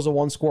game was a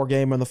one-score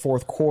game in the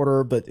fourth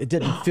quarter, but it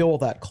didn't feel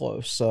that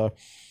close.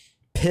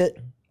 Pitt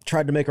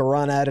tried to make a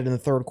run at it in the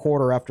third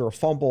quarter after a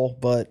fumble,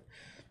 but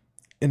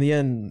in the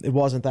end, it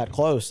wasn't that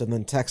close. And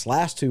then Tech's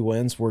last two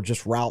wins were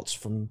just routes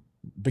from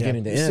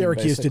beginning to end.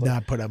 Syracuse basically did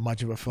not put up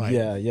much of a fight.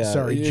 Yeah.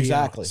 Sorry, Gio.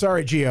 Exactly.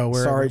 Sorry, Gio.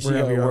 Sorry,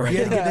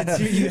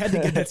 Gio. You had to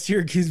get that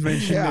Syracuse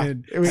mention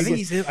in. I think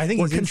he's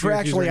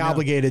contractually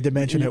obligated to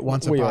mention it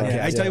once a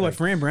podcast. I tell you what,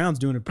 Fran Brown's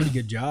doing a pretty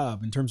good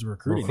job in terms of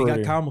recruiting. They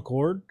got Kyle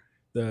McCord,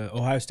 the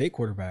Ohio State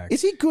quarterback.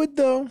 Is he good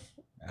though?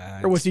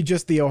 Or was he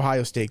just the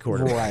Ohio State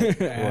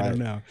quarterback? I don't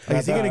know.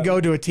 Is he going to go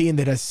to a team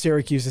that has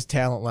Syracuse's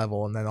talent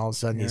level and then all of a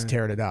sudden he's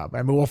tearing it up?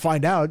 I mean, we'll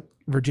find out.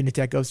 Virginia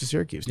Tech goes to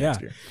Syracuse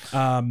next year.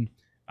 I'm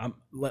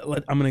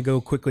going to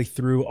go quickly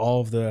through all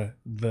of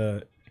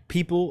the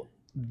people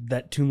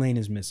that Tulane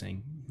is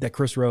missing that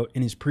Chris wrote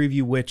in his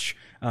preview, which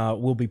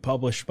will be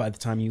published by the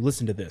time you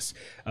listen to this.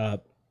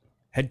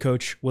 Head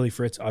coach Willie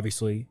Fritz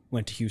obviously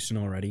went to Houston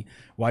already.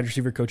 Wide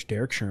receiver coach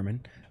Derek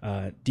Sherman.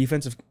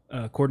 Defensive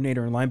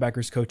coordinator and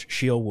linebackers coach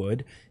Sheil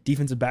Wood.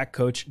 Defensive back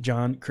coach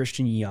John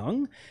Christian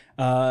Young.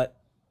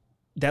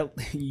 That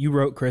you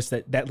wrote, Chris,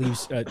 that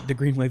leaves the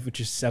Green Wave, which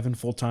is 7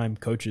 full-time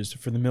coaches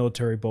for the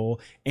Military Bowl,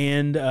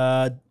 and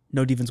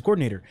no defensive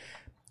coordinator.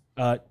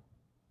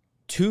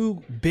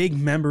 2 big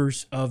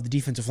members of the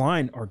defensive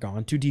line are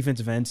gone. 2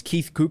 defensive ends.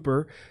 Keith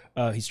Cooper,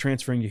 he's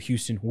transferring to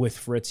Houston with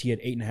Fritz. He had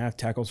 8.5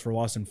 tackles for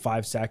loss and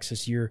 5 sacks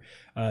this year.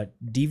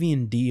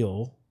 Devian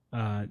Deal,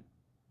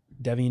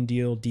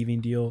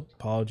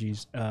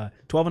 apologies.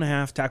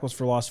 12.5 tackles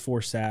for loss,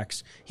 4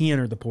 sacks. He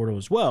entered the portal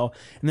as well.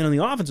 And then on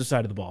the offensive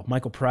side of the ball,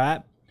 Michael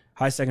Pratt,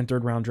 high second,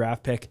 third round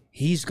draft pick.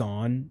 He's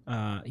gone.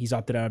 He's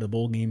opted out of the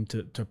bowl game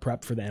to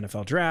prep for the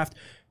NFL draft.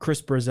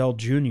 Chris Brazel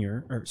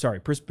II.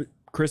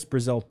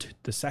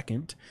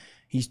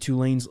 He's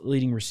Tulane's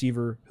leading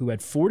receiver who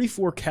had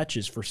 44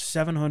 catches for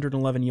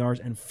 711 yards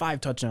and 5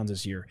 touchdowns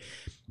this year.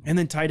 And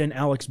then tight end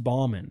Alex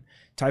Bauman,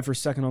 tied for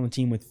second on the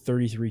team with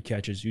 33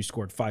 catches, who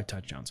scored 5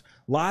 touchdowns.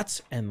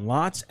 Lots and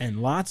lots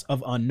and lots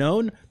of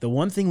unknown. The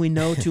one thing we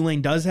know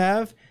Tulane does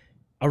have,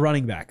 a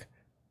running back.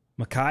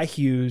 Mekhi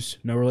Hughes,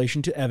 no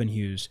relation to Evan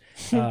Hughes.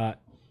 Over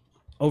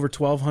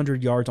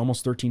 1,200 yards,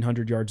 almost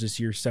 1,300 yards this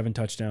year, 7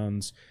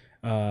 touchdowns.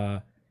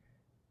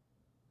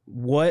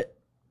 What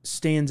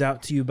stands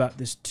out to you about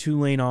this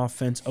Tulane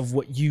offense of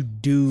what you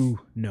do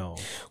know?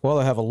 Well,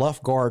 they have a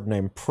left guard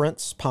named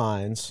Prince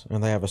Pines,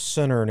 and they have a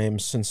center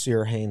named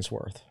Sincere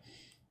Hainsworth.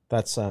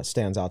 That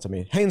stands out to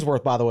me.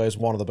 Hainsworth, by the way, is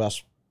one of the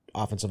best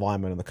offensive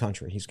linemen in the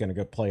country. He's going to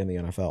go play in the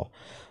NFL.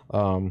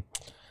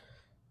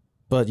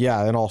 But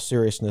yeah, in all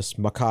seriousness,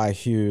 Mekhi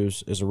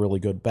Hughes is a really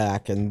good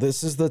back, and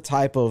this is the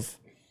type of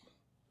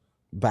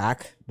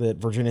back that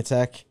Virginia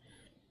Tech,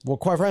 well,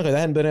 quite frankly, they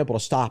hadn't been able to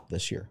stop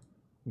this year.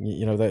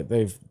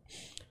 They've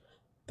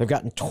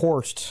gotten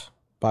torched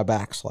by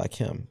backs like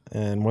him,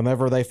 and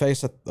whenever they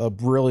face a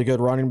really good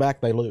running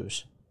back, they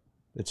lose.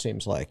 It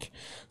seems like.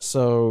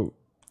 So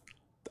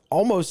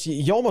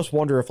you almost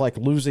wonder if, like,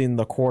 losing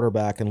the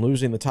quarterback and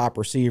losing the top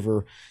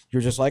receiver,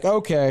 you're just like,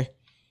 okay,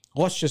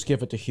 let's just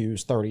give it to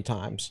Hughes 30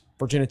 times.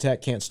 Virginia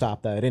Tech can't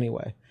stop that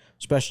anyway,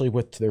 especially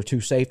with their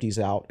 2 safeties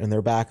out and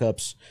their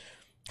backups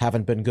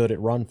haven't been good at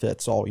run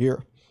fits all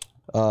year.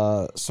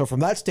 So from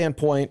that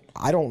standpoint,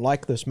 I don't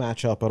like this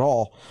matchup at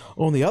all.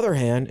 On the other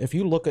hand, if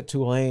you look at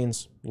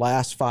Tulane's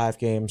last 5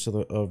 games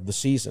of the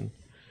season,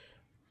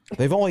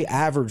 they've only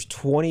averaged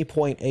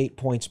 20.8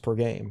 points per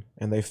game,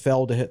 and they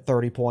failed to hit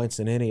 30 points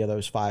in any of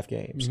those 5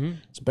 games. Mm-hmm.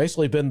 It's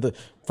basically been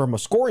from a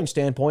scoring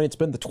standpoint, it's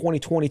been the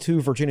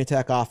 2022 Virginia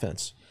Tech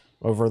offense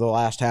over the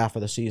last half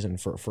of the season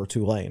for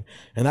Tulane.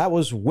 And that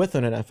was with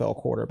an NFL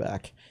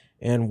quarterback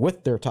and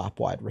with their top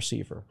wide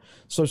receiver.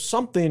 So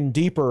something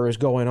deeper is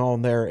going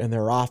on there in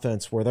their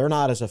offense where they're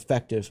not as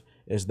effective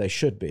as they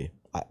should be.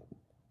 I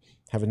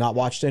have not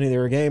watched any of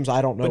their games.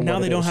 I don't know. But now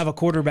they don't have a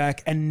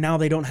quarterback, and now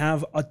they don't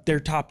have their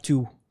top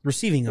 2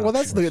 receiving options. Well,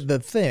 that's the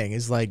thing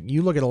is, like,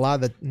 you look at a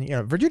lot of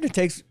the, Virginia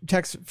Tech's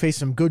faced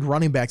some good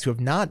running backs who have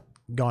not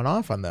gone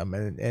off on them,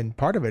 and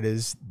part of it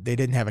is they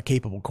didn't have a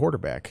capable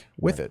quarterback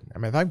with it. I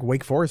mean, I think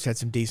Wake Forest had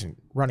some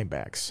decent running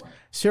backs.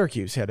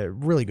 Syracuse had a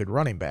really good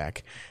running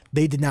back.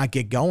 They did not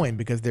get going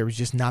because there was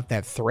just not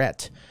that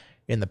threat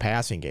in the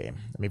passing game.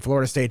 I mean,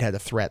 Florida State had a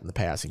threat in the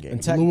passing game.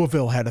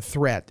 Louisville had a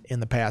threat in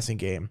the passing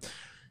game.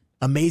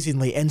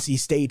 amazingly, NC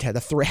State had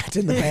a threat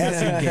in the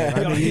passing game.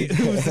 I mean, It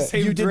was the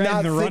same you did threat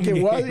not in the think run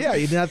it was. game. Yeah,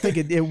 you did not think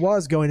it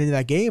was going into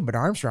that game. But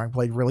Armstrong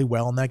played really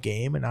well in that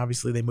game, and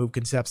obviously they moved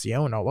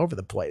Concepcion all over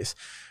the place.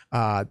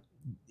 I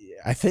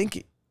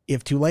think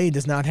if Tulane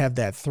does not have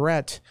that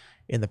threat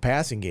in the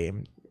passing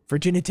game,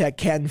 Virginia Tech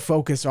can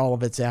focus all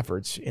of its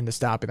efforts into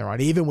stopping the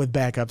run, even with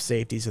backup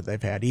safeties that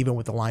they've had, even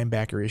with the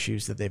linebacker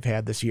issues that they've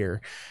had this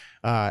year.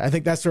 I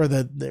think that's sort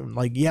of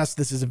yes,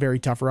 this is a very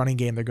tough running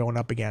game they're going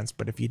up against,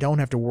 but if you don't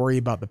have to worry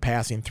about the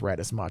passing threat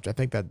as much, I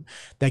think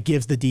that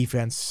gives the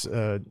defense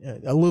a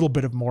little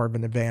bit of more of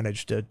an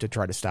advantage to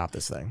try to stop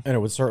this thing. And it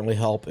would certainly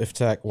help if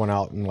Tech went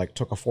out and like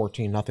took a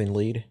 14-0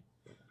 lead.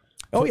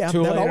 Oh yeah,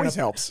 Tulane that in always a-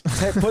 helps.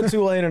 Put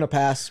Tulane in a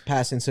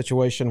passing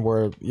situation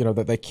where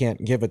that they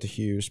can't give it to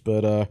Hughes.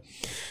 But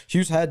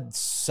Hughes had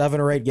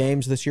 7 or 8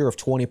 games this year of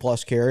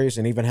 20+ carries,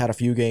 and even had a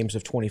few games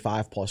of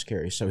 25+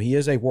 carries. So he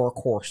is a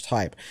workhorse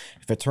type.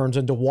 If it turns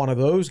into one of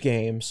those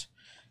games,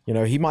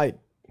 he might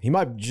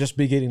just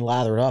be getting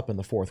lathered up in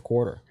the fourth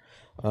quarter.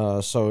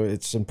 So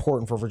it's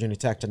important for Virginia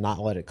Tech to not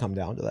let it come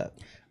down to that.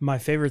 My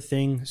favorite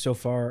thing so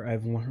far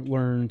I've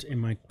learned in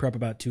my prep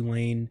about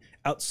Tulane,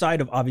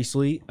 outside of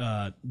obviously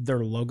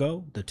their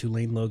logo, the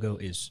Tulane logo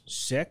is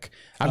sick.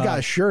 I've got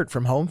a shirt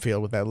from Home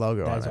Field with that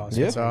logo on That's it.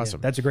 awesome. It's awesome.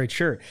 That's a great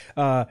shirt.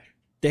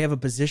 They have a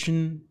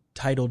position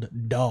titled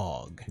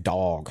dog.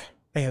 Dog.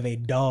 They have a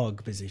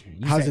dog position.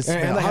 You How's say- it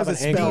spelled? And they How's have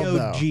it an spelled,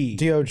 though? D-O-G.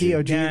 D-O-G.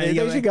 D-O-G. Yeah, They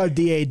you should go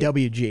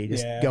D-A-W-G.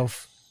 Just Yeah. go.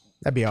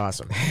 That'd be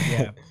awesome.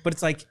 Yeah, but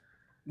it's like,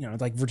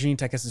 like Virginia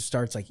Tech has to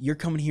start. It's like, you're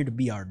coming here to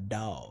be our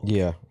dog.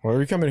 Yeah. Well,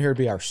 you're coming here to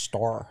be our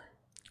star.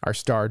 Our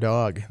star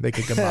dog. They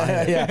could combine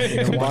it. Yeah,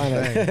 into one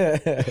combine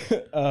thing.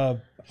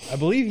 it. I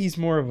believe he's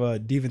more of a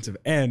defensive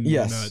end.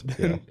 Yes.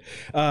 Yeah.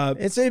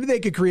 It's maybe they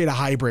could create a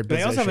hybrid They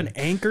position. also have an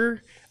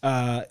anchor.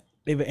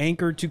 They have an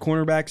anchor, 2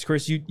 cornerbacks.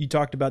 Chris, you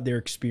talked about their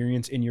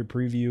experience in your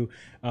preview.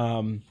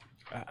 I'm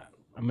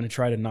going to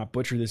try to not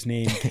butcher this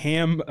name.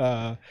 Cam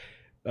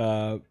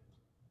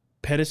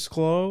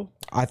Pettisclo,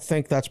 I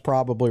think that's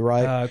probably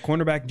right.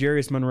 cornerback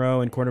Jarius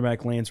Monroe, and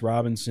cornerback Lance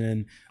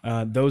Robinson.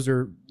 Those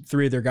are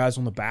 3 of their guys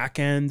on the back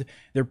end.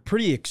 They're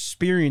pretty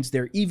experienced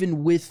there,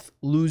 even with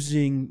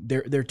losing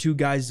their 2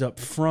 guys up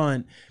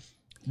front.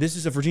 This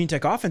is a Virginia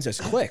Tech offense that's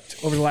clicked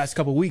over the last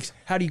couple of weeks.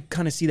 How do you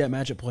kind of see that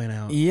matchup playing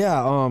out?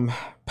 Yeah,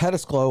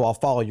 Pettisclo, I'll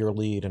follow your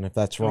lead, and if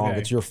that's wrong, Okay.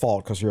 it's your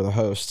fault because you're the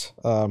host.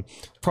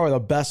 Probably the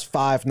best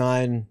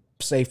 5'9"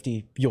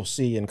 safety you'll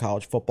see in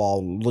college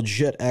football.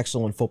 Legit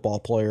excellent football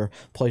player,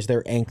 plays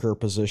their anchor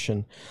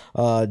position.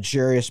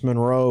 Jarius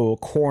Monroe,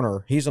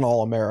 corner, he's an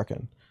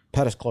All-American.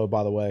 Pettisclo,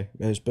 by the way,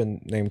 has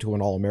been named to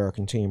an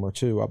All-American team or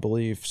 2, I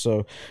believe.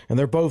 So, and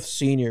they're both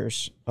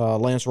seniors.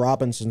 Lance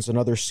Robinson's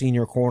another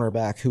senior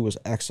cornerback who was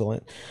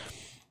excellent.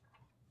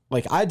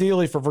 Like,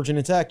 ideally for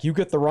Virginia Tech, you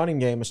get the running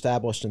game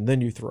established and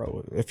then you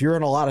throw. If you're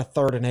in a lot of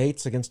 3rd and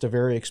 8s against a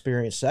very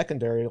experienced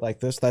secondary like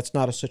this, that's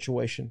not a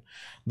situation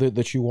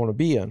that you want to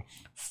be in.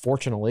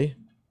 Fortunately,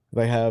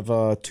 they have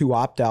 2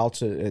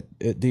 opt-outs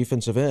at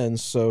defensive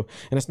ends. So,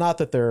 and it's not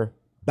that their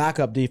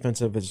backup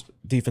defensive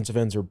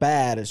ends are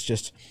bad. It's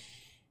just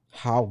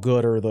how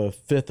good are the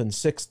 5th and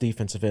 6th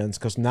defensive ends,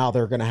 because now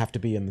they're going to have to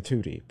be in the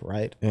 2 deep,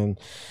 right? And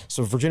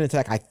so Virginia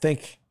Tech, I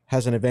think,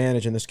 has an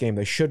advantage in this game.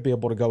 They should be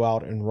able to go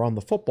out and run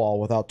the football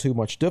without too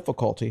much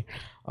difficulty.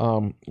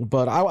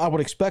 But I would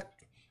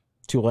expect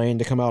Tulane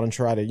to come out and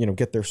try to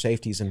get their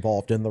safeties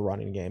involved in the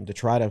running game to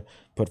try to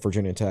put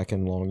Virginia Tech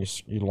in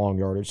long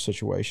yardage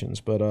situations.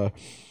 But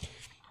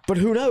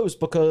who knows,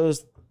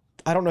 because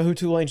I don't know who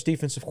Tulane's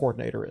defensive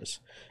coordinator is,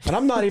 and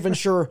I'm not even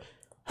sure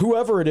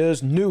whoever it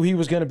is knew he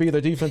was going to be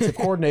the defensive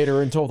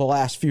coordinator until the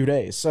last few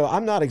days. So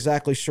I'm not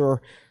exactly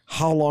sure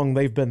how long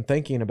they've been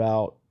thinking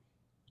about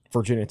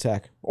Virginia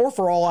Tech. Or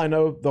for all I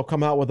know, they'll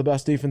come out with the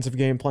best defensive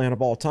game plan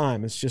of all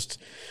time. It's just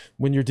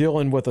when you're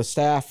dealing with a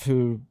staff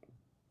who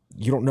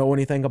you don't know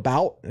anything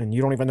about and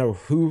you don't even know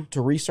who to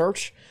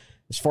research,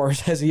 as far as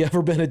has he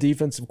ever been a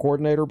defensive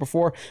coordinator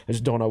before, I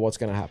just don't know what's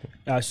going to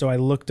happen. So I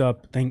looked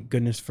up, thank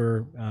goodness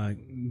for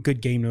good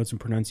game notes and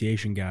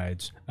pronunciation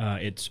guides.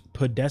 It's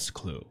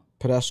Pedesclu.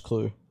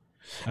 Pedesclu.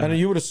 And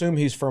you would assume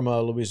he's from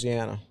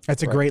Louisiana.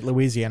 That's a great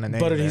Louisiana name.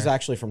 But he's there.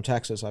 actually from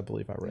Texas, I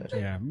believe I read.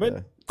 Yeah,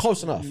 but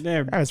Close enough.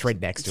 they're That's right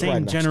next to it. same right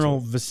next general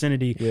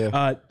vicinity.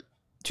 Yeah.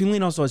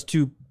 Tulane also has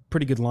 2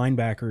 pretty good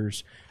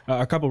linebackers,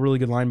 a couple really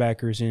good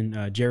linebackers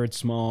in Jared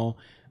Small.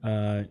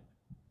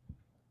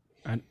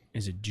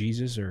 Is it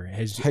Jesus or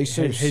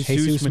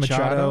Jesus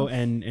Machado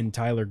and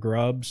Tyler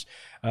Grubbs?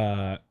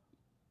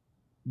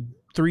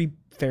 3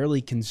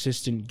 fairly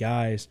consistent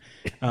guys.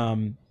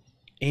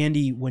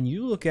 Andy, when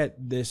you look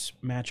at this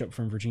matchup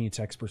from Virginia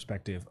Tech's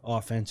perspective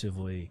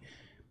offensively,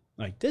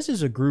 like, this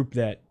is a group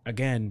that,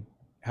 again,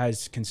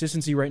 has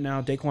consistency right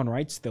now. Daquan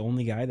Wright's the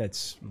only guy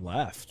that's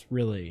left,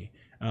 really.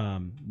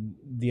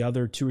 The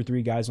other 2 or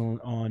 3 guys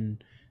on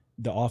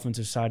the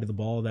offensive side of the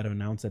ball that have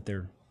announced that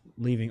they're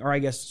leaving, or I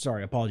guess,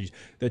 sorry, apologies.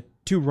 The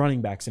 2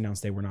 running backs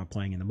announced they were not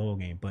playing in the bowl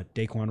game, but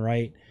Daquan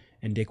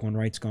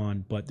Wright's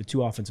gone, but the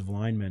 2 offensive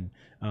linemen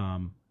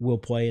will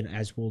play, and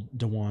as will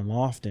DeJuan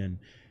Lofton.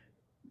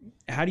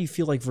 how do you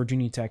feel like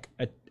Virginia Tech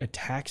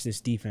attacks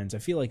this defense? I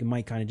feel like it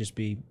might kind of just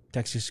be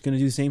Texas going to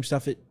do the same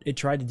stuff it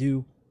tried to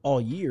do all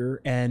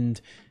year and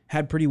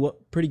had pretty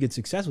good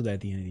success with that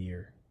at the end of the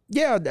year.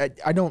 Yeah,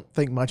 I don't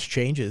think much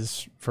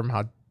changes from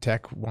how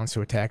Tech wants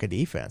to attack a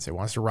defense. It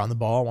wants to run the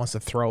ball, wants to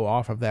throw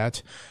off of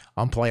that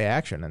on play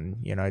action.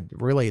 And,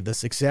 really the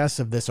success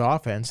of this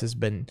offense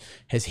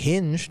has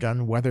hinged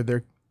on whether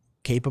they're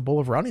capable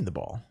of running the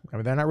ball. I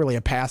mean, they're not really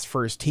a pass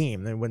first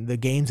team. When the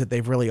games that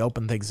they've really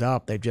opened things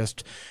up, they've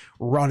just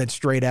run it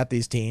straight at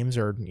these teams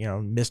or,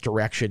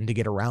 misdirection to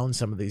get around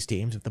some of these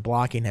teams if the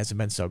blocking hasn't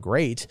been so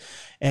great.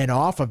 And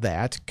off of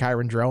that,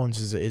 Kyron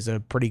Drones is a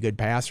pretty good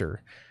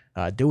passer.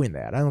 Doing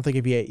that. I don't think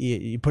if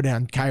you put it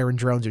on Kyron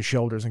Drones'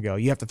 shoulders and go,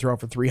 you have to throw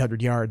for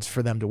 300 yards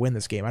for them to win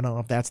this game. I don't know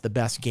if that's the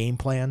best game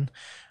plan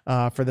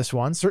for this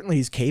one. Certainly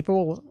he's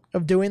capable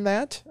of doing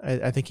that.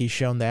 I think he's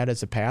shown that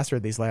as a passer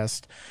these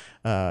last,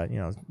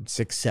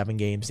 6, 7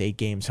 games, 8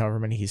 games, however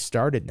many he's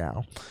started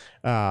now.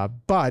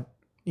 But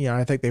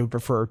I think they would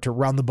prefer to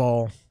run the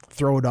ball,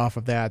 throw it off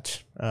of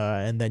that,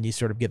 and then you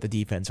sort of get the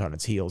defense on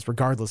its heels,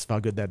 regardless of how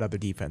good that other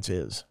defense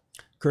is.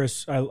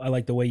 Chris, I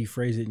like the way you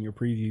phrased it in your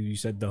preview. You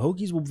said the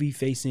Hokies will be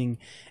facing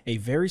a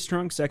very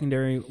strong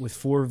secondary with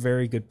 4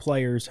 very good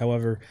players.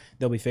 However,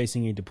 they'll be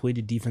facing a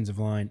depleted defensive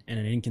line and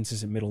an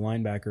inconsistent middle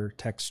linebacker.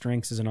 Tech's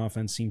strengths as an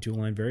offense seem to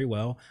align very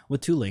well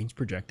with Tulane's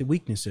projected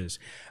weaknesses.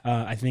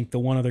 I think the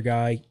one other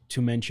guy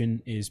to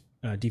mention is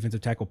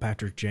defensive tackle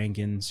Patrick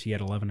Jenkins. He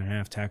had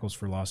 11.5 tackles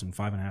for loss and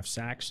 5.5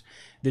 sacks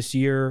this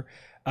year.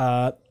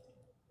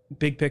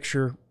 Big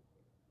picture,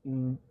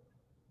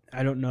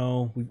 I don't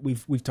know.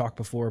 We've talked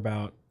before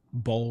about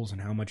bowls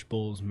and how much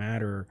bowls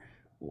matter.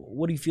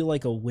 What do you feel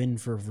like a win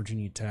for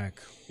Virginia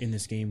Tech in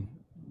this game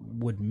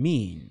would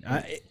mean?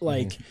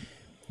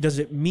 Does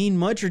it mean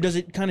much, or does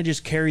it kind of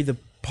just carry the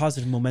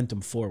positive momentum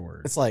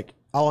forward? It's like,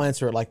 I'll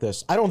answer it like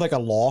this. I don't think a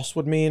loss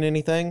would mean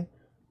anything,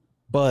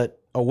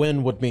 but a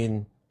win would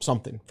mean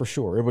something for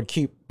sure. It would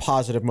keep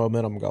positive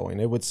momentum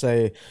going. It would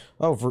say,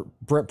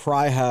 Brett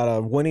Pry had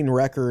a winning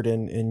record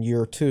in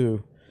year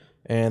 2.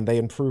 And they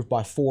improved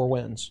by 4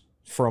 wins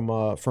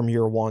from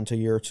year 1 to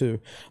year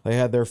 2. They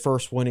had their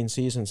first winning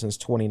season since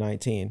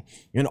 2019,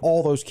 and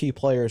all those key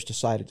players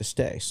decided to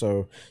stay.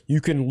 So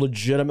you can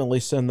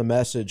legitimately send the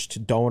message to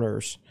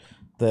donors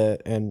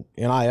and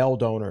NIL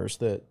donors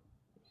that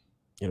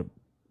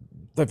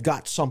they've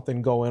got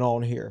something going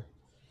on here,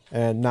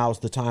 and now's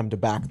the time to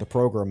back the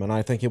program. And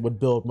I think it would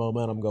build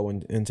momentum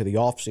going into the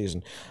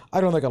offseason. I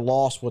don't think a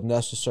loss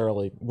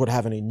would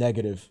have any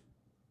negative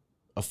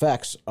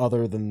effects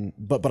other than,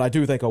 but I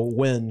do think a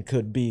win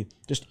could be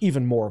just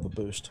even more of a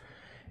boost.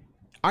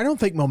 I don't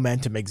think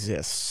momentum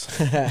exists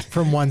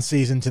from one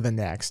season to the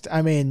next.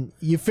 I mean,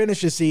 you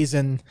finish a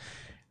season,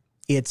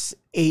 it's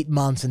 8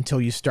 months until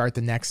you start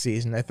the next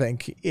season. I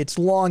think it's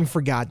long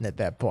forgotten at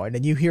that point.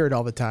 And you hear it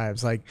all the time.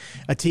 It's like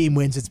a team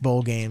wins its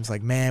bowl games.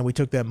 Like, man, we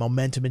took that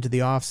momentum into the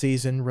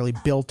offseason, really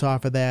built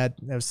off of that.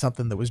 That was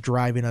something that was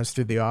driving us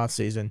through the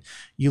offseason.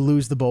 You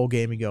lose the bowl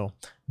game, you go,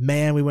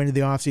 man, we went into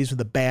the offseason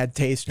with a bad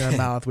taste in our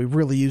mouth. We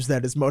really use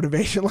that as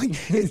motivation.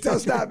 Like, it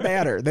does not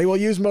matter. They will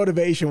use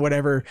motivation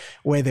whatever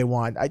way they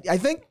want. I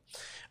think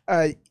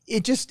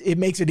it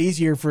makes it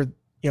easier for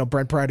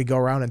Brent Pry to go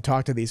around and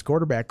talk to these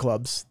quarterback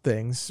clubs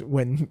things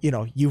when,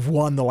 you've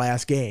won the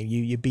last game.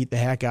 You beat the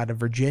heck out of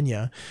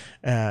Virginia.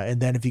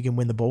 And then if you can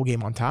win the bowl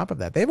game on top of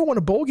that. They haven't won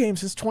a bowl game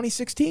since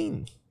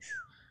 2016.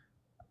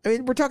 I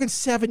mean, we're talking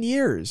 7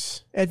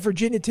 years at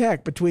Virginia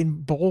Tech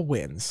between bowl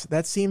wins.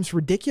 That seems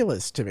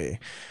ridiculous to me.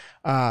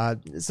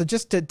 So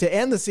just to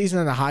end the season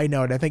on a high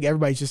note, I think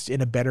everybody's just in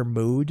a better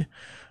mood.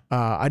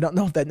 I don't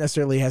know if that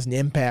necessarily has an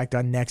impact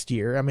on next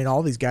year. I mean,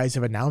 all these guys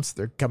have announced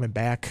they're coming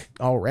back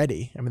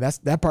already. I mean,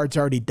 that part's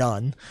already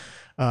done.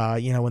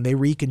 When they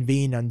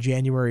reconvene on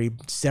January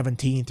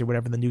 17th or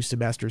whatever the new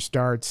semester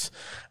starts,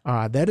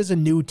 that is a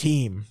new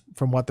team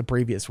from what the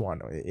previous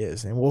one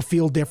is, and will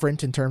feel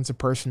different in terms of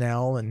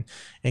personnel and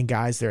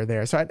guys that are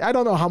there. So I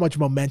don't know how much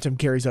momentum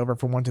carries over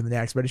from one to the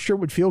next, but it sure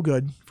would feel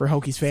good for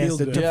Hokies fans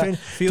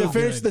to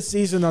finish the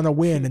season on a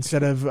win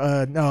instead of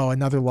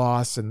another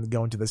loss and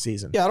go into the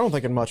season. Yeah, I don't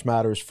think it much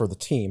matters for the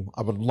team.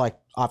 I would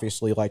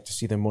obviously like to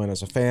see them win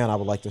as a fan. I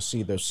would like to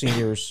see those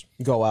seniors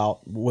go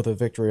out with a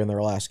victory in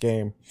their last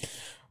game.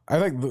 I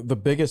think the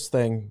biggest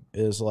thing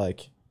is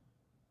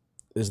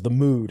the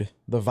mood,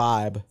 the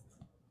vibe.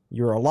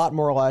 You're a lot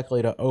more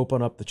likely to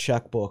open up the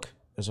checkbook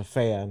as a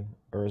fan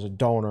or as a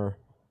donor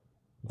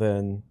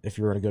than if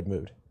you're in a good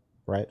mood,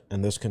 right?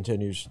 And this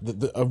continues.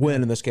 A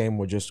win in this game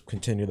would just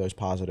continue those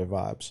positive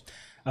vibes.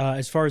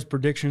 As far as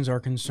predictions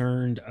are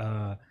concerned,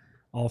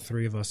 all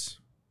 3 of us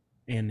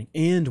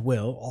and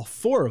Will, all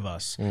 4 of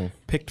us,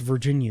 picked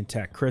Virginia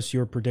Tech. Chris,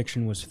 your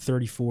prediction was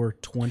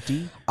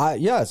 34-20.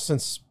 Yeah,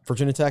 since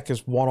Virginia Tech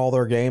has won all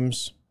their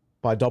games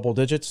by double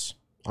digits,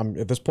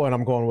 at this point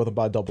I'm going with it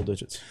by double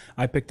digits.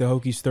 I picked the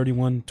Hokies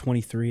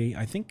 31-23.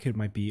 I think it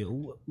might be a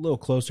little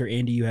closer.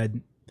 Andy, you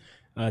had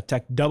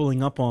Tech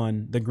doubling up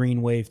on the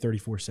Green Wave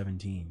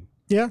 34-17.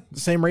 Yeah, the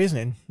same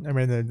reasoning. I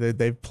mean,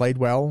 they've played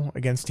well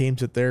against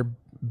teams that they're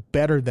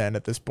better than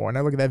at this point.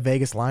 I look at that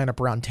Vegas lineup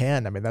around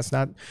 10. I mean, that's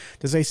not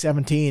to say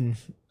 17,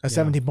 a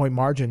 17-point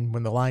margin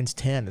when the line's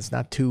 10. It's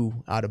not too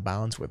out of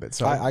bounds with it.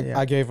 So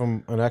I gave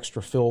them an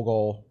extra field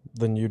goal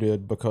than you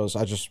did because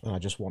I just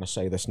want to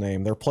say this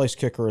name. Their place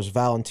kicker is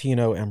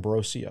Valentino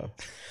Ambrosio.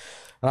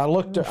 And I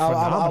looked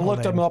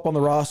him up on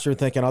the roster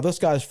thinking, oh, this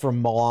guy's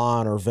from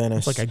Milan or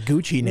Venice. It's like a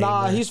Gucci name.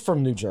 Nah, there. he's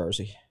from New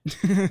Jersey.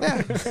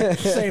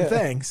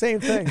 Same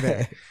thing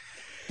there.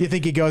 Do you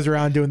think he goes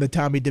around doing the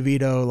Tommy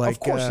DeVito, like, Of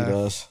course he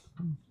does.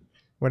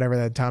 whatever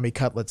that Tommy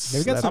Cutlets?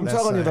 They've got some- I'm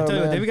telling you though,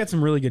 man, They've got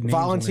some really good names. on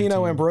their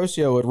Valentino team.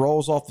 Ambrosio, it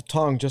rolls off the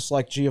tongue just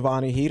like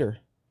Giovanni Heater.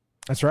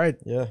 That's right.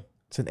 Yeah.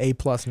 It's an A+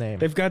 name.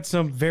 They've got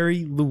some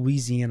very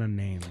Louisiana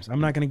names. I'm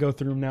not going to go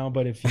through them now,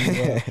 but if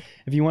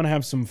you want to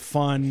have some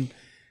fun,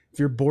 if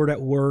you're bored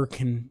at work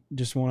and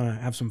just want to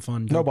have some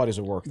fun, Nobody's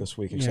at work this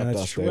week except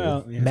us, true. David.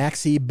 Well, yeah.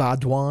 Maxi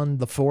Baudouin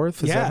the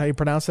Fourth. Is Yeah. that how you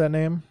pronounce that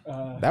name?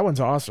 That one's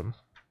awesome.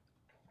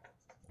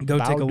 Go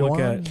take a look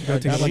at. Go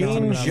take a look at some of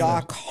them.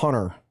 Jean-Jacques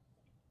Hunter.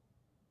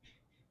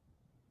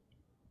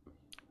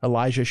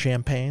 Elijah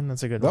Champagne.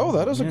 That's a good one. Oh,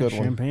 that is a Yeah, good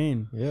one.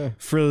 Champagne. Yeah.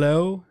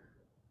 Frollo.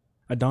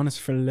 Adonis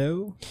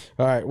Frollo.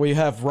 All right. We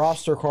have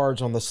roster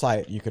cards on the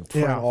site. You can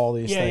print Yeah. all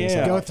these Yeah, things.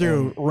 yeah. out. Go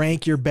through,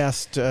 rank your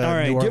best. All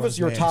right, New Give Orleans us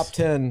your names. top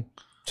 10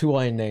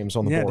 Tulane names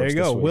on the Yeah, boards. there you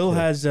go. this week. Will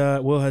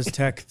Yeah. has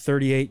Tech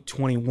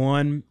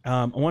 38-21.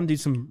 I want to do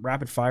some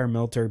rapid fire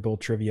Military Bowl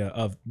trivia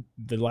of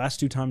the last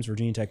two times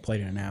Virginia Tech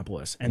played in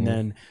Annapolis, and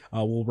then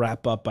we'll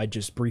wrap up by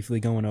just briefly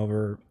going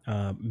over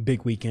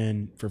big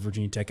weekend for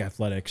Virginia Tech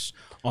athletics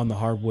on the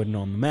hardwood and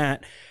on the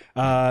mat.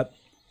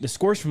 The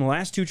scores from the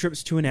last two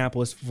trips to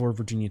Annapolis for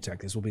Virginia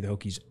Tech. This will be the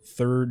Hokies'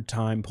 third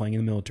time playing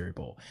in the Military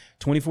Bowl.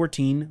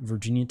 2014,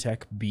 Virginia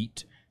Tech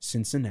beat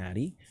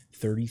Cincinnati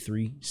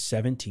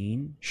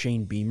 33-17.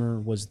 Shane Beamer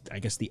was, I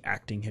guess, the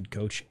acting head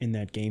coach in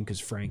that game because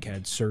Frank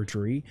had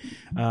surgery.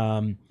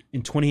 In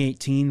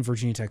 2018,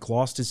 Virginia Tech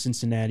lost to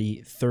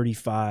Cincinnati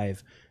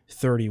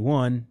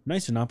 35-31.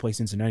 Nice to not play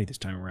Cincinnati this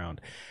time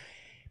around.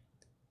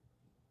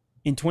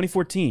 In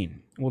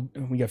 2014, well,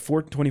 we got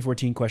 4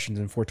 2014 questions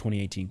and 4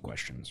 2018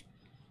 questions.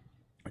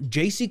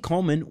 J.C.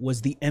 Coleman was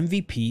the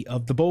MVP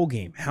of the bowl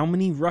game. How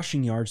many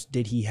rushing yards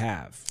did he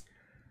have?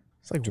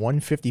 It's like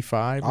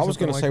 155. I was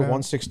going to say that.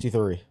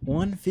 163.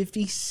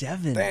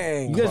 157.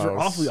 Dang, you guys are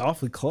close.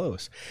 awfully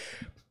close.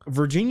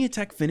 Virginia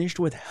Tech finished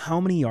with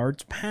how many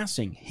yards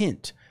passing?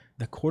 Hint,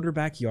 the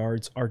quarterback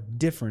yards are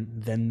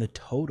different than the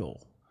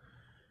total.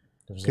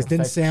 Because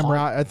didn't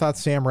I thought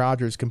Sam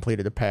Rogers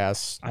completed a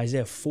pass.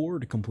 Isaiah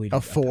Ford completed A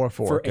 4-4,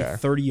 for okay. a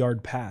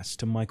 30-yard pass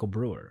to Michael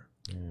Brewer.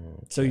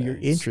 So you're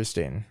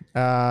Interesting.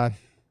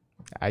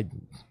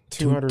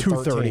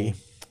 230.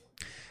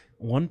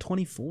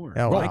 124.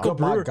 Oh, wow. Michael Oh,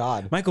 my Brewer.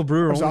 God. Michael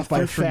Brewer was only off by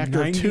threw a for factor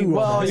of 90 2 on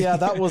Well, that. yeah,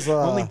 that was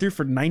only threw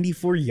for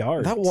 94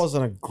 yards. that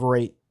wasn't a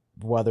great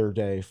weather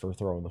day for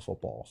throwing the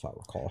football, if I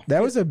recall.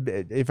 That was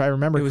if I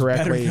remember It was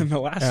correctly. better than the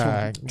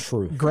last one.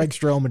 True. Greg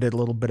Stroman did a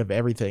little bit of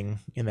everything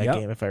in that Yep.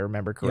 game, if I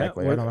remember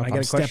correctly. well, I don't know I if got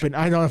I'm a question. stepping.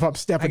 I don't know if I'm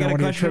stepping I got on a one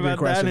of your question trivia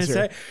about that. questions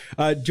And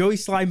here. say, Joey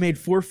Sly made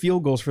 4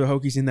 field goals for the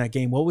Hokies in that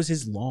game. What was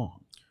his long?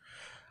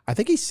 I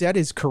think he set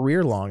his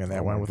career long in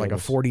that one with like a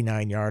goodness.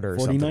 49-yarder or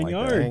 49 something like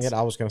yards. that. Dang it,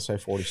 I was going to say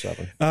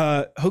 47.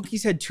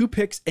 Hokies had 2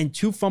 picks and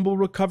 2 fumble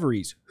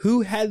recoveries.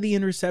 Who had the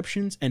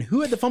interceptions and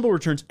who had the fumble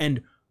returns,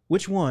 and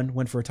which one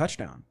went for a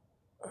touchdown?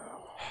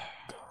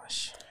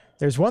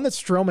 There's one that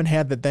Stroman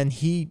had that then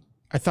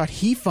I thought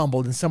he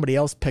fumbled and somebody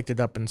else picked it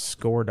up and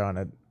scored on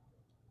it.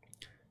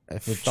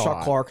 Did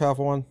Chuck Clark have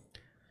one?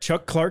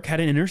 Chuck Clark had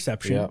an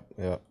interception. Yeah,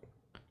 yeah.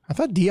 I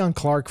thought Deion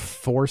Clark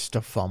forced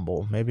a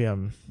fumble. Maybe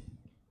I'm.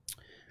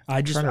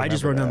 I just trying to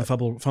wrote remember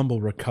down the fumble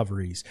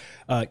recoveries.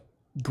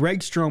 Greg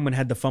Stroman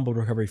had the fumble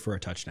recovery for a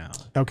touchdown.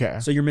 Okay.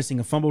 So you're missing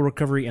a fumble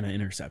recovery and an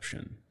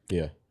interception.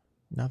 Yeah.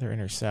 Another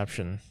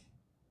interception.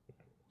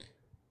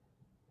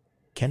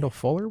 Kendall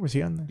Fuller, was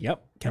he on there?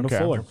 Yep, Kendall Okay.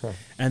 Fuller. Okay.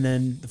 And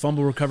then the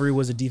fumble recovery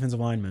was a defensive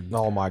lineman.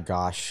 Oh, my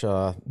gosh.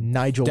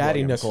 Nigel Daddy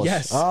Williams. Nicholas.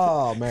 Yes.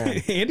 Oh,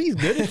 man. Andy's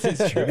good at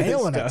this trivia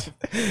Nailing stuff.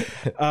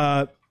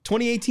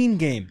 2018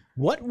 game.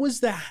 What was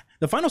the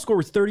final score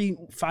was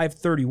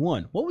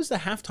 35-31. What was the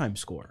halftime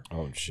score?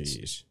 Oh,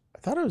 jeez. I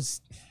thought it was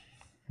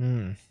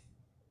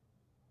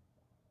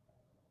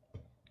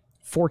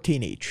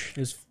 14 each. It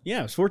was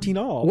 14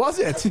 all. Was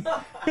it?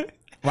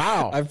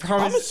 Wow. I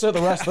promise to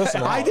the rest of this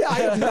now. I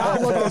did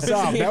not look this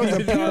up. That was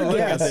a pure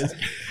guess.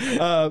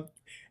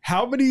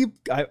 How many?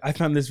 I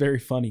found this very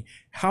funny.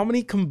 How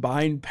many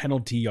combined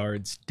penalty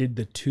yards did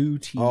the two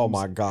teams? Oh,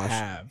 my gosh.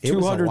 have? It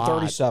was a lot.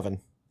 237.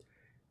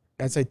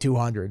 I'd say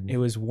 200. It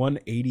was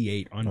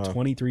 188 on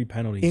 23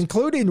 penalties.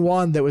 Including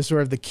one that was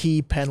sort of the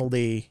key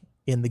penalty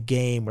in the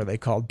game where they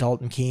called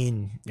Dalton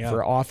Keene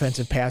for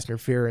offensive pass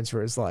interference,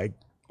 where it's like,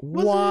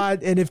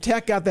 what? And if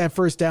Tech got that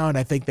first down,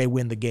 I think they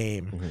win the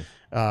game.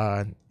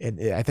 And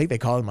I think they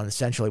called him on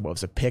essentially what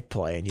was a pick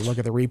play. And you look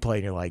at the replay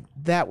and you're like,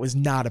 that was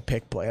not a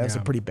pick play. That's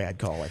a pretty bad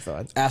call, I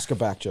thought. Ask a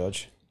back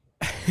judge.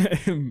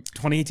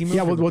 2018.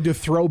 Yeah, we'll do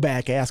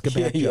throwback, ask a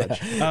back judge.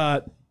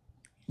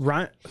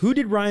 Who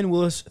did Ryan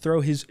Willis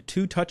throw his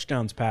 2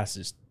 touchdowns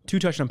passes 2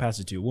 touchdown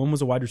passes to. One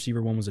was a wide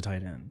receiver, one was a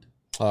tight end.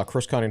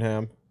 Chris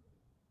Cunningham,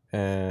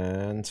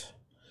 and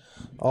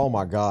oh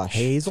my gosh,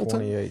 Hazelton?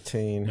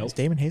 2018. Nope. Is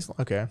Damon Hazel?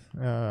 Okay.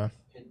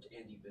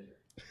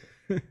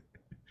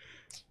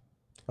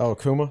 Oh,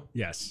 Kuma.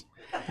 Yes.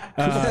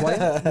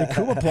 Did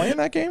Kuma play in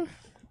that game?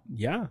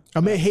 Yeah.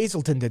 I mean,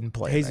 Hazelton didn't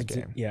play in that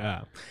Hazelton, game.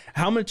 yeah.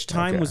 How much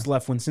time Okay. was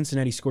left when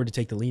Cincinnati scored to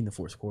take the lead in the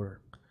fourth quarter?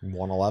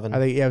 111. I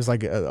think it was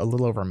like a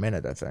little over a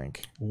minute, I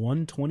think.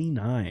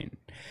 129.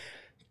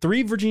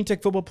 3 Virginia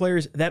Tech football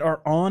players that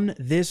are on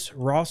this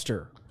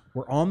roster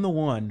were on the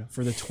one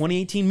for the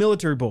 2018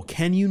 Military Bowl.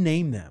 Can you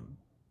name them?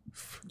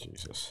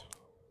 Jesus.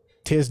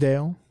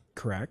 Tisdale.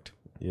 Correct.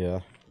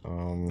 Yeah.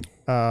 Who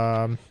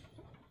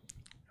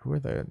are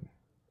the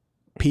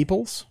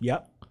Peoples?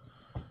 Yep.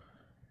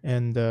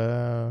 And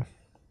who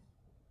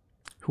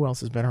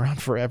else has been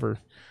around forever?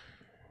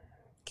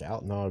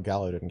 Gallo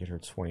didn't get here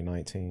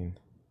 2019.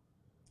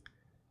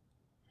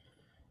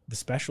 The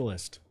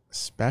specialist,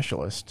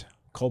 Specialist.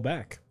 Cole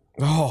Beck.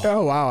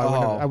 Oh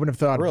wow! I wouldn't have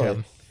thought really? of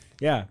him.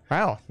 Yeah.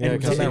 Wow. Yeah,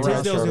 And 'cause they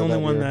Tisdale's rostered the only that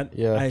one year. that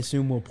Yeah. I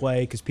assume will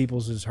play because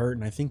Peoples is hurt,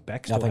 and I think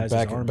Beck still I think has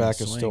his arm in a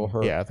Beck is sling. still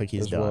hurt. Yeah, I think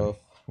he's as done. well.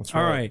 That's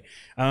All right.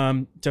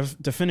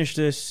 To finish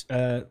this,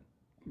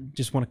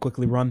 just want to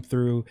quickly run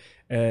through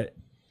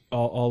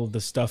all of the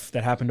stuff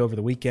that happened over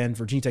the weekend.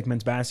 Virginia Tech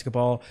men's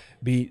basketball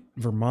beat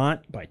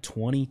Vermont by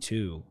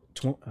 22,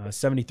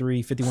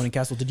 73-51 in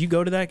Castle. Did you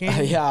go to that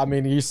game? Yeah, I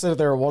mean, you sit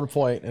there at one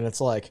point and it's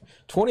like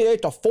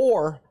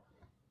 28-4.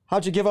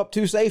 How'd you give up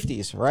 2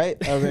 safeties, right?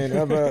 I mean,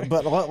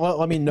 but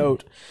let me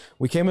note,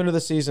 we came into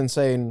the season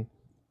saying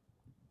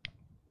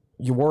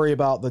you worry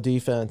about the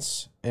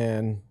defense,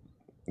 and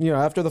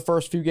after the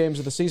first few games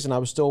of the season, I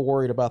was still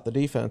worried about the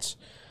defense.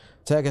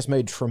 Tech has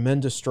made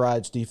tremendous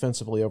strides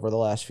defensively over the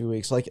last few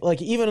weeks. Like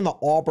even in the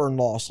Auburn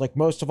loss, like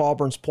most of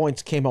Auburn's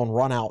points came on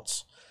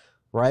runouts,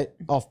 right?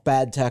 Off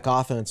bad Tech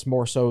offense,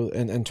 more so,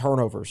 and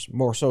turnovers,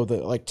 more so.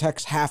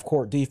 Tech's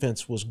half-court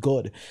defense was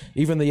good.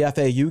 Even the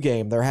FAU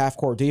game, their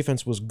half-court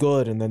defense was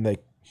good, and then they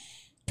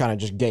kind of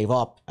just gave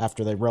up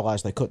after they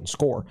realized they couldn't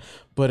score.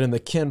 But in the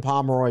Ken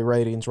Pomeroy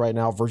ratings right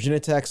now, Virginia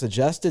Tech's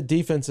adjusted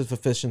defensive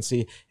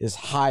efficiency is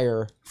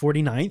higher,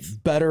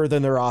 49th? better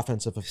than their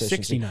offensive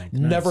efficiency.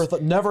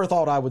 69th. Never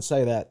thought I would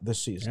say that this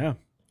season.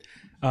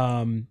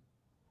 Yeah.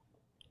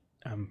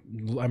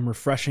 I'm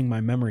refreshing my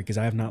memory because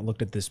I have not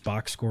looked at this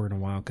box score in a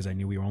while because I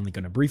knew we were only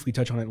going to briefly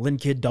touch on it. Lynn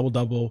Kidd,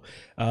 double-double.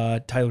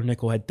 Tyler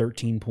Nickel had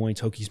 13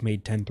 points. Hokies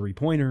made 10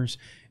 3-pointers.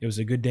 It was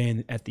a good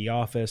day at the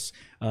office.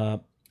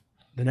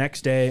 The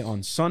next day,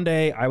 on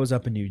Sunday, I was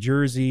up in New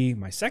Jersey,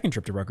 my second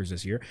trip to Rutgers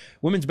this year.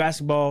 Women's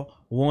basketball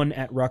won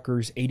at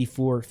Rutgers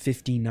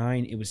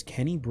 84-59. It was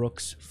Kenny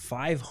Brooks'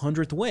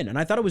 500th win, and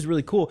I thought it was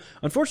really cool.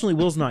 Unfortunately,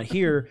 Will's not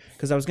here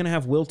because I was going to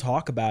have Will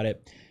talk about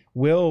it.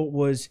 Will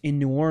was in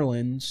New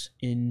Orleans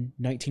in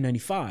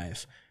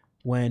 1995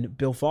 when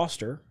Bill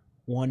Foster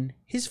won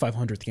his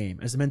 500th game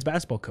as the men's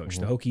basketball coach.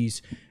 The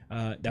Hokies,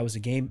 that was a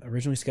game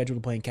originally scheduled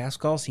to play in Cass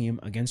Coliseum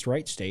against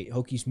Wright State.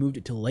 Hokies moved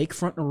it to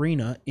Lakefront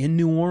Arena in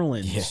New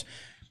Orleans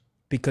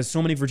because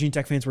so many Virginia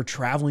Tech fans were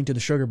traveling to the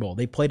Sugar Bowl.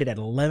 They played it at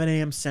 11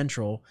 a.m.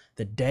 Central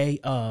the day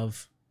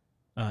of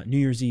New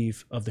Year's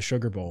Eve of the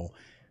Sugar Bowl.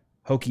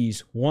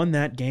 Hokies won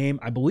that game.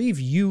 I believe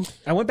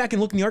I went back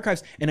and looked in the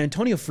archives, and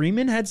Antonio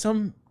Freeman had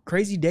some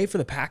crazy day for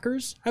the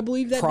Packers, I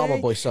believe that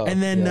Probably day. so,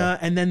 And then yeah.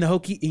 and then the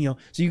Hokie,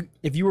 so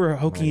if you were a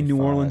Hokie in New 95.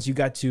 Orleans, you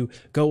got to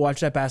go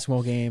watch that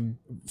basketball game,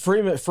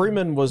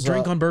 Freeman was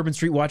drink on Bourbon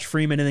Street, watch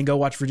Freeman, and then go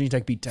watch Virginia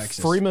Tech beat Texas.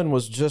 Freeman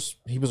was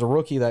he was a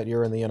rookie that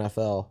year in the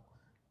NFL,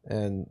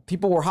 and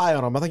people were high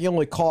on him. I think he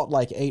only caught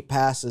like 8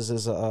 passes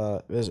as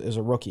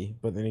a rookie,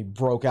 but then he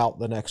broke out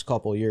the next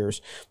couple of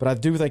years. But I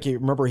do think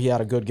he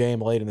had a good game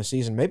late in the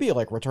season. Maybe he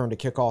returned a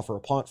kickoff or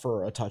a punt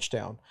for a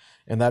touchdown,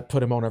 and that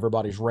put him on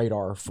everybody's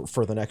radar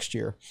for the next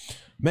year.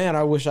 Man,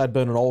 I wish I'd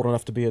been old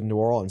enough to be in New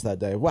Orleans that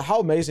day. Well, how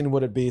amazing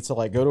would it be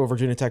to go to a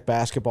Virginia Tech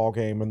basketball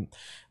game and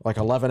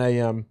 11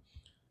 a.m.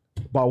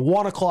 By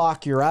 1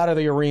 o'clock, you're out of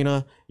the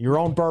arena, you're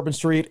on Bourbon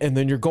Street, and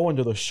then you're going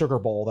to the Sugar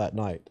Bowl that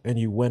night, and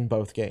you win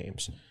both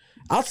games.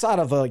 Outside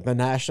of the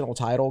national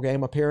title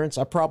game appearance,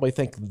 I probably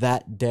think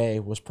that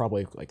day was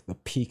probably the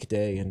peak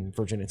day in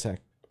Virginia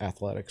Tech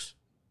athletics.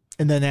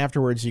 And then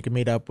afterwards, you can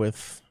meet up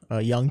with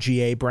young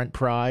GA Brent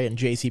Pry and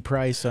JC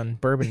Price on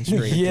Bourbon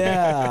Street.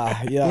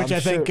 Yeah, Which I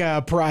think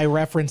Pry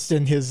referenced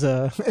in his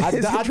I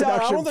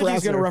introduction. don't think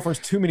he's going to reference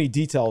too many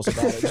details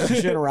about it,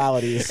 just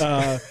generalities.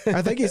 I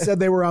think he said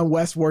they were on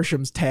Wes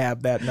Worsham's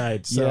tab that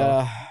night.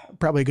 So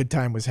probably a good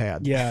time was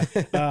had.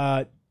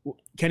 Yeah.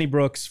 Kenny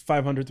Brooks,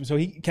 500th. So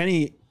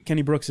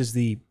Kenny Brooks is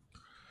the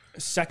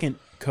second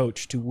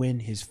coach to win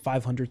his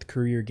 500th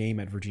career game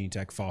at Virginia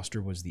Tech.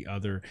 Foster was the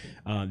other.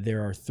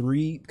 There are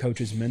 3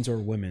 coaches, men's or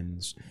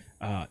women's,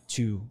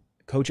 to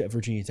coach at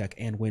Virginia Tech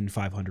and win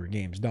 500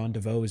 games. Don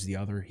DeVoe is the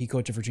other. He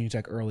coached at Virginia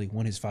Tech early,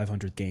 won his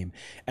 500th game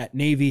at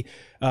Navy.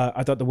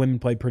 I thought the women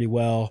played pretty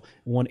well,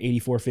 won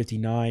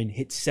 84-59,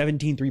 hit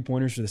 17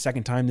 3-pointers for the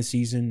second time this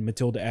season.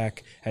 Matilda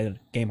Eck had a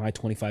game-high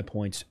 25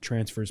 points.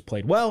 Transfers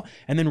played well.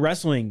 And then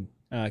wrestling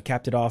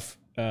capped it off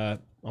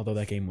although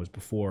that game was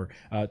before.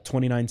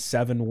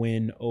 29-7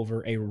 win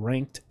over a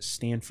ranked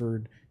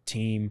Stanford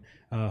team.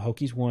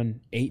 Hokies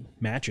won 8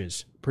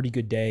 matches. Pretty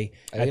good day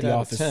at 8 the out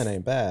office. of 10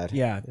 ain't bad.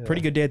 Yeah,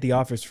 pretty good day at the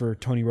office for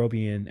Tony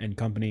Roby and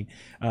company.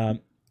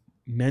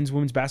 Men's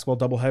women's basketball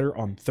doubleheader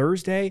on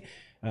Thursday.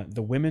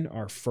 The women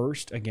are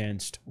first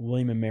against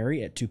William &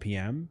 Mary at 2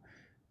 p.m.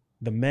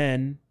 The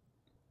men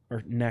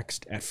are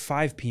next at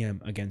 5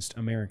 p.m. against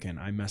American.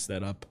 I messed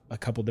that up a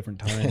couple different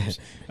times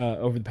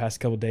over the past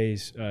couple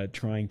days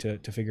trying to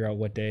figure out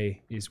what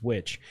day is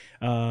which.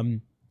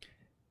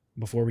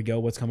 Before we go,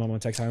 what's coming up on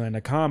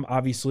TexasHighline.com?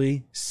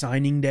 Obviously,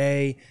 signing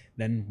day.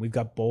 Then we've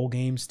got bowl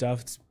game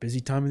stuff. It's a busy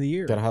time of the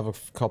year. Gonna have a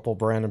couple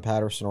Brandon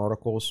Patterson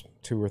articles,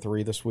 2 or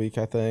 3 this week,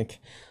 I think.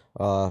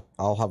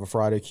 I'll have a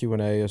Friday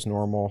Q&A as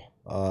normal.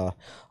 I'll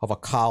have a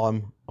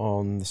column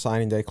on the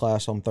signing day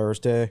class on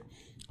Thursday.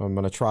 I'm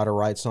going to try to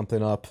write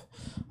something up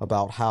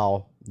about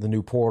how the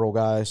new portal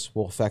guys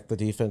will affect the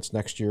defense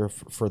next year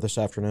for this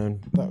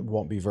afternoon. That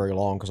won't be very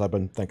long because I've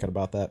been thinking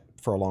about that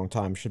for a long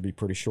time. Should be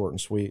pretty short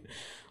and sweet.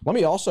 Let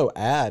me also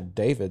add,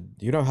 David,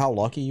 you know how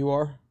lucky you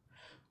are?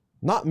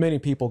 Not many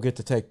people get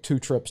to take 2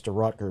 trips to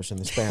Rutgers in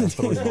the span of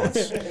 3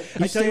 months.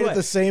 You stayed at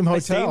the same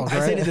hotel,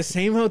 I stayed at the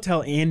same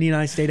hotel Andy and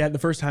I stayed at the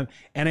first time,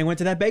 and I went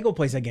to that bagel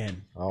place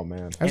again. Oh,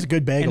 man. That was a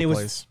good bagel and it was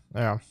place.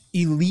 Yeah.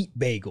 Elite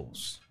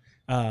bagels.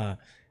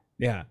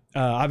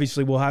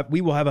 Obviously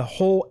we will have a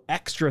whole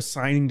extra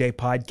signing day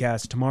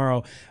podcast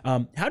tomorrow.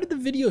 How did the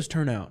videos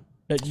turn out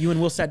that you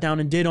and Will sat down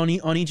and did on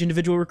each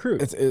individual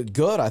recruit? It's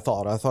good. I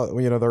thought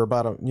they're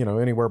about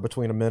anywhere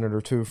between a minute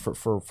or 2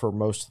 for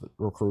most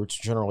recruits,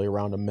 generally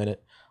around a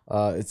minute.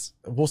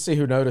 We'll see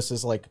who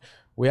notices. Like,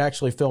 we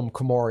actually filmed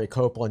Kamari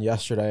Copeland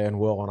yesterday, and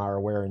Will and I are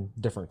wearing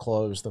different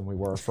clothes than we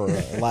were for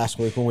last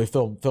week when we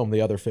filmed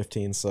the other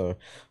 15. So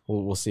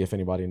we'll see if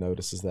anybody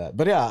notices that.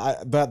 But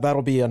yeah,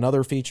 that'll be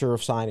another feature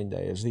of signing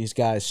day as these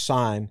guys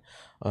sign.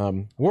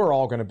 We're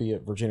all going to be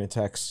at Virginia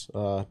Tech's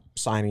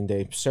signing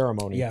day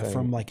ceremony. Yeah, thing.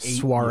 from like 8,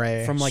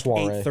 Soiree. from like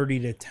Soiree.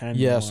 8:30 to 10.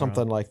 Yeah, tomorrow.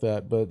 something like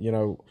that. But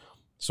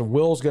so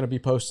Will's going to be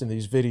posting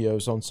these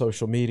videos on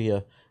social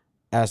media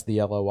as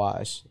the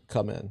LOIs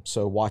come in.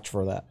 So watch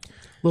for that.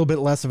 A little bit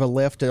less of a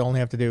lift. They only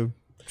have to do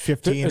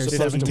 15 or As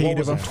opposed to, 17 what of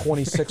was them. it,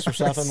 26 or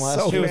 7 last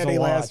So year. many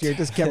last year.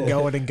 Just kept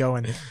going and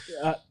going.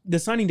 The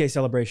signing day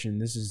celebration.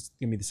 This is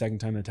gonna be the second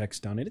time the Tech's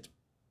done it. It's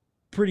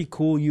pretty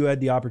cool. You had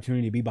the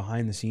opportunity to be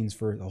behind the scenes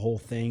for the whole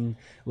thing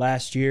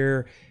last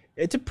year.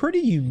 It's a pretty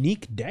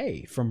unique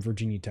day from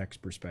Virginia Tech's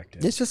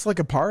perspective. It's just like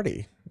a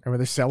party. I mean,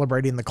 they're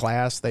celebrating the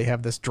class. They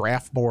have this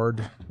draft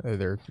board.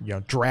 They're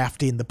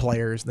drafting the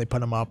players, and they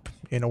put them up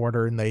in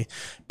order, and they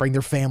bring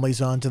their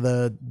families onto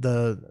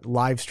the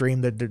live stream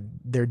that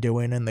they're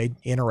doing, and they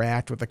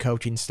interact with the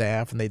coaching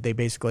staff, and they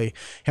basically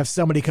have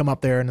somebody come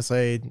up there and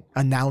say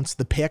announce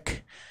the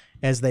pick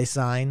as they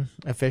sign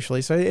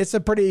officially. So it's a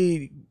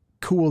pretty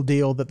cool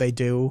deal that they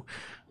do.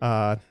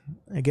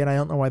 Again, I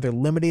don't know why they're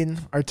limiting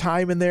our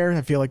time in there.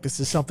 I feel like this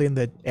is something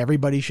that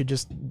everybody should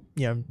just,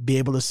 be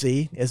able to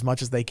see as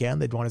much as they can.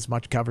 They'd want as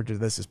much coverage of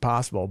this as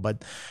possible.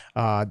 But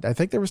I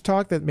think there was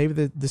talk that maybe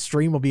the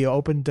stream will be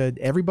open to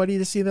everybody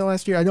to see that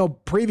last year. I know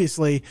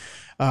previously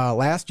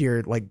last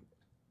year, like,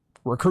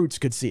 recruits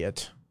could see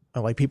it.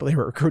 Like, people they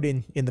were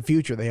recruiting in the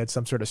future, they had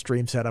some sort of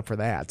stream set up for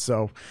that.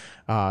 So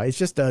it's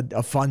just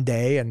a fun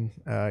day and,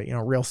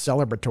 real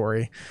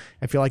celebratory.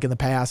 I feel like in the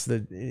past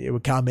that it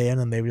would come in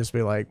and they would just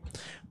be like,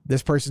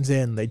 this person's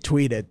in, they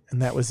tweet it,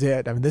 and that was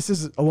it. I mean, this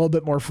is a little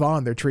bit more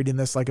fun. They're treating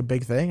this like a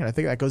big thing. And I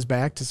think that goes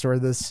back to sort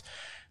of this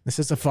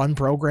is a fun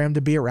program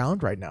to be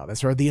around right now.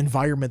 That's sort of the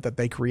environment that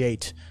they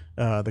create,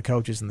 the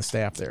coaches and the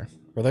staff there.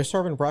 Are they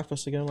serving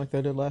breakfast again like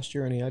they did last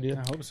year? Any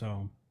idea? I hope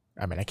so.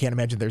 I mean, I can't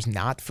imagine there's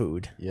not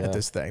food at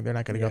this thing. They're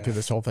not going to go through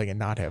this whole thing and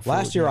not have food.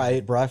 Last year I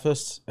ate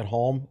breakfast at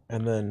home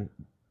and then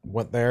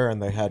went there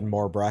and they had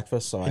more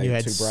breakfast. So I you ate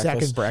had 2 breakfasts.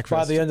 second breakfast.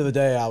 By the end of the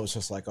day, I was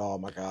just like, oh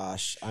my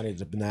gosh, I need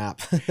to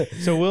nap.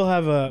 So we'll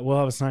have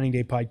a signing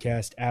day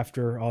podcast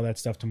after all that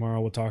stuff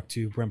tomorrow. We'll talk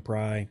to Brent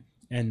Pry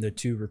and the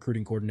 2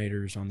 recruiting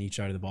coordinators on each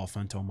side of the ball,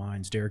 Funto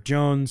Mines, Derek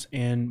Jones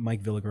and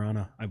Mike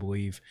Villagrana, I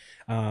believe.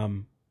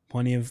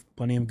 Plenty of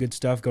good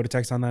stuff. Go to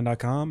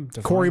TexasOnline.com.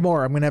 Corey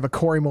Moore. I'm going to have a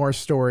Corey Moore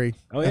story.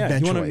 Oh yeah,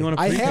 eventually. You want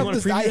to? I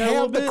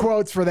have the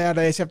quotes for that.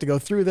 I just have to go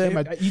through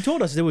them. You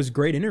told us it was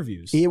great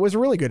interviews. It was a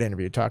really good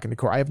interview talking to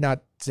Corey. I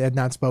had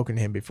not spoken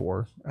to him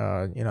before.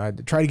 I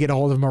tried to get a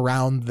hold of him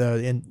around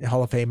the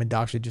Hall of Fame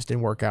induction. It just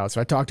didn't work out. So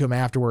I talked to him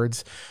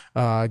afterwards.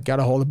 Got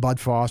a hold of Bud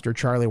Foster,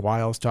 Charlie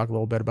Wiles, talked a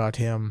little bit about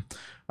him.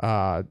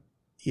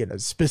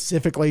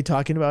 Specifically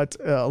talking about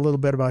a little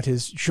bit about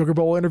his Sugar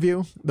Bowl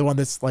interview, the one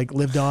that's like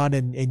lived on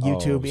in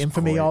YouTube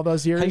infamy all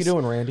those years. How you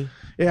doing, Randy?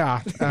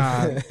 Yeah.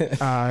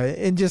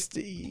 And just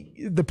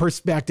the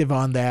perspective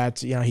on that,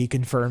 he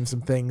confirmed some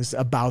things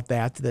about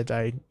that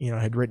I,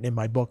 had written in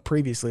my book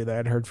previously that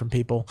I'd heard from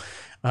people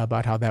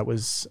about how that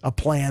was a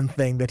planned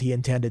thing that he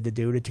intended to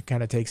do to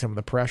kind of take some of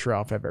the pressure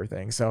off of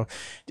everything. So,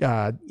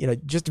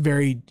 just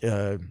very,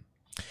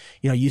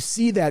 you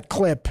see that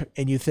clip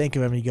and you think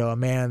of him and you go, oh,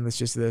 man, it's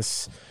just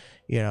this,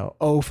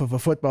 oaf of a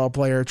football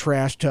player,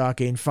 trash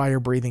talking, fire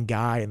breathing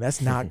guy, and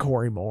that's not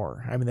Corey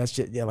Moore. I mean, that's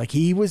just like,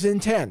 he was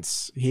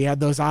intense. He had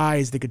those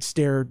eyes that could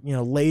stare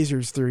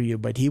lasers through you,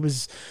 but he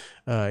was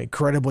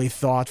incredibly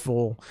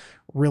thoughtful,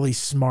 really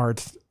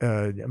smart,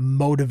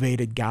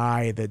 motivated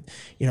guy that,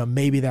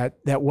 maybe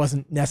that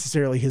wasn't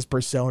necessarily his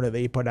persona that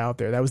he put out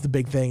there. That was the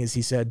big thing, is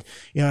he said,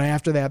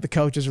 after that, the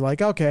coaches are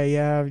like, okay,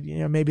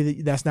 yeah,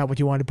 maybe that's not what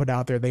you wanted to put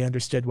out there. They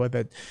understood what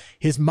that.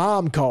 His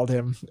mom called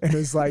him and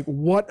was like,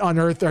 what on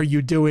earth are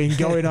you doing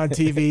going on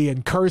TV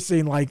and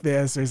cursing like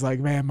this? He's like,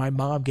 man, my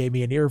mom gave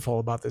me an earful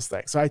about this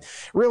thing. So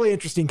really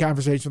interesting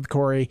conversation with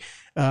Corey.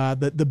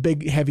 The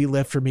big heavy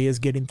lift for me is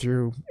getting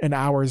through an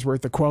hour's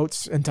worth of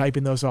quotes and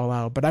typing those all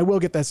out, but I will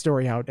get that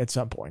story out at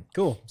some point.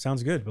 Cool.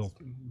 Sounds good. Well,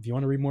 if you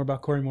want to read more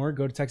about Corey Moore,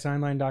 go to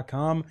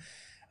TexasHighline.com.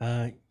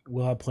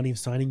 We'll have plenty of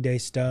signing day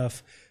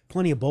stuff,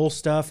 plenty of bowl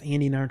stuff.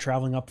 Andy and I are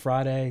traveling up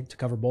Friday to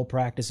cover bowl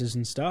practices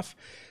and stuff.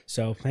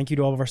 So thank you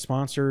to all of our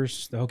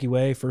sponsors, the Hokie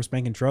Way, First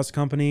Bank and Trust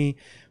Company.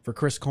 For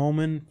Chris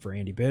Coleman, for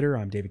Andy Bitter,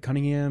 I'm David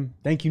Cunningham.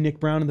 Thank you, Nick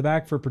Brown in the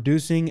back, for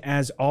producing.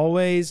 As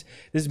always,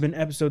 this has been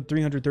episode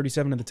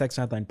 337 of the Texas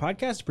Sideline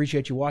Podcast.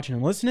 Appreciate you watching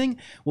and listening.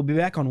 We'll be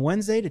back on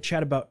Wednesday to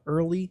chat about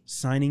early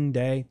signing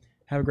day.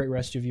 Have a great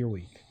rest of your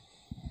week.